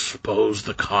floor to expose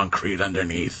the concrete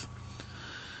underneath.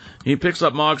 He picks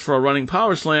up Mox for a running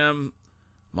power slam.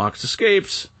 Mox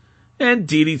escapes, and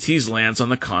DDTs Lance on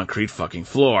the concrete fucking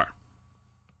floor.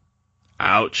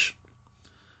 Ouch.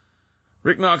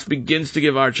 Rick Knox begins to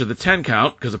give Archer the 10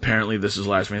 count, because apparently this is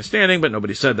last man standing, but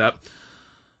nobody said that.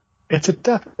 It's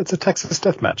a Texas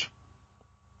death match.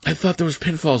 I thought there was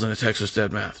pinfalls in a Texas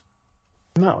death match.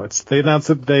 No, they announced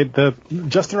that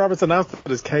Justin Roberts announced it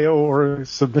as KO or a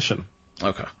submission.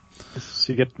 Okay.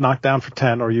 So you get knocked down for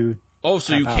 10 or you... Oh,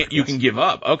 so you can give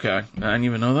up. Okay. I didn't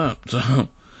even know that. So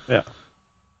yeah.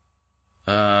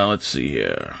 Let's see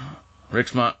here.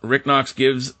 Rick Knox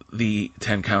gives the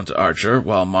 10 count to Archer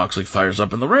while Moxley fires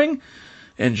up in the ring,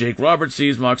 and Jake Roberts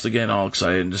sees Moxley getting all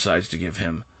excited and decides to give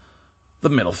him the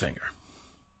middle finger.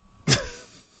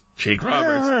 Jake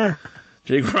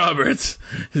Roberts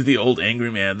is the old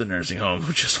angry man at the nursing home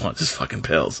who just wants his fucking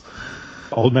pills.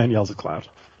 Old man yells at cloud.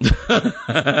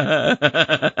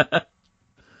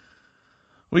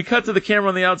 We cut to the camera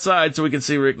on the outside so we can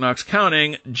see Rick Knox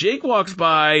counting. Jake walks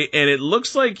by, and it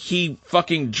looks like he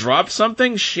fucking dropped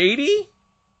something shady.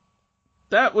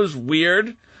 That was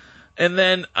weird. And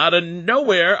then, out of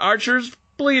nowhere, Archer's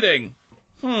bleeding.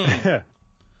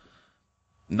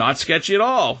 Not sketchy at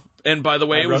all. And by the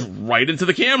way, it was right into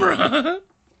the camera.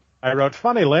 I wrote,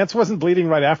 funny, Lance wasn't bleeding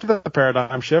right after the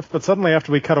paradigm shift, but suddenly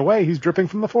after we cut away, he's dripping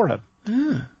from the forehead.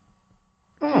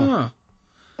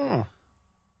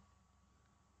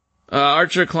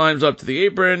 Archer climbs up to the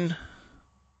apron,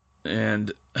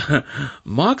 and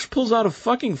Mox pulls out a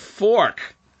fucking fork.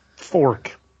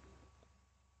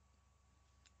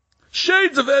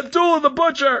 Shades of Abdullah the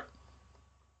Butcher!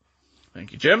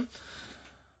 Thank you, Jim.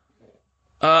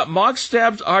 Mox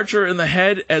stabs Archer in the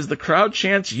head as the crowd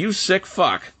chants, "You sick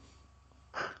fuck."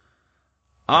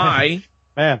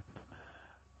 Man,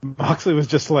 Moxley was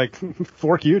just like,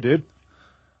 fork you, dude.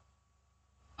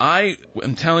 I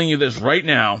am telling you this right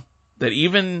now, that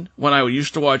even when I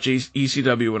used to watch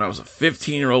ECW when I was a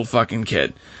 15-year-old fucking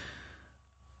kid,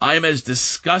 I'm as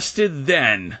disgusted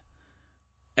then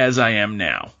as I am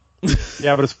now.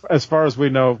 Yeah, but as far as we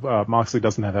know, Moxley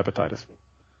doesn't have hepatitis.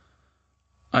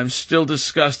 I'm still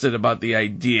disgusted about the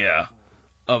idea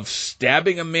of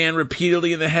stabbing a man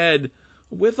repeatedly in the head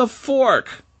with a fork.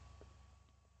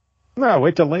 No,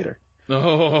 wait till later.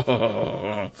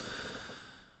 Oh.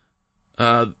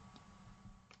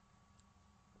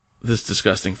 This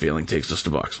disgusting feeling takes us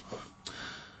to Box.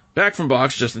 Back from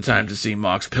Box, just in time to see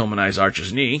Mox Pillmanize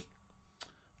Archer's knee.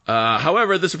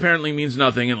 However, this apparently means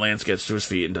nothing, and Lance gets to his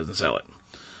feet and doesn't sell it.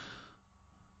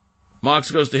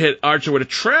 Mox goes to hit Archer with a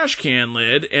trash can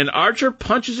lid, and Archer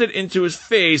punches it into his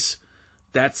face.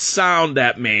 That sound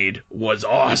that made was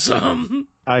awesome.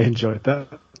 I enjoyed that.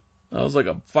 That was like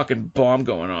a fucking bomb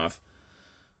going off.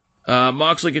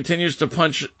 Moxley continues to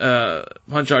punch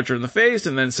Archer in the face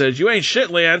and then says, "You ain't shit,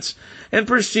 Lance," and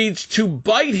proceeds to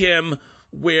bite him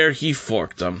where he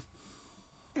forked him.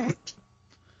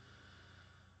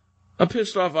 A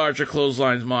pissed off Archer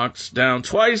clotheslines Mox down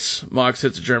twice. Mox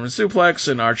hits a German suplex,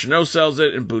 and Archer no-sells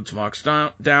it and boots Mox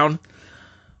down.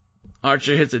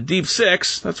 Archer hits a deep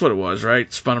six. That's what it was,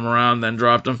 right? Spun him around, then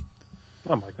dropped him.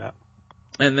 Something like that.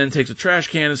 And then takes a trash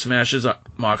can and smashes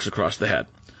Mox across the head.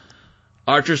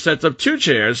 Archer sets up 2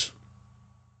 chairs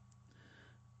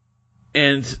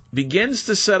and begins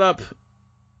to set up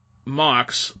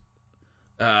Mox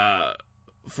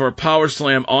for a power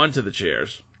slam onto the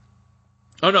chairs.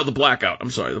 Oh, no, the blackout. I'm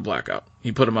sorry, the blackout.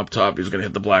 He put him up top. He was going to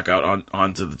hit the blackout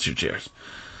onto the 2 chairs.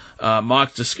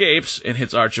 Mox escapes and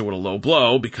hits Archer with a low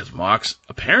blow because Mox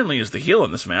apparently is the heel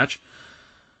in this match.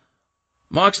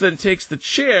 Mox then takes the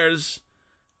chairs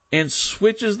and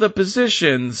switches the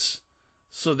positions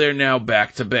so they're now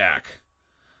back to back.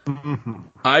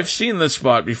 I've seen this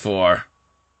spot before.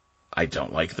 I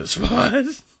don't like this spot.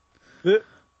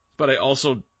 But I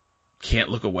also can't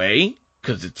look away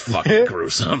because it's fucking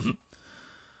gruesome.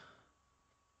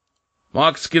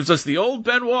 Mox gives us the old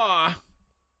Benoit,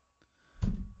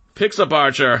 picks up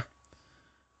Archer,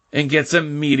 and gets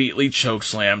immediately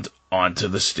chokeslammed onto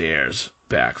the stairs,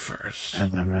 back first.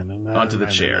 Onto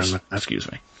the chairs, excuse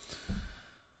me.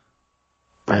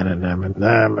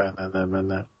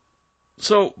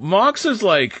 So Mox is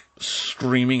like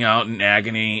screaming out in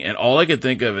agony, and all I could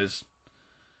think of is,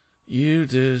 "You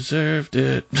deserved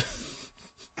it."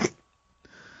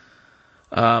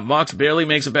 Mox barely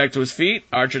makes it back to his feet.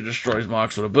 Archer destroys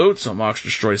Mox with a boot, so Mox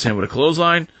destroys him with a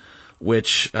clothesline,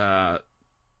 which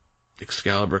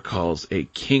Excalibur calls a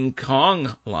King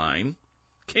Kong line.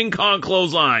 King Kong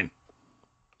clothesline.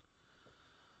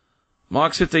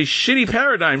 Mox hits a shitty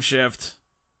paradigm shift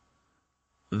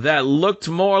that looked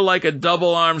more like a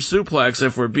double arm suplex,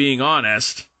 if we're being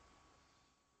honest.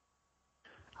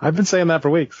 I've been saying that for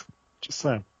weeks. Just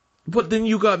saying. But then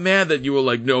you got mad that you were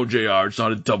like, "No, JR, it's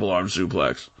not a double arm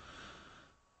suplex.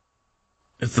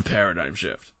 It's the paradigm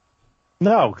shift."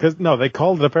 No, they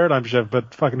called it a paradigm shift,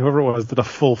 but fucking whoever it was did a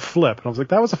full flip. And I was like,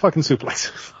 that was a fucking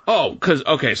suplex. Oh,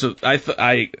 okay, so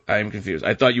I'm confused.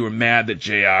 I thought you were mad that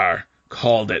JR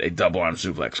called it a double arm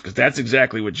suplex, because that's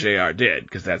exactly what JR did,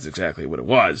 because that's exactly what it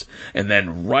was. And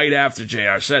then right after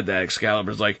JR said that,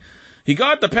 Excalibur's like, "He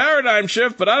got the paradigm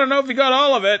shift, but I don't know if he got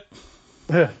all of it."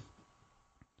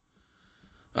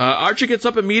 Archer gets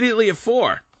up immediately at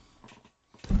 4.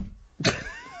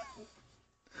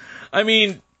 I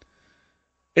mean,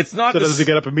 it's not. So does he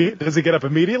get up immediately? Does he get up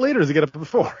immediately, or does he get up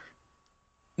before?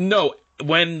 No,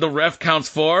 when the ref counts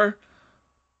 4,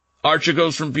 Archer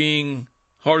goes from being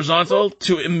horizontal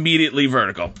to immediately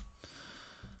vertical.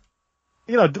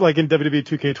 You know, like in WWE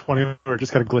 2K20, where it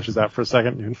just kind of glitches out for a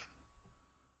second.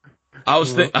 I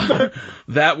was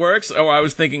that works. Or I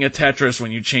was thinking of Tetris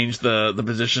when you change the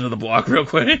position of the block real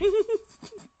quick.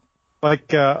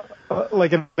 like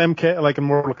in MK, like in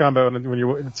Mortal Kombat, when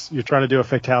you're trying to do a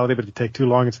fatality, but you take too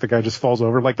long, it's the guy just falls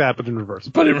over like that, but in reverse.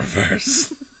 But in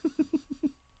reverse.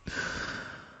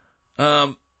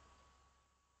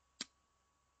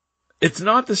 It's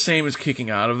not the same as kicking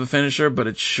out of a finisher, but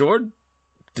it sure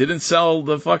didn't sell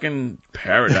the fucking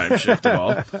paradigm shift at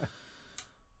all.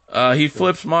 He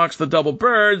flips Mox the double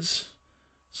birds,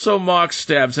 so Mox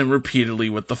stabs him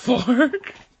repeatedly with the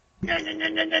fork.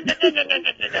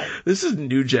 This is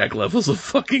New Jack levels of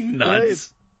fucking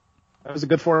nuts. That was a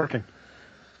good forking.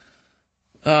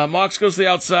 Mox goes to the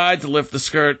outside to lift the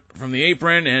skirt from the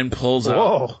apron and pulls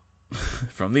out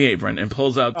from the apron and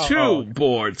pulls out two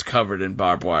boards covered in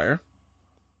barbed wire.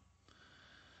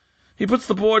 He puts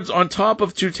the boards on top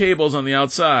of 2 tables on the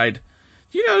outside.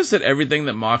 Do you notice that everything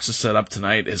that Mox has set up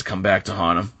tonight has come back to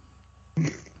haunt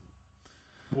him?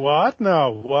 What? No.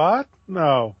 What?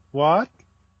 No. What?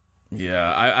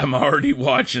 Yeah, I'm already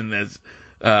watching this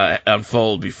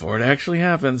unfold before it actually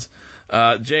happens.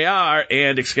 JR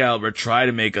and Excalibur try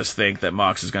to make us think that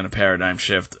Mox is going to paradigm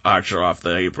shift Archer off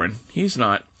the apron. He's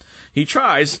not. He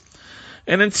tries,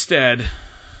 and instead,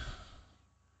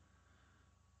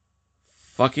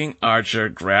 fucking Archer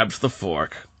grabs the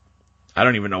fork. I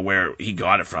don't even know where he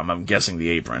got it from. I'm guessing the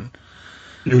apron.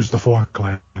 Use the fork,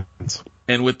 Lance.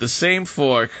 And with the same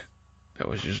fork that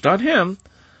was used on him,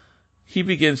 he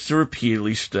begins to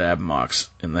repeatedly stab Mox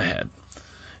in the head.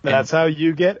 That's how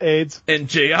you get AIDS. And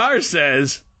JR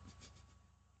says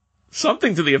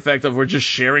something to the effect of, we're just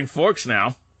sharing forks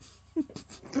now.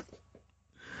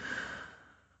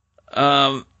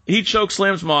 He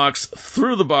chokeslams Mox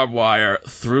through the barbed wire,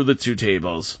 through the 2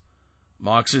 tables.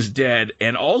 Mox is dead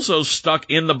and also stuck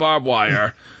in the barbed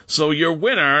wire. So your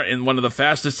winner in one of the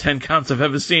fastest 10 counts I've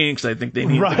ever seen, because I think they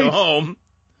need to go home.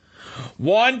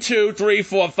 1, 2, 3,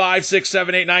 4, 5, 6,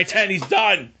 7, 8, 9, 10. He's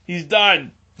done. He's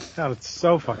done. God, it's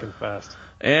so fucking fast.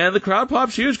 And the crowd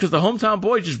pops huge because the hometown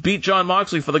boy just beat Jon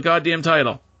Moxley for the goddamn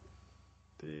title.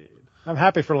 Dude, I'm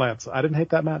happy for Lance. I didn't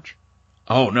hate that match.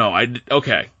 Oh, no.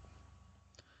 Okay.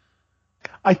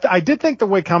 I did think the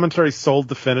way commentary sold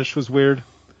the finish was weird.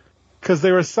 Because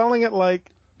they were selling it like...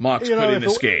 Mox couldn't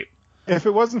escape. If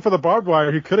it wasn't for the barbed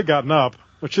wire, he could have gotten up,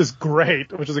 which is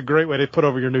great, which is a great way to put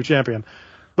over your new champion.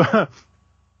 But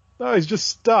no, he's just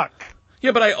stuck.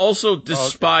 Yeah, but I also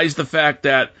despise the fact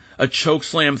that a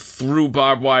chokeslam through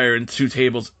barbed wire and 2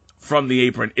 tables from the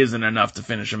apron isn't enough to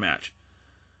finish a match.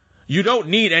 You don't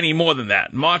need any more than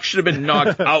that. Mox should have been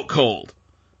knocked out cold.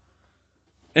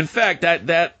 In fact,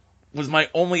 that was my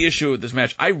only issue with this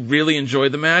match. I really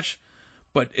enjoyed the match,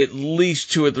 but at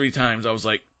least 2 or 3 times I was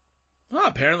like,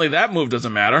 apparently that move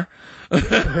doesn't matter.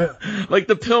 Like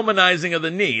the Pillmanizing of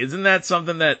the knee. Isn't that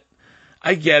something that...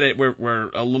 I get it,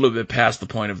 we're a little bit past the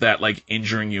point of that, like,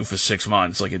 injuring you for 6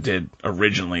 months like it did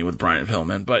originally with Brian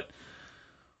Pillman, but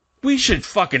we should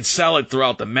fucking sell it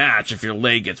throughout the match if your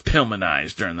leg gets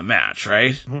Pillmanized during the match,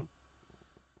 right? Mm-hmm.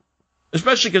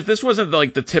 Especially because this wasn't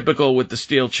like the typical with the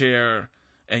steel chair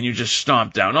and you just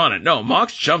stomp down on it. No,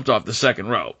 Mox jumped off the second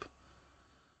rope.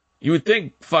 You would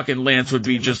think fucking Lance would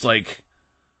be just like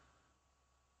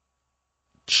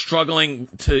struggling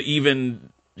to even...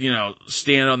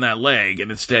 stand on that leg, and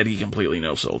instead he completely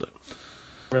no-sold it.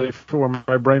 Ready for where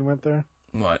my brain went there?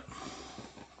 What?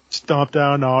 Stomp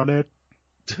down on it.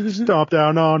 Stomp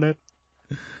down on it.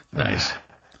 Nice.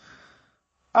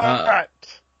 All right.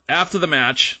 After the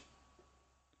match,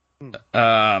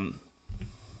 Hiko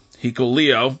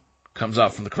Leo comes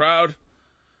out from the crowd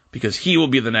because he will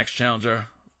be the next challenger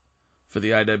for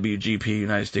the IWGP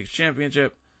United States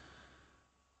Championship.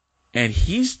 And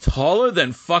he's taller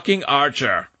than fucking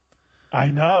Archer. I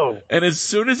know. And as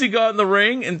soon as he got in the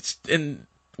ring and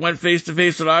went face to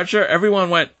face with Archer, everyone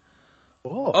went,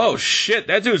 "Oh shit,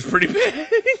 that dude's pretty big."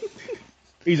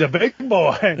 He's a big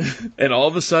boy. And all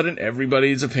of a sudden,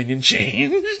 everybody's opinion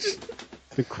changed.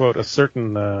 To quote a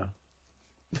certain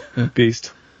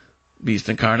beast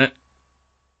incarnate.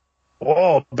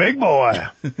 Oh, big boy.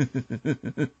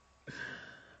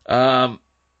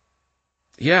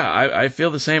 Yeah, I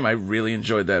feel the same. I really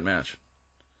enjoyed that match.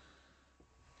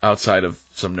 Outside of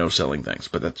some no-selling things,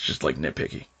 but that's just like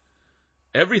nitpicky.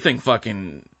 Everything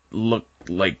fucking looked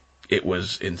like it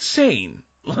was insane.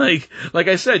 Like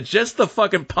I said, just the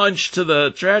fucking punch to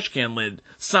the trash can lid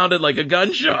sounded like a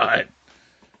gunshot.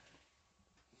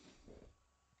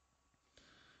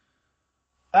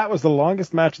 That was the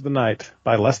longest match of the night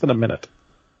by less than a minute.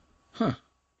 Huh.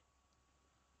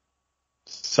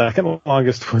 Second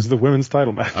longest was the women's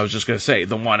title match. I was just going to say,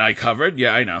 the one I covered?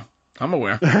 Yeah, I know. I'm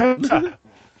aware. And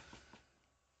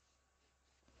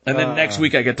then next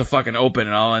week I get to fucking open,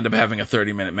 and I'll end up having a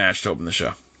 30-minute match to open the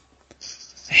show.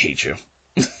 I hate you.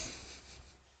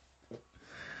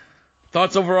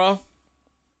 Thoughts overall?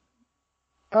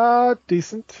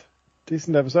 Decent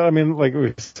episode. I mean, like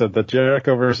we said, the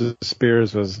Jericho versus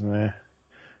Spears was meh.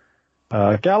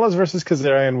 Gallows versus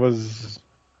Kazarian was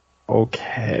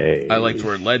okay. I liked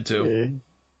where it led to.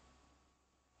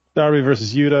 Darby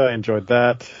versus Yuta, I enjoyed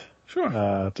that. Sure.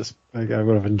 I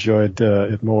would have enjoyed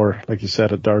it more, like you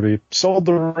said, at Darby sold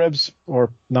the ribs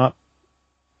or not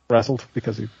wrestled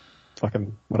because he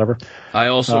fucking whatever. I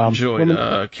also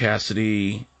enjoyed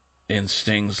Cassidy and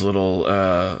Sting's little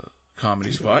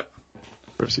comedy spot.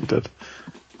 Of course he did.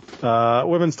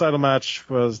 Women's title match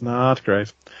was not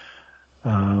great.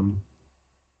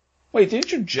 Wait,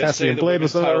 didn't you just Cassidy say the Blade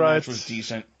women's was title alright. match was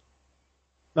decent?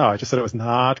 No, I just said it was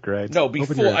not great. No,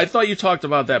 before. I thought you talked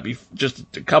about that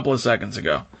just a couple of seconds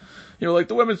ago. You were like,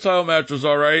 the women's title match was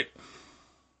alright.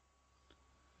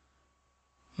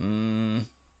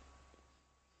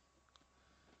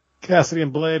 Cassidy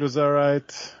and Blade was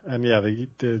alright. And yeah,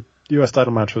 the U.S.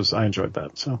 title match I enjoyed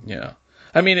that. So yeah.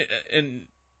 I mean, in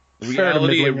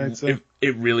reality,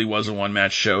 it really was a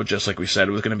one-match show, just like we said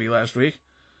it was going to be last week.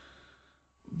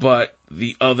 But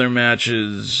the other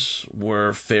matches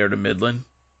were fair to middling.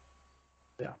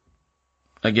 Yeah.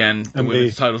 Again, the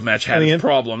women's titles match had its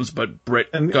problems, but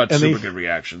Britt got super good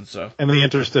reactions. So. And the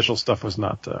interstitial stuff was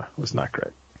not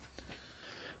great.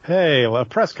 Hey, a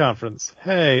press conference.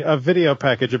 Hey, a video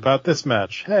package about this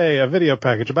match. Hey, a video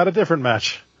package about a different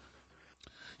match.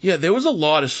 Yeah, there was a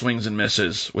lot of swings and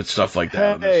misses with stuff like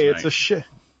that. Hey, it's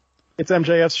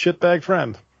MJF's shitbag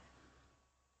friend.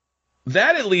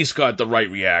 That at least got the right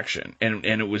reaction, and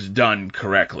it was done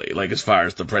correctly, like as far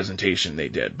as the presentation they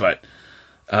did. But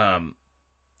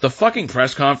the fucking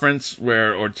press conference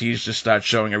where Ortiz just starts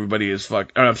showing everybody his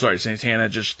Santana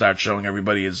just starts showing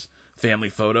everybody his family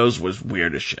photos was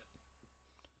weird as shit.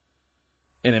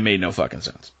 And it made no fucking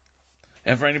sense.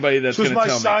 And for anybody that's going to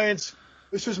tell me...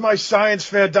 This was my science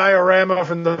fair diorama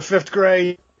from the 5th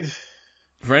grade.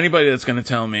 For anybody that's going to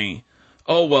tell me,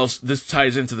 oh, well, this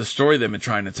ties into the story they've been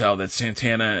trying to tell, that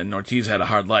Santana and Ortiz had a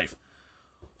hard life.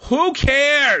 Who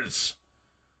cares?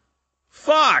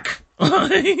 Fuck.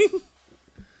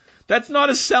 That's not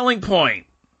a selling point.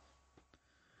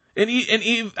 And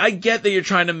I get that you're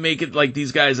trying to make it like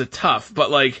these guys are tough,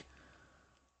 but like,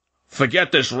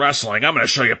 forget this wrestling. I'm going to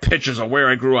show you pictures of where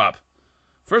I grew up.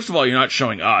 First of all, you're not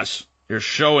showing us. You're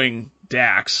showing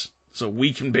Dax, so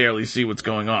we can barely see what's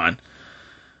going on.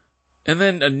 And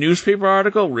then a newspaper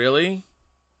article? Really?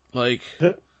 Like,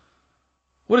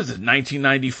 what is it,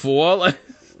 1994?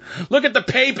 Look at the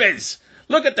papers!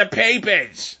 Look at the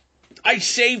papers! I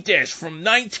saved this from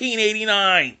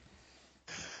 1989!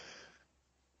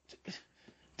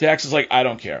 Dax is like, I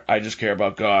don't care. I just care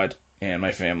about God and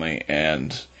my family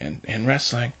and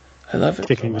wrestling. I love it.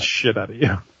 Kicking the shit out of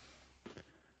you.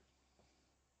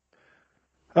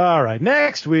 All right,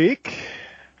 next week,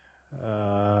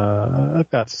 I've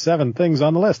got 7 things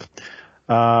on the list.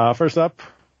 First up,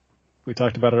 we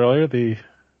talked about it earlier, the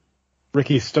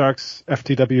Ricky Starks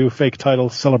FTW fake title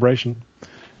celebration,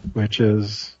 which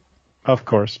is, of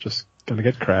course, just going to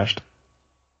get crashed.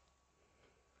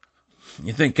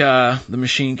 You think the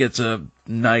machine gets a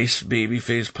nice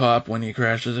babyface pop when he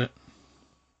crashes it?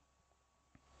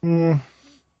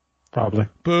 Probably.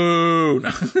 Boo!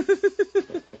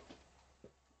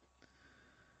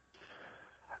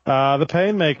 The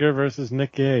Painmaker versus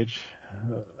Nick Gage.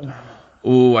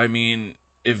 Ooh, I mean,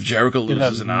 if Jericho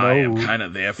loses an eye, I'm kind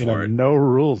of there for it. No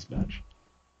rules match.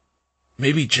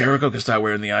 Maybe Jericho can start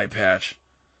wearing the eye patch.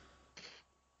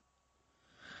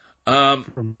 Are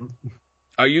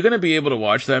you going to be able to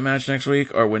watch that match next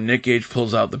week? Or when Nick Gage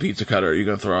pulls out the pizza cutter, are you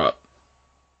going to throw up?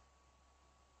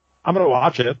 I'm going to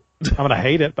watch it. I'm going to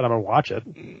hate it, but I'm going to watch it.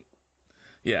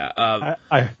 Yeah.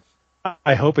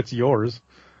 I hope it's yours.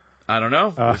 I don't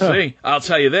know. We'll see. I'll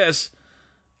tell you this.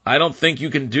 I don't think you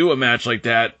can do a match like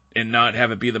that and not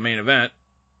have it be the main event.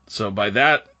 So by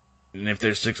that, and if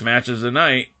there's 6 matches a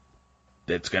night,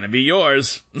 it's going to be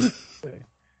yours.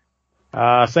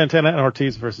 Santana and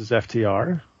Ortiz versus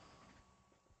FTR.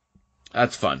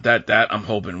 That's fun. That I'm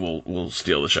hoping will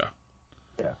steal the show.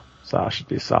 Yeah. So it should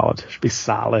be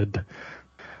solid.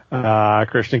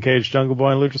 Christian Cage, Jungle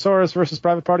Boy, and Luchasaurus versus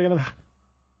Private Party and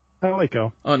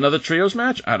Helico. Oh, another trios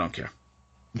match? I don't care.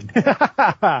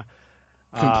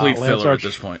 Complete filler at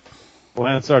this point.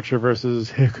 Lance Archer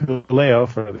versus Hikuleo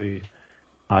for the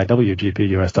IWGP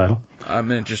US title.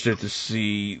 I'm interested to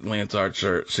see Lance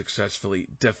Archer successfully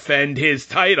defend his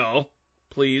title.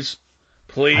 Please.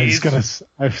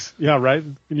 Yeah, right?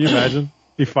 Can you imagine?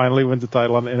 He finally wins the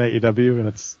title in AEW, and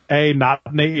it's A, not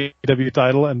an AEW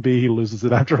title, and B, he loses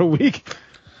it after a week.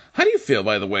 How do you feel,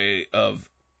 by the way, of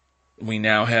we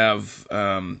now have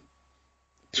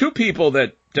two people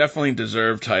that definitely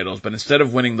deserve titles, but instead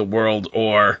of winning the World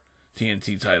or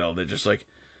TNT title, they're just like,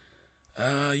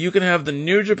 you can have the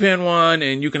New Japan one,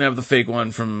 and you can have the fake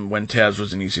one from when Taz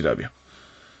was in ECW.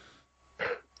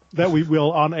 That we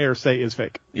will on air say is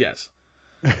fake. Yes.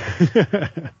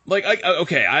 I'm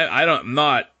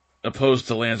not opposed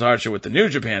to Lance Archer with the New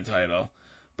Japan title,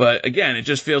 but again, it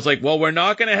just feels like, well, we're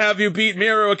not going to have you beat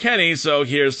Miro Kenny, so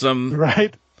here's some...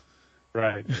 Right.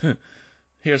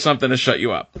 Here's something to shut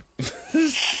you up.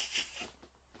 Pretty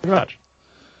much.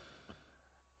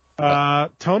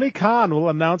 Tony Khan will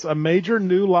announce a major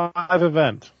new live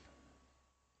event.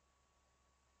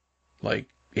 Like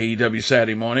AEW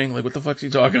Saturday morning? Like, what the fuck's he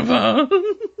talking about?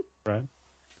 Right.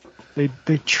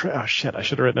 Oh shit, I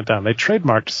should have written it down. They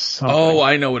trademarked something. Oh,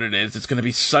 I know what it is. It's going to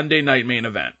be Sunday night main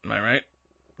event. Am I right?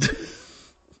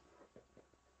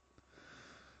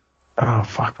 Oh,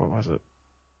 fuck, what was it?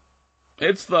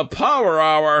 It's the Power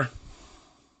Hour.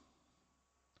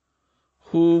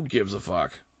 Who gives a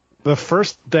fuck? The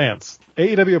First Dance.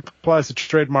 AEW applies to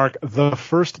trademark The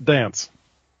First Dance.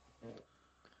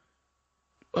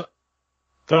 Don't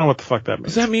know what the fuck that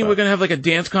means. Does that mean we're going to have like a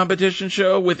dance competition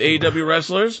show with AEW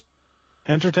wrestlers?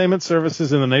 Entertainment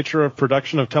services in the nature of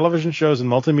production of television shows and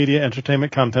multimedia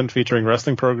entertainment content featuring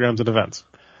wrestling programs and events.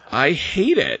 I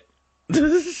hate it.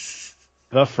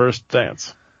 The First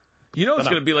Dance. You know it's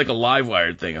going to be like a live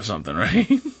wired thing or something, right?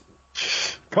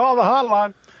 Call the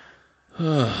hotline.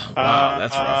 Wow,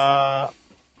 that's rough.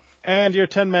 And your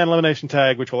 10-man elimination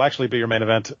tag, which will actually be your main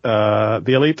event, the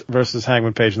Elite versus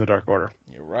Hangman Page in the Dark Order.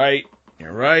 You're right.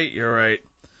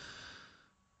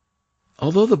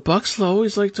 Although the Bucks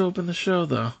always like to open the show,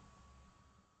 though.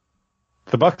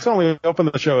 The Bucks only open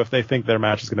the show if they think their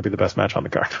match is going to be the best match on the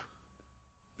card.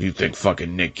 You think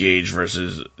fucking Nick Gage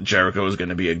versus Jericho is going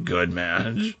to be a good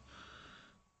match?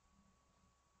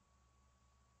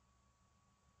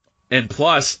 And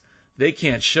plus, they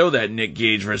can't show that Nick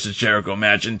Gage versus Jericho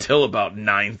match until about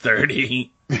 9:30.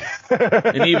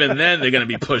 And even then, they're going to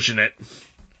be pushing it.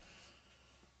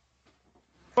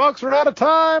 Folks, we're out of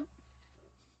time.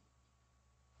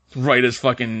 Right as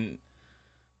fucking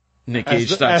Nick Gage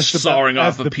starts sawing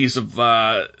off a piece of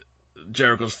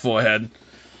Jericho's forehead.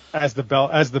 As the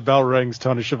bell rings,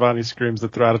 Tony Schiavone screams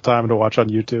that they're out of time to watch on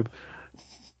YouTube.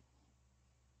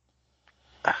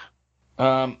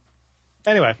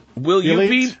 Anyway, will you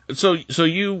be so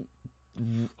you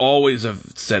always have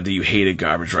said that you hated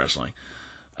garbage wrestling.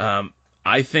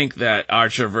 I think that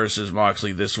Archer versus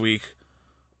Moxley this week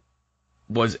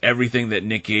was everything that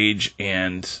Nick Gage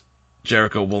and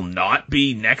Jericho will not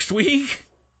be next week.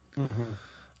 Mm-hmm.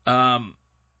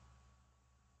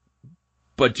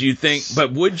 But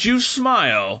would you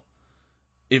smile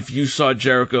if you saw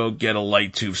Jericho get a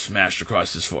light tube smashed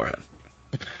across his forehead?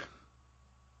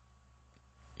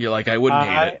 You're like, I wouldn't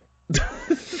hate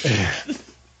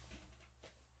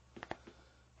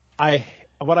it.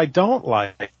 What I don't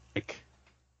like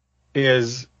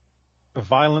is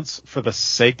violence for the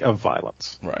sake of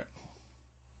violence. Right.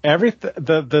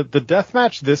 The death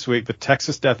match this week, the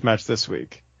Texas death match this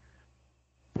week,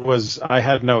 I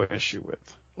had no issue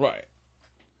with. Right.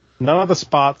 None of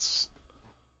the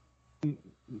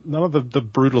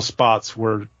brutal spots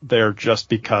were there just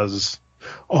because,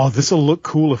 this will look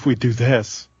cool if we do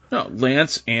this. No,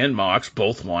 Lance and Mox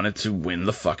both wanted to win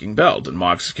the fucking belt. In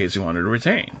Mox's case, he wanted to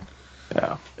retain.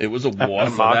 Yeah. It was a war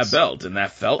for that belt, and I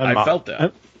felt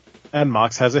that. And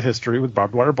Mox has a history with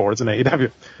barbed wire boards in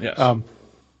AEW. Yes.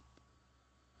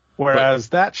 Whereas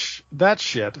that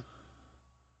shit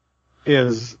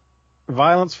is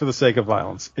violence for the sake of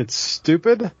violence. It's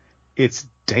stupid. It's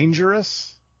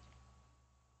dangerous.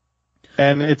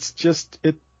 And it's just,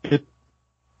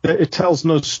 it tells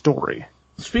no story.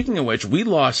 Speaking of which, we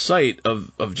lost sight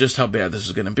of just how bad this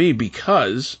is going to be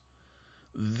because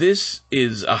this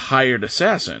is a hired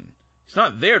assassin. He's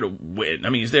not there to win. I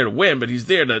mean, he's there to win, but he's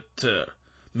there to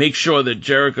make sure that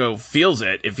Jericho feels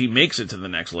it if he makes it to the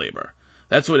next labor.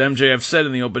 That's what MJF said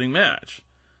in the opening match.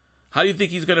 How do you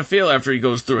think he's going to feel after he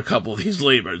goes through a couple of these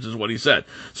labors, is what he said.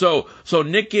 So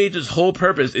Nick Gage's whole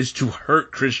purpose is to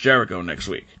hurt Chris Jericho next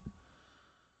week.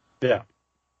 Yeah.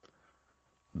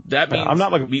 That means I'm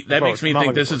not looking that forward- makes me I'm not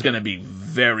think this looking is going to be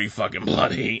very fucking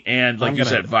bloody and, like I'm you gonna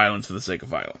said, hate it. violence for the sake of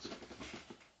violence.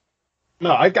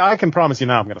 No, I can promise you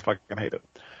now I'm going to fucking hate it.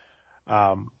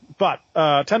 But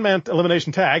 10-man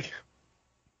elimination tag.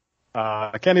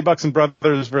 Kenny Bucks and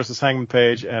Brothers versus Hangman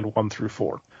Page and 1 through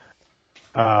 4.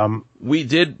 We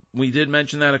did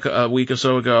mention that a week or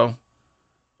so ago.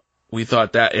 We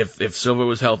thought that if Silver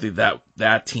was healthy,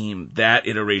 that team, that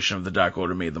iteration of the Dark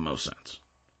Order made the most sense.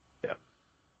 Yeah.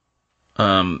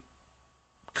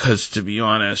 Because to be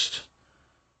honest,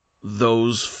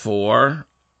 those four,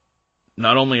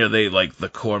 not only are they like the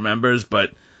core members,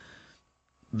 but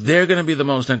they're going to be the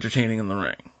most entertaining in the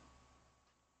ring.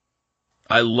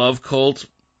 I love Colt,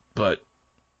 but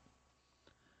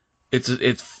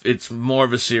it's more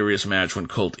of a serious match when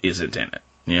Colt isn't in it.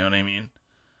 You know what I mean?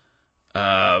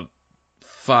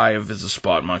 5 is a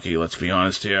spot monkey, let's be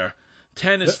honest here.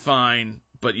 10 is fine,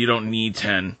 but you don't need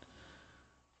 10.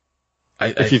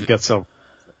 If you've got Silver.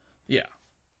 Yeah,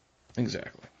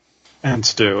 exactly. And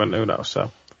Stu and Uno,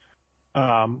 so.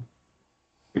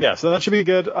 Yeah, so that should be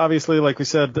good. Obviously, like we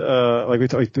said, like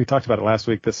we talked about it last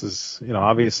week, this is,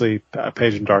 obviously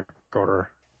Page and Dark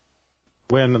Order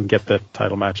win and get the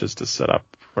title matches to set up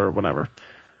for whenever.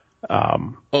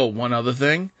 One other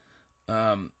thing.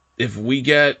 If we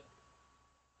get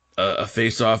a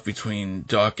face-off between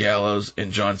Doc Gallows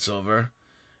and John Silver,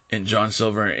 and John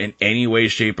Silver in any way,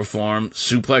 shape, or form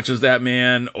suplexes that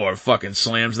man or fucking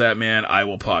slams that man, I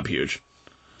will pop huge.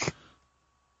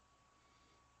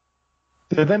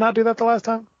 Did they not do that the last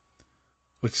time?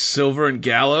 With Silver and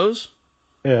Gallows?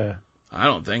 Yeah. I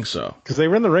don't think so. Because they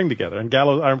were in the ring together, and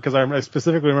Gallows, because I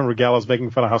specifically remember Gallows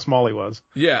making fun of how small he was.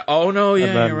 Yeah. Oh, no,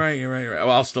 yeah, you're right.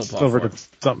 Well, I'll still pop Silver for did it.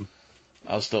 something.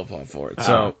 I'll still pop for it.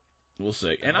 So, we'll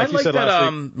see. And like I you like said that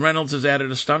last week- Reynolds has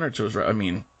added a stunner to his... I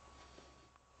mean,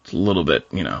 it's a little bit,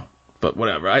 but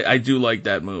whatever. I do like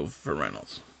that move for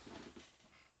Reynolds.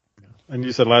 And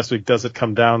you said last week, does it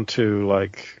come down to,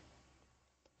 like,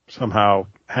 somehow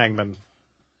Hangman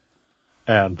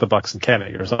and the Bucks and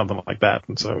Kenny or something like that?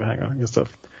 And so Hangman gets to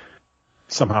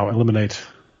somehow eliminate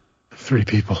 3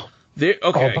 people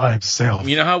all by himself.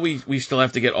 You know how we still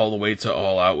have to get all the way to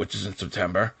All Out, which is in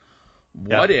September?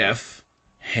 What if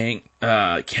Kenny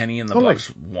and the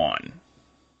Bucks won?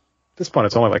 At this point,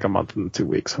 it's only like a month and 2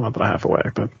 weeks, a month and a half away.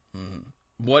 But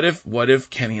What if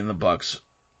Kenny and the Bucks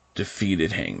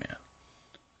defeated Hangman?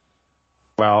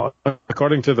 Well,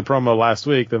 according to the promo last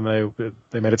week, then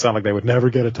they made it sound like they would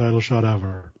never get a title shot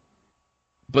ever.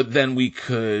 But then we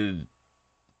could,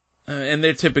 and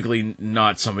they're typically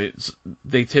not somebody.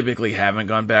 They typically haven't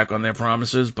gone back on their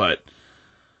promises, but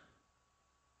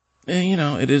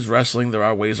it is wrestling. There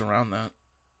are ways around that.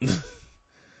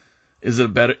 Is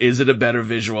it a better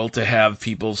visual to have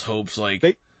people's hopes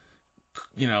doused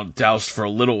for a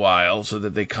little while so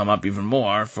that they come up even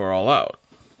more for All Out?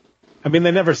 I mean,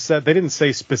 they didn't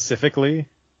say specifically,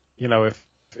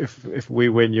 if we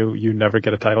win, you never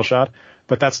get a title shot,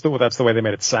 but that's the way they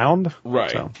made it sound.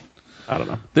 Right. So, I don't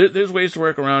know. There's ways to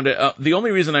work around it. The only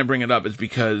reason I bring it up is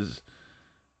because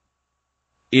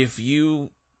if you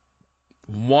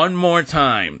one more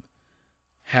time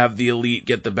have the Elite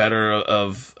get the better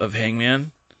of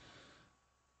Hangman,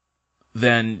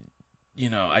 then,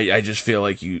 I just feel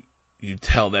like you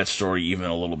tell that story even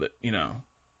a little bit,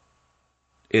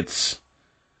 It's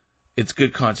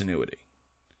good continuity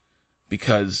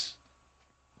because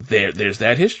there's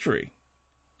that history,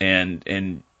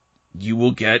 and you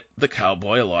will get the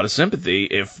Cowboy a lot of sympathy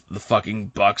if the fucking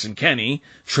Bucks and Kenny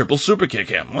triple super kick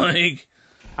him.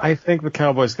 I think the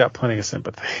Cowboys got plenty of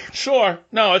sympathy. Sure,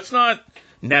 no, it's not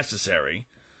necessary,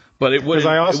 but it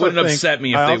wouldn't upset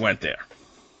me if they went there.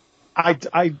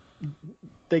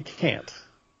 They can't.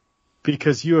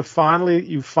 Because you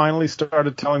finally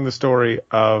started telling the story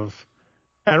of,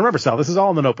 and remember, Sal, this is all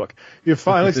in the notebook. You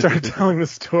finally started telling the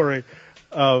story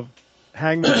of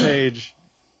Hangman Page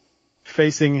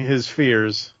facing his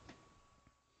fears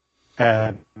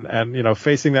and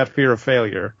facing that fear of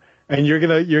failure, and you're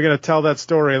gonna tell that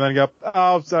story and then go,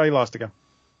 oh, sorry, he lost again.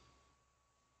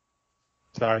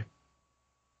 Sorry.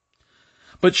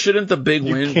 But shouldn't the big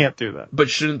win... You can't do that. But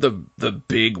shouldn't the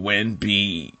big win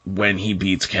be when he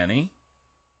beats Kenny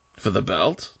for the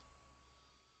belt?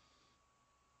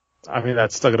 I mean,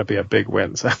 that's still going to be a big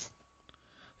win. So.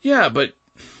 Yeah, but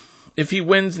if he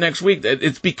wins next week,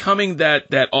 it's becoming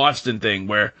that Austin thing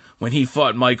where when he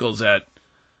fought Michaels at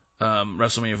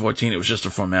WrestleMania 14, it was just a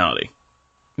formality.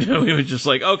 He was just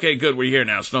like, okay, good, we're here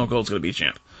now. Stone Cold's going to be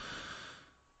champ.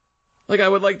 Like, I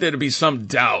would like there to be some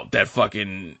doubt that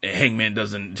fucking Hangman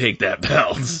doesn't take that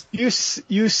belt. You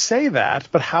say that,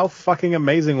 but how fucking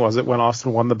amazing was it when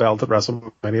Austin won the belt at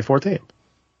WrestleMania 14?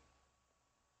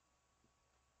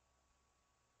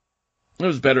 It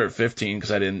was better at 15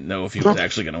 because I didn't know if he was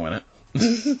actually going to win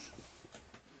it.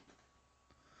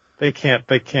 They can't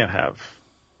have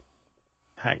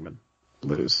Hangman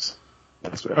lose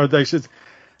next week. Or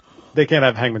they can't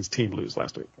have Hangman's team lose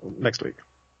next week.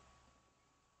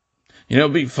 You know,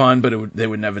 it'd be fun, but they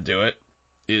would never do it.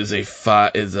 Is a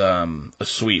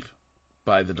sweep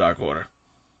by the Dark Order.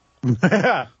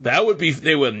 That would be.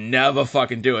 They would never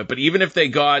fucking do it. But even if they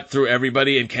got through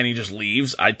everybody and Kenny just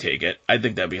leaves, I'd take it. I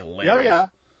think that'd be hilarious. Yeah.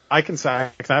 I can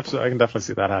definitely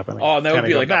see that happening. Oh, and that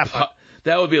Kenny would be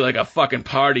that would be like a fucking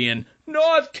party in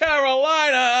North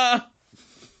Carolina.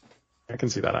 I can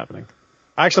see that happening.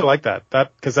 I actually like that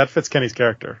because that fits Kenny's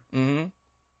character. Mm-hmm.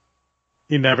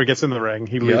 He never gets in the ring.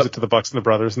 He leaves it to the Bucks and the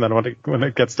Brothers, and then when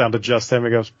it gets down to just him, he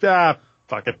goes,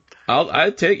 fuck it.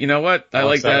 I'd take. You know what? I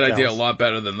like that idea a lot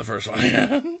better than the first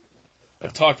one.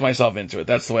 I've talked myself into it.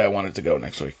 That's the way I want it to go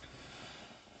next week.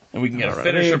 And we can get a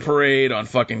finisher parade on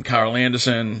fucking Carl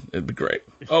Anderson. It'd be great.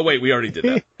 Oh wait, we already did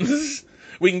that.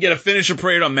 We can get a finisher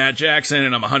parade on Matt Jackson,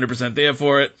 and I'm 100% there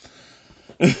for it.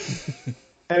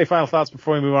 Any final thoughts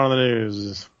before we move on to the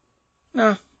news?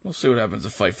 Nah, we'll see what happens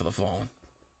at Fight for the Fallen.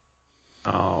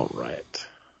 All right.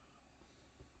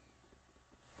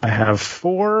 I have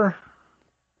 4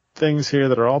 things here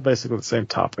that are all basically the same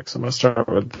topic. So I'm going to start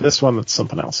with this one that's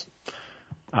something else.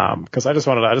 Because I just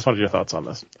wanted your thoughts on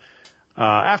this.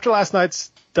 After last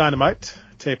night's Dynamite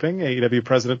taping, AEW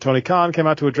President Tony Khan came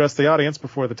out to address the audience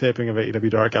before the taping of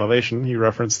AEW Dark Elevation. He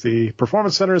referenced the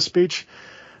Performance Center's speech,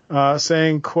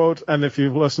 saying, quote, and if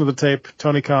you've listened to the tape,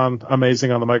 Tony Khan,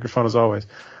 amazing on the microphone as always.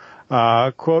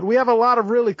 Quote, we have a lot of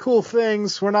really cool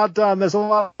things. We're not done. There's a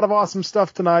lot of awesome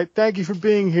stuff tonight. Thank you for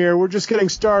being here. We're just getting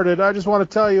started. I just want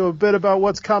to tell you a bit about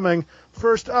what's coming.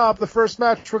 First up, the first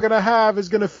match we're going to have is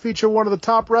going to feature one of the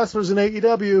top wrestlers in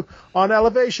AEW on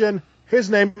Elevation. His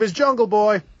name is Jungle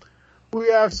Boy. We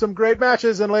have some great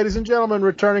matches, and ladies and gentlemen,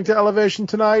 returning to Elevation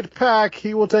tonight, Pac.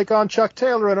 He will take on Chuck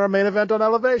Taylor in our main event on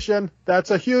Elevation.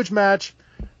 That's a huge match.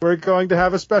 We're going to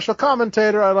have a special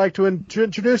commentator. I'd like to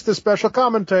introduce the special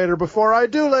commentator. Before I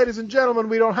do, ladies and gentlemen,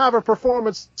 we don't have a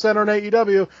performance center in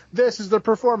AEW. This is the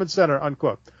performance center,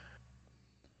 unquote.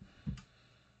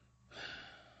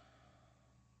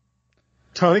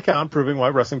 Tony Khan proving why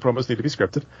wrestling promos need to be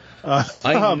scripted.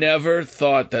 I never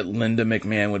thought that Linda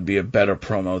McMahon would be a better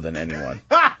promo than anyone.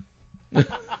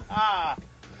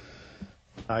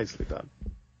 Nicely done.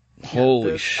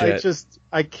 Holy shit.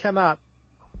 I cannot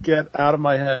get out of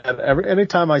my head.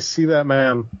 Anytime I see that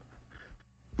man,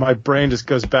 my brain just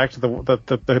goes back to the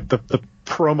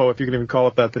promo, if you can even call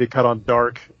it that he cut on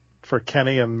Dark for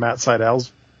Kenny and Matt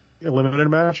Seidel's eliminator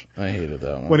match. I hated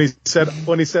that one. When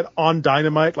he said on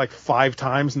Dynamite like 5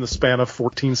 times in the span of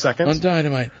 14 seconds. On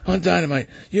Dynamite.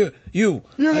 You're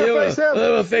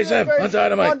gonna face him on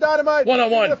Dynamite. On Dynamite.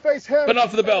 One-on-one. But not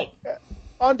for the belt.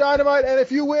 On Dynamite, and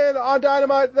if you win on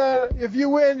Dynamite, if you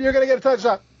win, you're gonna get a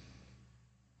touchdown.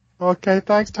 Okay,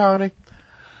 thanks, Tony.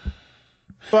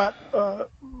 But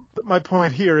my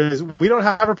point here is we don't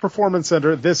have a performance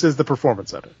center. This is the performance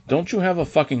center. Don't you have a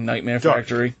fucking Nightmare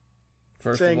Factory?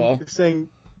 First of all,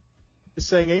 saying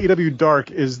AEW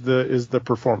Dark is the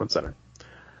performance center.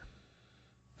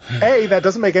 A, that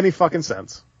doesn't make any fucking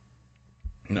sense.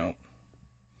 No.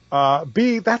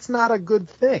 B, that's not a good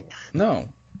thing.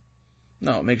 No,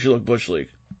 it makes you look Bush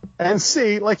League. And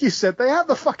C, like you said, they have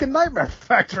the fucking Nightmare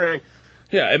Factory.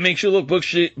 Yeah, it makes you look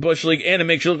Bush League, and it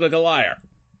makes you look like a liar.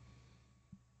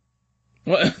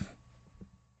 What?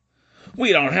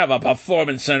 We don't have a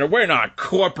performance center. We're not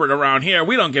corporate around here.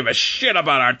 We don't give a shit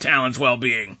about our talent's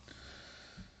well-being.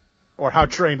 Or how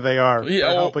trained they are.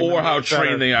 Yeah, or how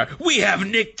trained they are. We have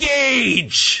Nick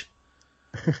Gage.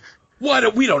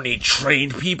 What? We don't need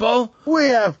trained people. We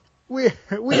have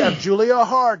Julia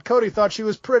Hart. Cody thought she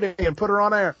was pretty and put her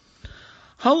on air.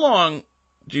 How long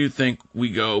do you think we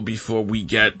go before we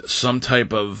get some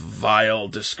type of vile,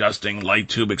 disgusting, light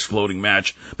tube exploding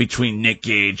match between Nick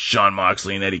Gage, Jon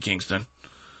Moxley, and Eddie Kingston?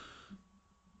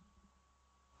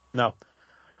 No.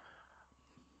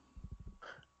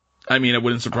 I mean, it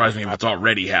wouldn't surprise me if it's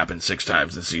already happened 6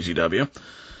 times in CZW.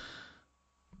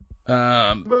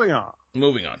 Moving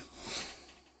on.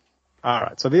 All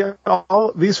right. So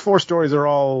these 4 stories are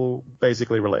all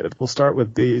basically related. We'll start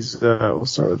with these. We'll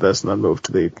start with this and then move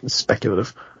to the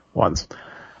speculative ones.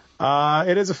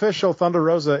 It is official. Thunder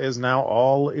Rosa is now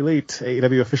all elite.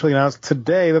 AEW officially announced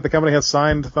today that the company has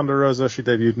signed Thunder Rosa. She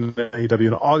debuted in AEW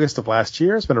in August of last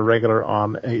year. Has been a regular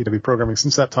on AEW programming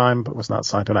since that time, but was not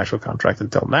signed to an actual contract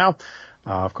until now.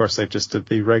 Of course, they just did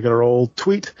the regular old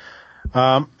tweet.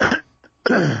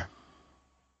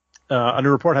 A new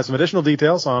report has some additional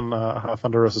details on how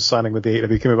Thunder Rosa's signing with the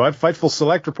AEW came about. Fightful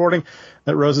Select reporting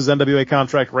that Rosa's NWA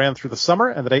contract ran through the summer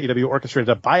and that AEW orchestrated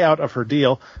a buyout of her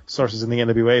deal. Sources in the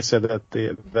NWA said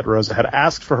that Rosa had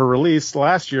asked for her release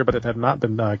last year, but it had not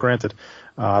been granted.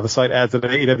 The site adds that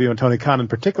AEW and Tony Khan in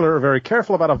particular are very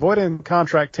careful about avoiding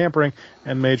contract tampering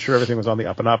and made sure everything was on the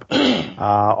up and up.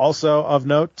 Also of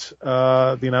note,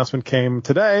 the announcement came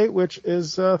today, which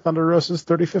is Thunder Rosa's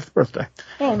 35th birthday.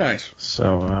 Oh, nice.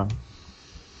 So,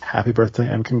 happy birthday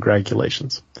and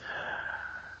congratulations.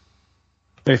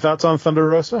 Any thoughts on Thunder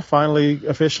Rosa finally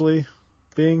officially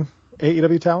being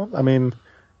AEW talent? I mean,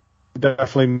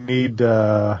 definitely need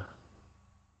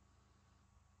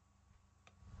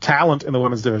talent in the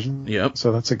women's division. Yep.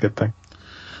 So that's a good thing.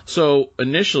 So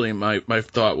initially my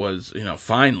thought was,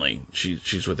 finally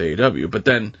she's with AEW, but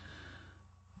then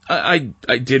I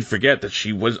did forget that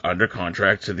she was under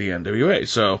contract to the NWA.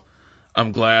 So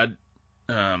I'm glad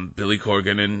Billy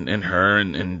Corgan and her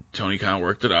and Tony Khan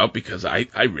worked it out, because I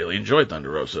really enjoyed Thunder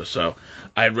Rosa. So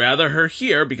I'd rather her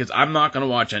here, because I'm not going to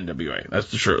watch NWA. That's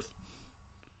the truth.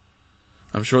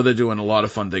 I'm sure they're doing a lot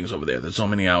of fun things over there. There's so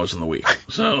many hours in the week.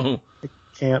 So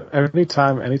can't.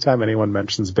 Anytime anyone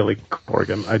mentions Billy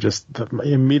Corgan, I just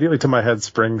immediately to my head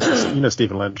springs,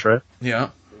 Stephen Lynch, right? Yeah.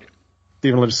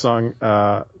 Stephen Lynch song,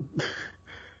 when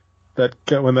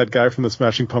that guy from the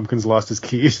Smashing Pumpkins lost his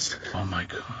keys. Oh my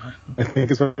God. I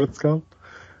think is what it's called.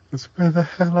 It's where the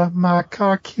hell are my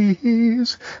car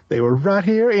keys? They were right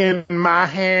here in my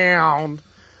hand.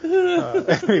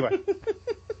 Anyway.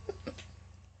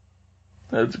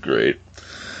 That's great.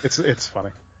 It's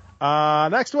funny.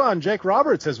 Next one, Jake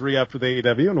Roberts has re-upped with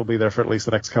AEW and will be there for at least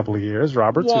the next couple of years.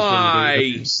 Roberts, who's been with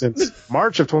AEW since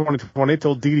March of 2020,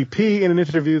 told DDP in an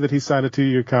interview that he signed a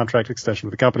 2-year contract extension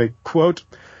with the company. Quote,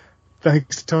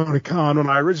 "Thanks to Tony Khan, when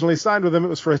I originally signed with him, it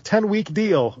was for a 10-week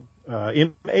deal.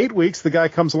 In 8 weeks, the guy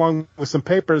comes along with some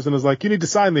papers and is like, you need to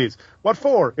sign these. What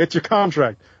for? It's your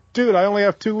contract. Dude, I only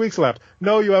have 2 weeks left.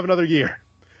 No, you have another year.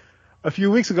 A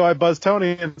few weeks ago, I buzzed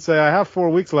Tony and say, I have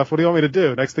 4 weeks left. What do you want me to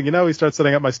do? Next thing you know, he starts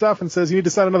setting up my stuff and says, you need to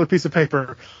sign another piece of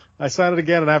paper. I signed it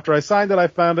again, and after I signed it, I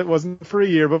found it wasn't for a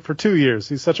year, but for 2 years.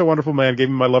 He's such a wonderful man. Gave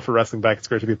me my love for wrestling back. It's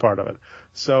great to be a part of it.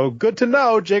 So good to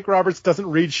know Jake Roberts doesn't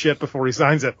read shit before he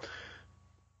signs it.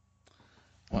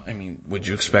 Well, I mean, would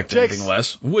you expect anything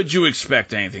less? Would you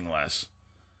expect anything less?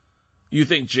 You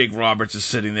think Jake Roberts is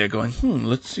sitting there going,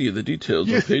 let's see the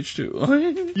details on page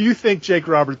 2. You think Jake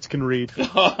Roberts can read?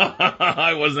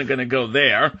 I wasn't going to go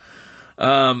there.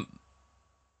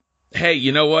 Hey,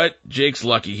 you know what? Jake's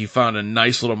lucky. He found a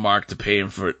nice little mark to pay him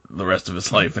for the rest of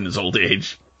his life in his old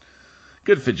age.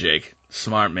 Good for Jake.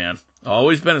 Smart man.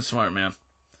 Always been a smart man.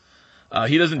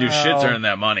 He doesn't do shit to earn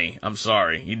that money. I'm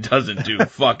sorry. He doesn't do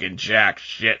fucking jack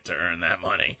shit to earn that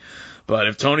money. But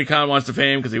if Tony Khan wants to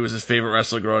pay him because he was his favorite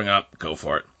wrestler growing up, go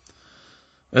for it.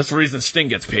 That's the reason Sting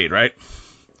gets paid, right?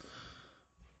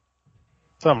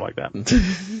 Something like that.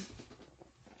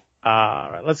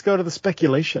 All right, let's go to the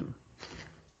speculation.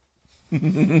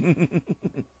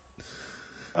 A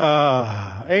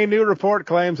new report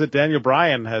claims that Daniel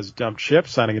Bryan has jumped ship,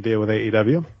 signing a deal with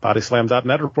AEW.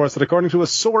 Bodyslam.net reports that according to a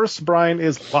source, Bryan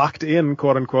is locked in,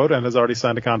 quote-unquote, and has already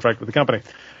signed a contract with the company.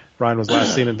 Bryan was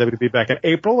last seen in WWE back in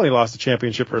April when he lost a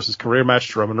championship versus career match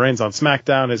to Roman Reigns on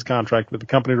SmackDown. His contract with the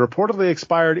company reportedly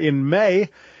expired in May.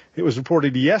 It was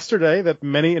reported yesterday that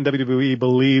many in WWE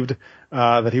believed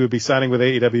that he would be signing with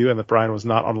AEW and that Bryan was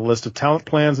not on the list of talent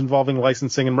plans involving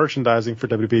licensing and merchandising for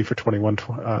WWE for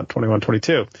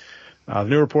 21-22. The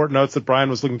new report notes that Bryan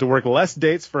was looking to work less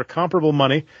dates for comparable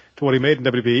money to what he made in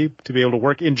WWE to be able to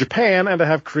work in Japan and to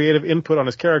have creative input on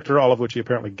his character, all of which he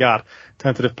apparently got.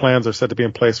 Tentative plans are said to be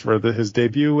in place for his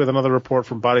debut, with another report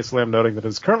from Body Slam noting that it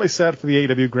is currently set for the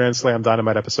AEW Grand Slam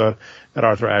Dynamite episode at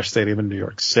Arthur Ashe Stadium in New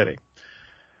York City.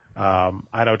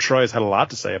 I know Troy has had a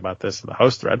lot to say about this in the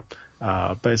host thread,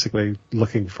 basically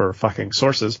looking for fucking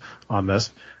sources on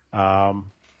this.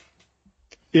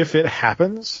 If it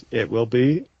happens, it will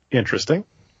be interesting,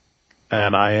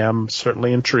 and I am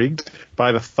certainly intrigued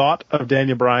by the thought of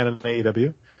Daniel Bryan in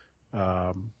AEW.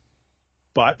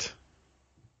 But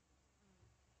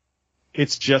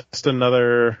it's just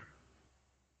another,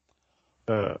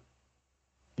 okay.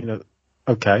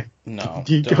 No,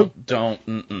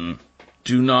 don't.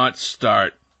 Do not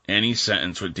start any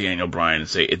sentence with Daniel Bryan and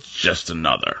say it's just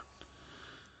another.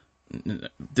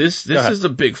 This is a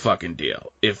big fucking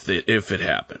deal if it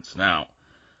happens. Now,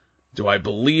 do I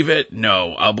believe it?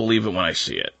 No, I'll believe it when I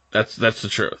see it. That's the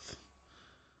truth.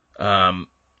 And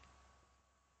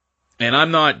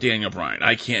I'm not Daniel Bryan.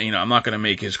 I can't, I'm not going to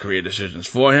make his career decisions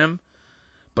for him.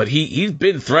 But he's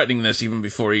been threatening this even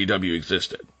before AEW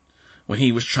existed. When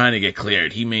he was trying to get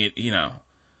cleared, he made,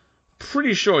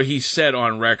 pretty sure he said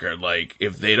on record, like,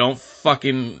 if they don't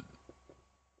fucking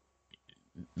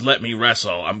let me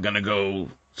wrestle, I'm going to go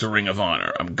to Ring of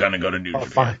Honor. I'm going to go to New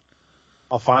Japan.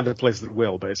 I'll find a place that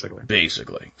will, basically.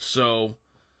 Basically. So,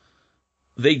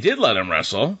 they did let him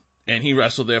wrestle, and he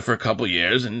wrestled there for a couple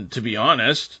years, and to be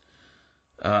honest,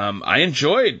 I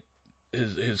enjoyed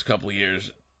his couple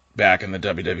years back in the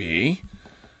WWE.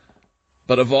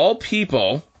 But of all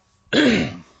people,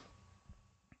 and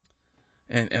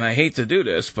I hate to do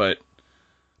this, but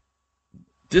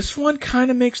this one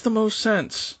kind of makes the most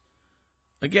sense.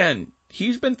 Again,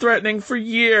 he's been threatening for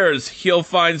years he'll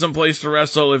find some place to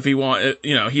wrestle if he wants.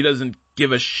 He doesn't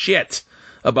give a shit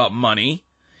about money.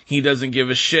 He doesn't give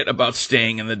a shit about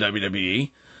staying in the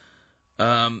WWE.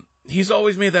 He's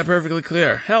always made that perfectly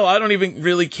clear. Hell, I don't even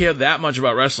really care that much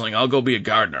about wrestling. I'll go be a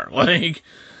gardener.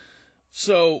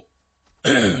 So,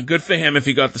 good for him if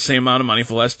he got the same amount of money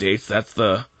for less dates. That's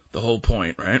the whole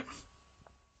point, right?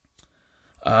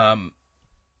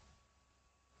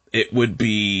 It would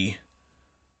be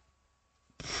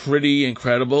pretty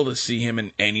incredible to see him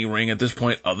in any ring at this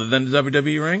point other than the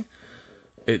WWE ring.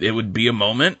 It would be a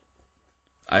moment.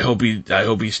 I hope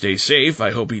he stays safe.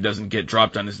 I hope he doesn't get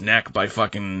dropped on his neck by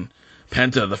fucking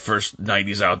Penta the first night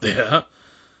he's out there.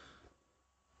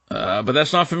 But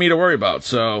that's not for me to worry about.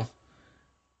 So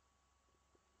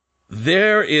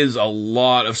there is a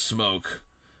lot of smoke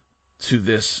to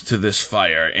this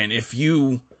fire, and if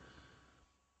you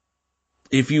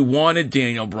wanted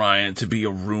Daniel Bryan to be a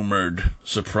rumored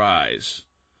surprise,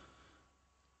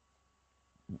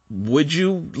 would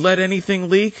you let anything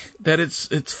leak that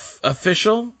it's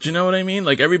official? Do you know what I mean?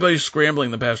 Like, everybody's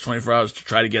scrambling the past 24 hours to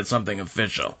try to get something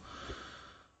official.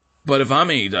 But if I'm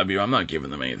AEW, I'm not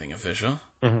giving them anything official.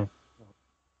 Mm-hmm.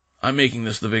 I'm making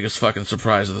this the biggest fucking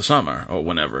surprise of the summer, or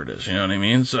whenever it is, you know what I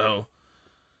mean? So,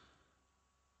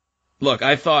 look,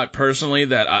 I thought personally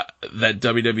that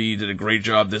WWE did a great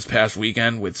job this past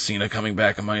weekend with Cena coming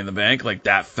back and Money in the Bank. Like,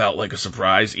 that felt like a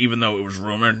surprise, even though it was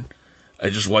rumored. I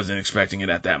just wasn't expecting it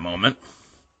at that moment.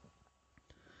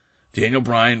 Daniel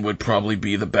Bryan would probably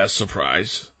be the best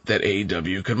surprise that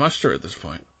AEW could muster at this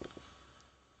point.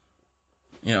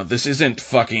 This isn't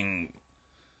fucking,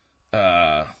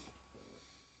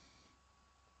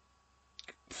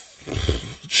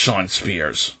 Sean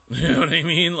Spears. You know what I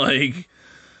mean? Like,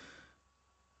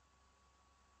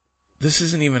 this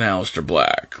isn't even Aleister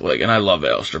Black. Like, and I love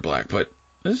Aleister Black, but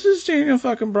this is Daniel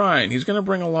fucking Bryan. He's gonna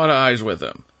bring a lot of eyes with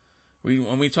him.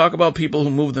 When we talk about people who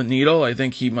move the needle, I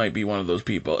think he might be one of those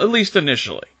people, at least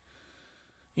initially.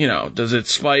 Does it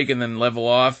spike and then level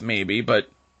off? Maybe, but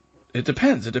it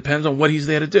depends. It depends on what he's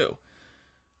there to do.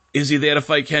 Is he there to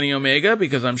fight Kenny Omega?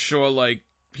 Because I'm sure,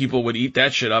 people would eat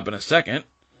that shit up in a second.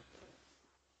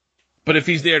 But if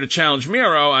he's there to challenge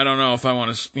Miro, I don't know if I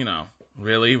want to,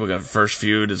 really? We got first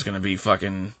feud is going to be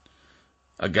fucking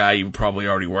a guy you probably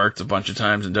already worked a bunch of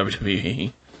times in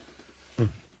WWE.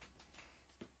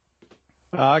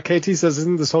 KT says,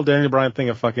 isn't this whole Daniel Bryan thing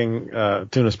a fucking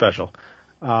tuna special?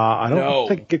 I don't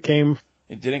think it came...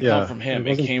 It didn't come from him.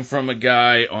 It came from a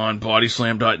guy on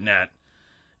bodyslam.net.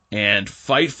 And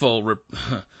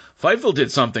Fightful did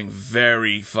something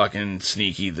very fucking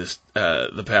sneaky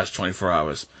the past 24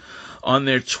 hours. On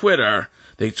their Twitter,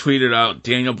 they tweeted out,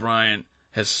 Daniel Bryan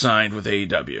has signed with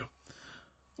AEW.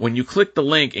 When you click the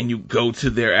link and you go to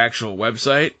their actual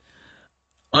website,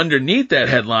 underneath that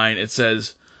headline, it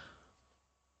says...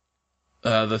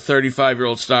 the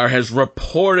 35-year-old star has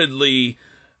reportedly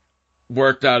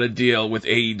worked out a deal with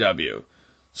AEW.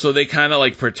 So they kind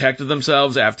of protected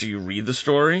themselves after you read the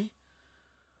story.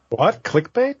 What?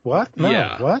 Clickbait? What? No.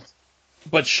 Yeah. What?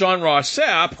 But Sean Ross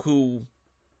Sapp, who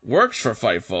works for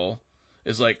Fightful,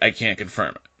 is like, I can't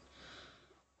confirm it.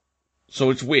 So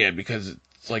it's weird because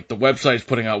it's like the website's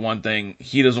putting out one thing,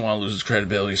 he doesn't want to lose his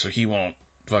credibility, so he won't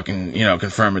fucking,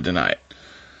 confirm or deny it.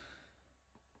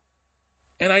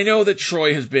 And I know that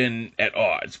Troy has been at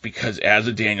odds because as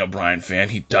a Daniel Bryan fan,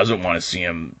 he doesn't want to see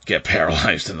him get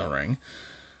paralyzed in the ring.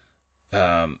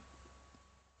 And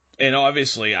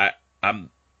obviously, I'm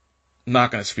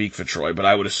not going to speak for Troy, but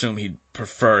I would assume he'd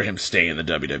prefer him stay in the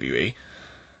WWE.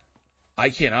 I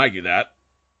can't argue that.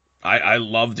 I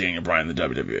love Daniel Bryan in the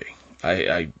WWE.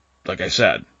 I like I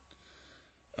said,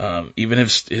 even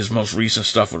if his most recent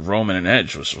stuff with Roman and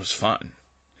Edge was fun.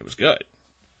 It was good.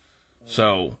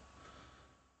 So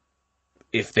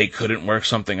if they couldn't work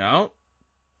something out,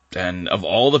 then of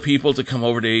all the people to come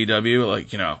over to AEW, like,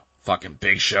 fucking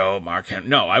Big Show, Mark Henry.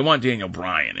 No, I want Daniel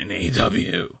Bryan in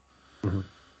AEW. Mm-hmm.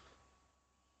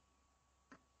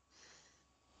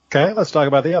 Okay, let's talk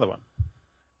about the other one.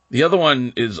 The other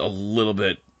one is a little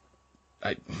bit...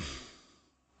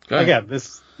 Again,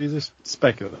 these are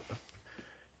speculative.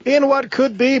 In what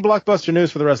could be blockbuster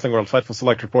news for the wrestling world, Fightful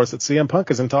Select reports that CM Punk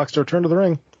is in talks to return to the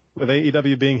ring, with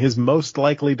AEW being his most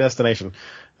likely destination.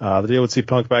 The deal would see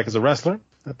Punk back as a wrestler.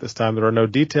 At this time, there are no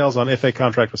details on if a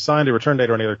contract was signed, a return date,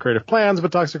 or any other creative plans,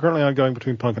 but talks are currently ongoing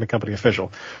between Punk and a company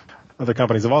official. Other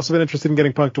companies have also been interested in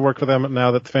getting Punk to work for them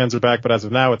now that the fans are back, but as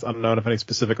of now, it's unknown if any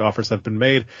specific offers have been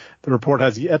made. The report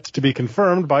has yet to be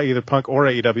confirmed by either Punk or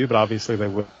AEW, but obviously they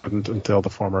wouldn't until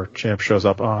the former champ shows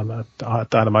up on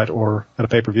Dynamite or at a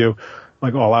pay-per-view,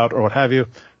 like All Out or what have you.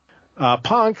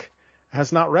 Punk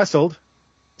has not wrestled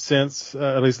since,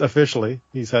 at least officially.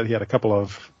 He had a couple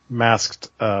of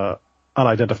masked,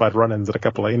 unidentified run-ins at a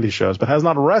couple of indie shows, but has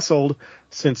not wrestled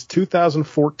since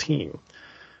 2014.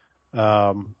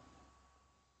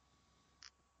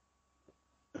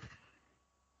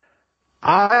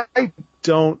 I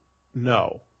don't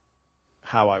know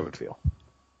how I would feel.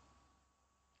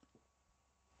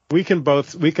 We can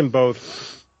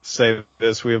both say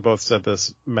this. We have both said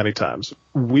this many times.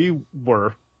 We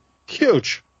were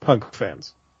huge Punk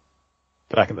fans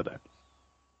back in the day.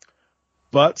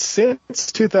 But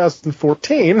since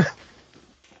 2014,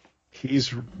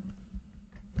 he's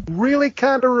really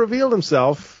kind of revealed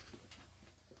himself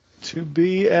to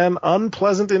be an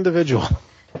unpleasant individual.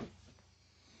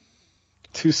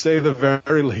 To say the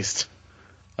very least.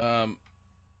 Not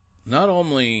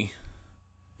only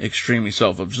extremely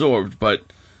self-absorbed, but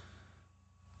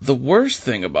the worst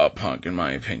thing about Punk, in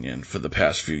my opinion, for the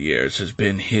past few years has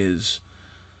been his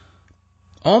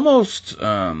almost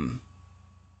like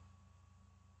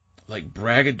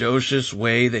braggadocious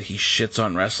way that he shits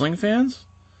on wrestling fans.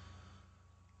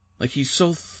 Like, he's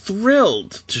so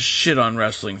thrilled to shit on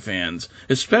wrestling fans,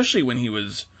 especially when he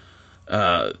was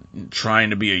trying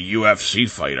to be a UFC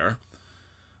fighter,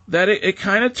 that it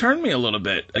kind of turned me a little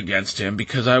bit against him,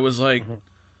 because I was like,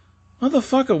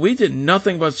 motherfucker, we did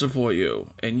nothing but support you,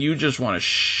 and you just want to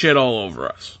shit all over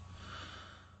us.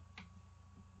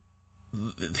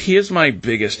 Here's my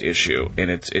biggest issue,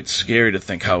 and it's scary to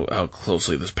think how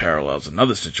closely this parallels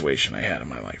another situation I had in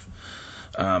my life.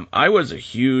 I was a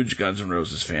huge Guns N'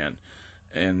 Roses fan,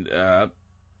 and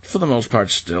for the most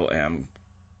part still am,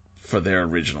 for their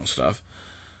original stuff.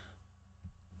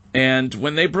 And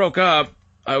when they broke up,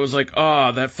 I was like,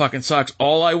 oh, that fucking sucks.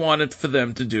 All I wanted for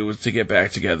them to do was to get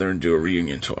back together and do a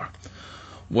reunion tour.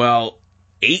 Well,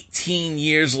 18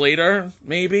 years later,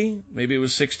 maybe it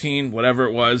was 16, whatever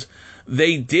it was,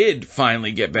 they did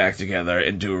finally get back together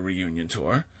and do a reunion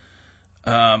tour.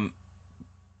 But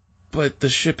the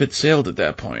ship had sailed at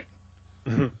that point.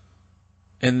 Mm-hmm.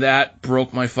 And that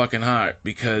broke my fucking heart,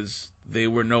 because they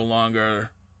were no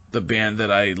longer the band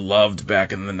that I loved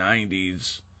back in the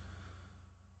 90s.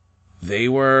 They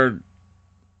were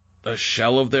a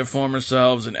shell of their former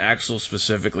selves, and Axl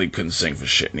specifically couldn't sing for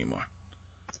shit anymore.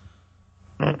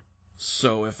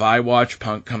 So if I watch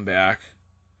Punk come back,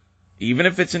 even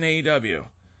if it's in AEW,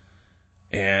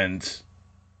 and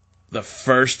the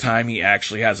first time he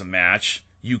actually has a match,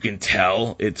 you can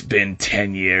tell it's been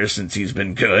 10 years since he's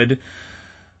been good,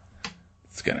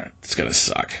 it's gonna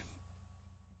suck.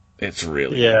 It's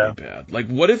really gonna be bad. Like,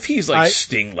 what if he's like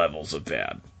Sting levels of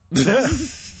bad?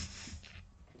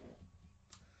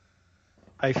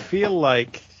 I feel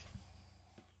like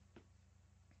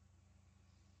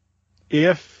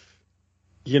if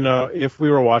we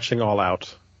were watching All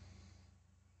Out,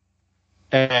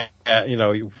 and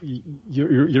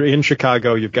you're in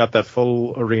Chicago, you've got that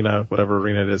full arena, whatever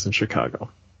arena it is in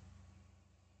Chicago,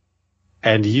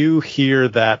 and you hear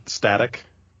that static,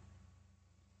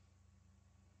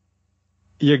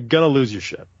 you're gonna lose your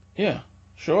shit. Yeah,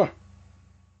 sure.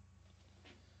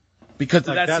 Because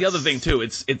that's the other thing too.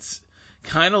 It's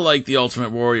kind of like the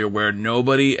Ultimate Warrior, where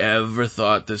nobody ever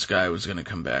thought this guy was going to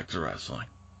come back to wrestling.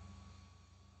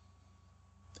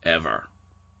 Ever.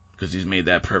 Because he's made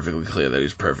that perfectly clear that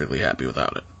he's perfectly happy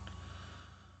without it.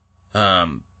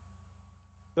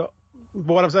 But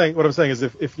what I'm saying is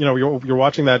if you're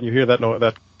watching that and you hear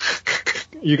that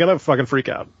you're gonna fucking freak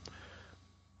out.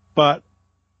 But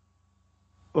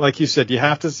like you said, you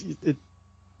have to.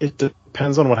 It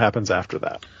depends on what happens after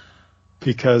that,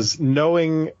 because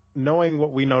knowing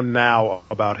what we know now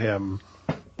about him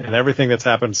and everything that's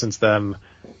happened since then,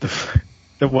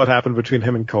 what happened between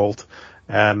him and Colt,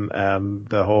 and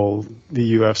the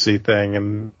UFC thing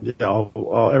and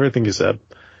everything you said.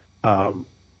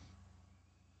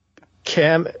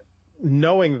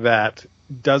 Knowing that,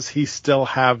 does he still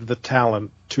have the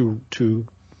talent to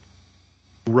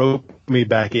rope me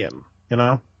back in? You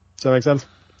know? Does that make sense?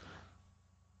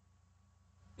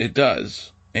 It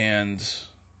does. And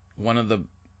one of the...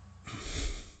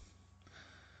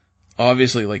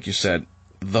 Obviously, like you said,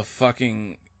 the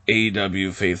fucking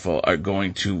AEW faithful are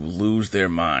going to lose their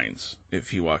minds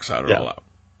if he walks out of All Out.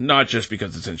 Not just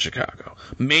because it's in Chicago.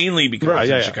 Mainly because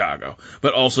it's in Chicago.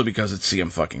 But also because it's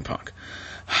CM fucking Punk.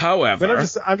 However...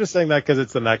 But I'm just saying that because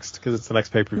it's the next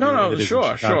pay-per-view. No,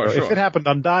 sure. If it happened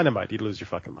on Dynamite, you'd lose your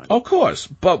fucking mind. Of course.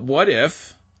 But what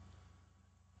if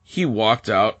he walked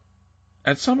out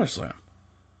at SummerSlam?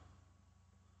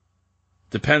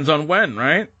 Depends on when,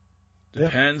 right?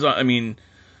 Depends on... I mean,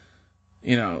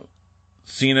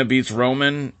 Cena beats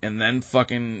Roman, and then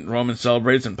fucking Roman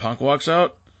celebrates and Punk walks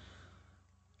out.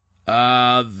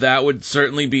 That would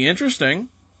certainly be interesting.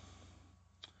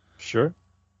 Sure.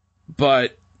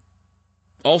 But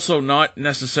also not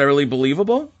necessarily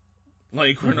believable.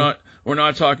 Like, we're not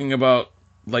talking about,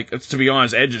 like, to be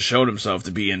honest, Edge has showed himself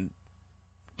to be in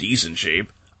decent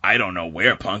shape. I don't know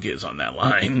where Punk is on that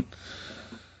line.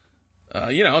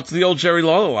 It's the old Jerry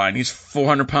Lawler line. He's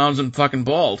 400 pounds and fucking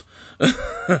bald.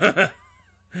 But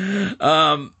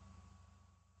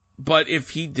if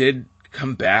he did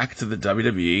come back to the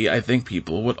WWE, I think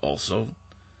people would also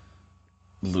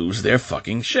lose their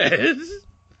fucking shit.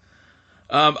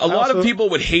 A lot of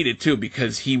people would hate it too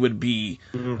because he would be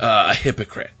a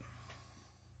hypocrite.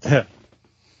 Yeah.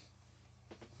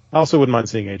 I also wouldn't mind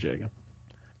seeing AJ again.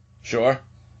 Sure.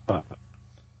 But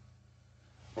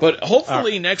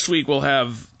hopefully next week we'll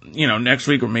have, next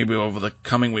week or maybe over the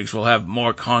coming weeks we'll have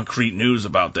more concrete news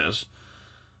about this.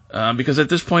 Because at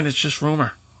this point it's just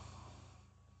rumor.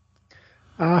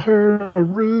 I heard a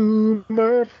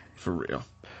rumor. For real.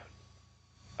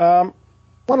 One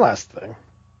last thing.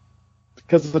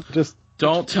 Because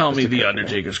don't tell me The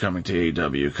Undertaker's coming to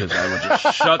AEW, because I will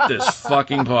just shut this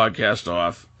fucking podcast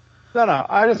off. No,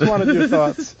 I just wanted your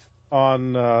thoughts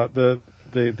on the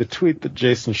tweet that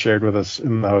Jason shared with us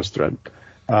in the host thread,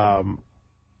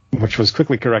 which was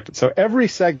quickly corrected. So every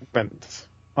segment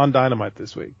on Dynamite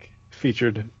this week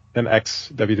featured an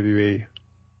ex-WWE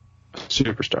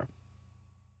superstar.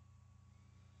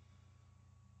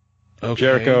 Okay.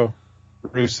 Jericho,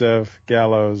 Rusev,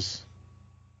 Gallows,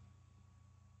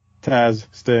 Taz,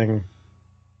 Sting,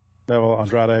 Neville,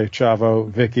 Andrade, Chavo,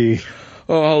 Vicky.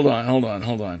 Oh, hold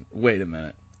on. Wait a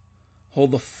minute.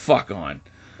 Hold the fuck on.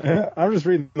 I'm just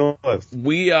reading the list.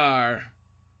 We are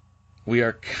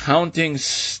counting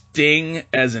Sting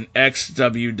as an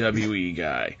ex-WWE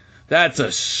guy. That's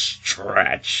a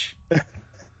stretch.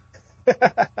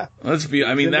 Let's be...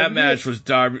 I mean, that match was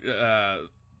fucking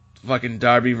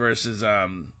Darby versus... he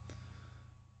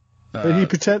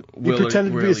pretended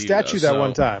to be a statue that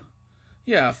one time.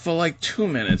 Yeah, for like 2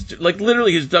 minutes. Like,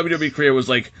 literally, his WWE career was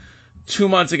like 2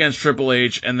 months against Triple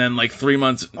H, and then like 3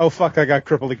 months... Oh, fuck, I got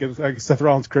crippled against... Seth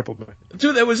Rollins crippled me.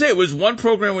 Dude, that was it. It was one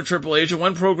program with Triple H and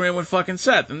one program with fucking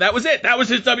Seth, and that was it. That was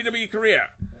his WWE career.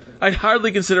 I'd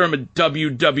hardly consider him a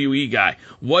WWE guy.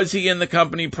 Was he in the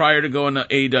company prior to going to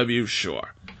AEW?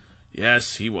 Sure.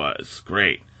 Yes, he was.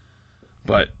 Great.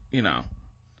 But,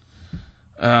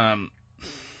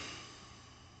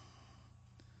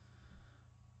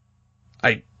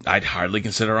 I'd hardly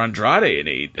consider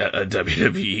Andrade a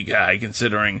WWE guy,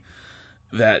 considering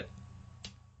that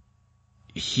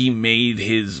he made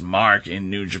his mark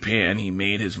in New Japan. He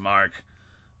made his mark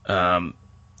in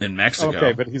Mexico.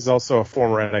 Okay, but he's also a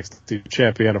former NXT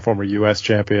champion, a former U.S.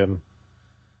 champion.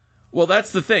 Well,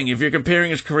 that's the thing. If you're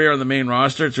comparing his career on the main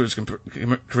roster to his career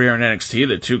in NXT,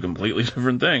 they're two completely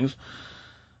different things.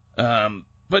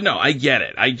 But no, I get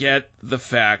it. I get the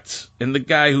fact, and the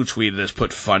guy who tweeted this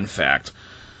put fun fact.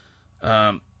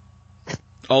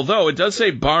 Although it does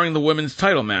say barring the women's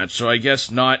title match, so I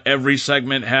guess not every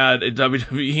segment had a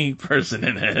WWE person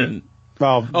in it.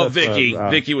 Well, Vicky.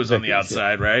 Vicky was on the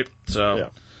outside, right? So, yeah.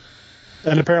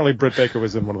 And apparently Britt Baker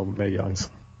was in one of the Mae Youngs.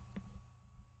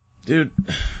 Dude,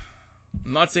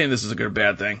 I'm not saying this is a good or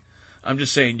bad thing. I'm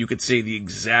just saying you could say the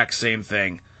exact same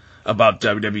thing about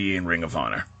WWE and Ring of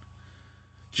Honor.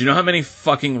 Do you know how many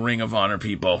fucking Ring of Honor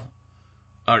people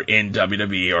are in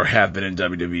WWE or have been in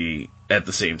WWE at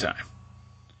the same time?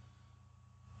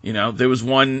 There was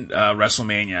one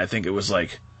WrestleMania, I think it was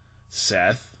like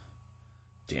Seth,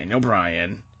 Daniel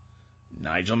Bryan,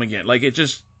 Nigel McGuinness. Like, it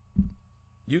just...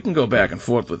 You can go back and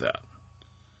forth with that.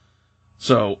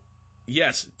 So,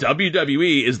 yes,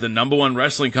 WWE is the #1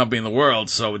 wrestling company in the world,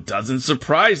 so it doesn't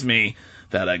surprise me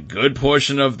that a good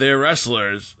portion of their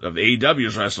wrestlers, of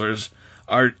AEW's wrestlers,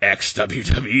 are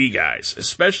ex-WWE guys,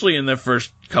 especially in their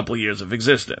first couple years of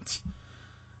existence.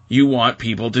 You want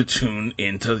people to tune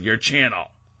into your channel.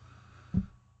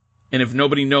 And if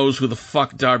nobody knows who the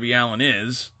fuck Darby Allin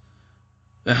is,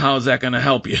 then how is that going to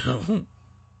help you?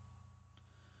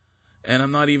 And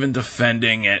I'm not even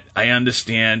defending it. I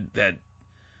understand that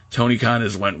Tony Khan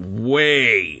has went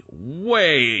way,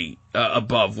 way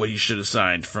above what he should have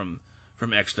signed from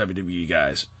ex-WWE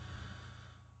guys.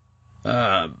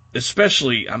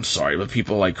 Especially, I'm sorry, but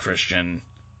people like Christian,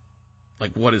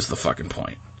 like, what is the fucking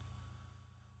point?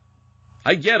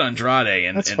 I get Andrade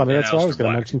and that's funny. And that's what I was Aleister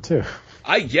going to Black. mention too.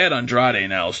 I get Andrade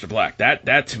and Aleister Black.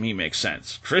 That to me makes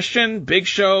sense. Christian, Big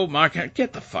Show, Mark,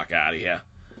 get the fuck out of here.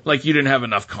 Like you didn't have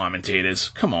enough commentators.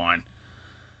 Come on.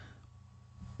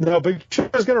 No, Big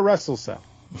Show's going to wrestle, Seth.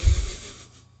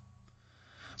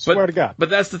 Swear to God. But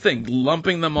that's the thing.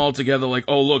 Lumping them all together like,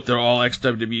 oh, look, they're all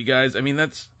ex-WWE guys. I mean,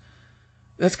 that's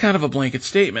kind of a blanket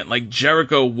statement. Like,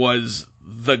 Jericho was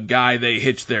the guy they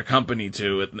hitched their company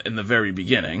to in the very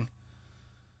beginning.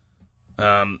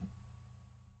 And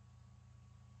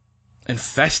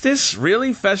Festus?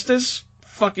 Really? Festus?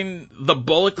 Fucking the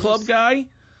Bullet Club guy?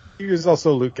 He was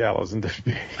also Luke Gallows in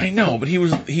WWE. I know, but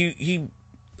he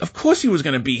of course he was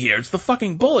going to be here. It's the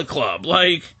fucking Bullet Club.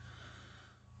 Like,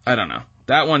 I don't know.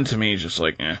 That one to me is just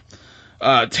like, eh.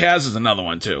 Taz is another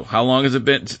one too. How long has it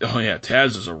been? Oh yeah,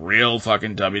 Taz is a real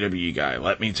fucking WWE guy,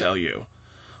 let me tell you.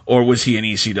 Or was he an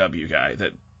ECW guy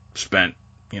that spent,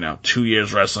 2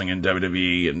 years wrestling in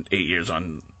WWE and 8 years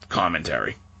on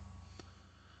commentary?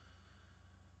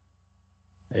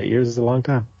 8 years is a long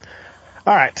time.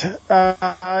 All right. You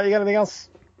got anything else?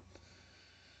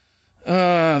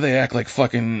 They act like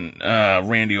fucking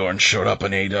Randy Orton showed up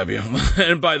in AEW.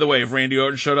 And by the way, if Randy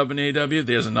Orton showed up in AEW,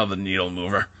 there's another needle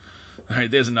mover. All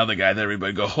right, there's another guy that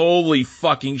everybody go, holy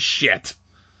fucking shit.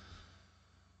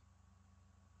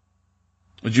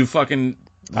 Would you fucking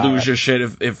lose your shit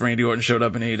if Randy Orton showed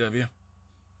up in AEW?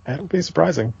 That would be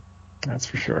surprising. That's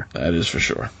for sure. That is for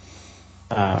sure.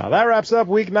 That wraps up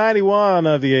week 91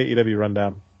 of the AEW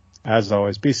Rundown. As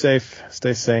always, be safe,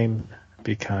 stay sane,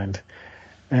 be kind,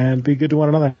 and be good to one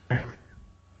another.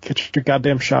 Get your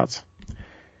goddamn shots.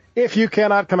 If you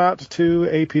cannot come out to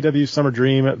APW Summer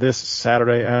Dream this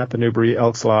Saturday at the Newbury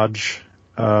Elks Lodge,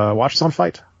 watch us on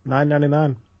Fight.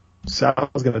 $9.99.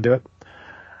 Sal's going to do it.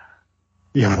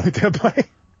 You want to play?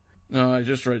 No, I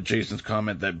just read Jason's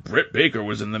comment that Britt Baker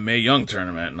was in the Mae Young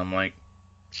tournament, and I'm like...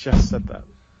 Just said that.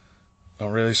 Oh,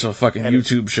 really? So fucking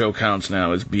YouTube show counts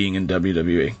now as being in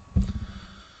WWE.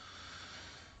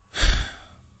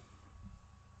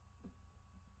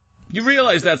 You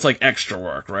realize that's like extra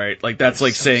work, right? Like that's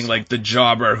like saying like the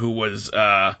jobber who was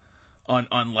on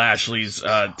Lashley's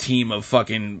team of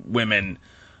fucking women.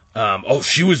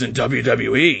 She was in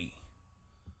WWE.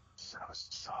 So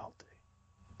salty.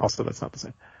 Also, that's not the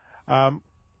same.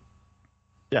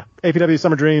 Yeah, APW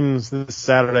Summer Dreams this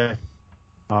Saturday.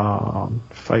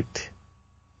 Fight.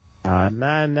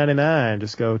 $9.99.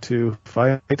 Just go to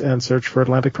Fight and search for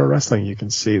Atlantic Pro Wrestling. You can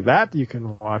see that. You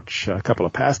can watch a couple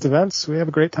of past events. We have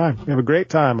a great time. We have a great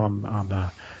time on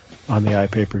the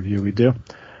iPay-per-view. We do.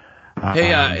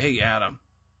 Hey, Adam.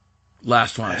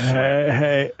 Last one.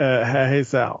 Hey,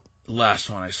 Sal.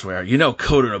 Last one, I swear. You know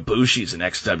Kota Ibushi's an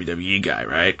ex-WWE guy,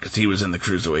 right? Because he was in the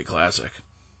Cruiserweight Classic.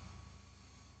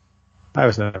 I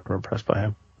was never impressed by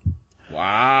him.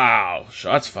 Wow.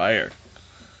 Shots fired.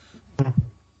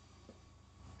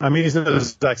 I mean, he's not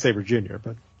Zack Sabre Jr.,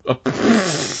 but...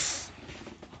 There's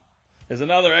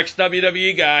another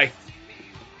ex-WWE guy.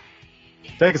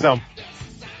 Take us home.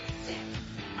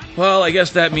 Well, I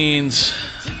guess that means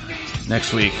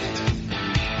next week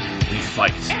we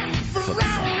fight for the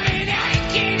fun.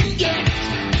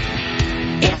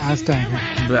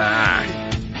 Bye.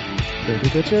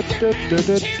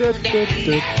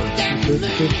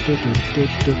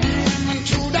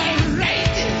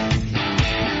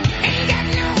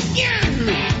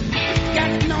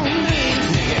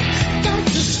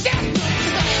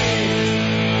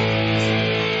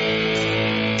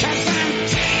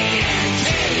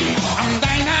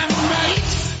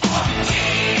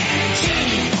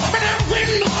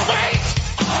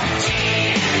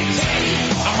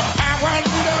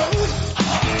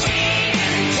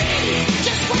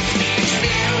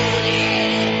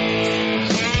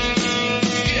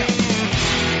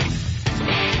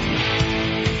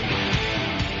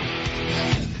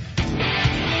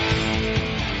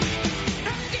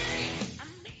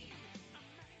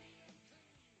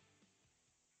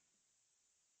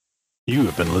 You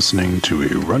have been listening to a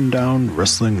Rundown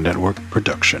Wrestling Network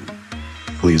production.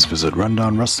 Please visit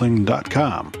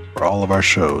rundownwrestling.com for all of our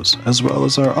shows, as well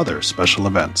as our other special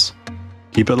events.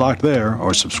 Keep it locked there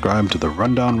or subscribe to the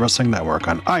Rundown Wrestling Network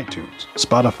on iTunes,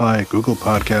 Spotify, Google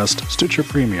Podcast, Stitcher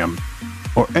Premium,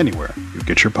 or anywhere you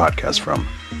get your podcast from.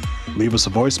 Leave us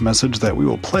a voice message that we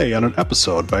will play on an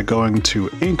episode by going to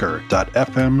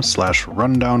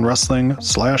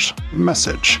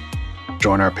anchor.fm/rundownwrestling/message.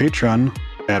 Join our Patreon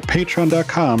at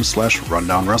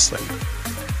patreon.com/rundownwrestling.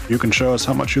 You can show us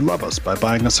how much you love us by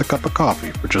buying us a cup of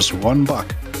coffee for just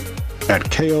 $1 at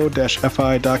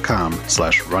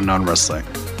ko-fi.com/rundownwrestling.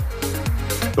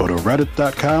 Go to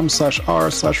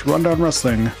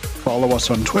reddit.com/r/rundownwrestling. Follow us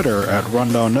on Twitter at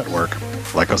Rundown Network.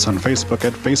 Like us on Facebook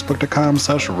at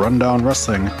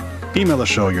facebook.com/rundownwrestling. Email the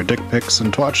show your dick pics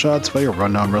and twat shots via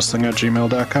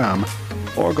rundownwrestling@gmail.com.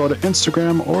 Or go to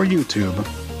Instagram or YouTube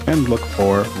and look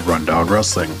for Rundown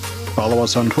Wrestling. Follow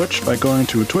us on Twitch by going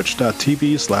to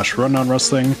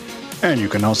twitch.tv/rundownwrestling, and you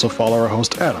can also follow our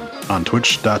host Adam on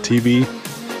twitch.tv/The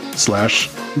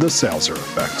Salzer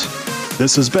Effect.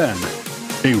 This has been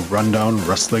a Rundown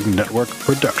Wrestling Network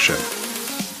production.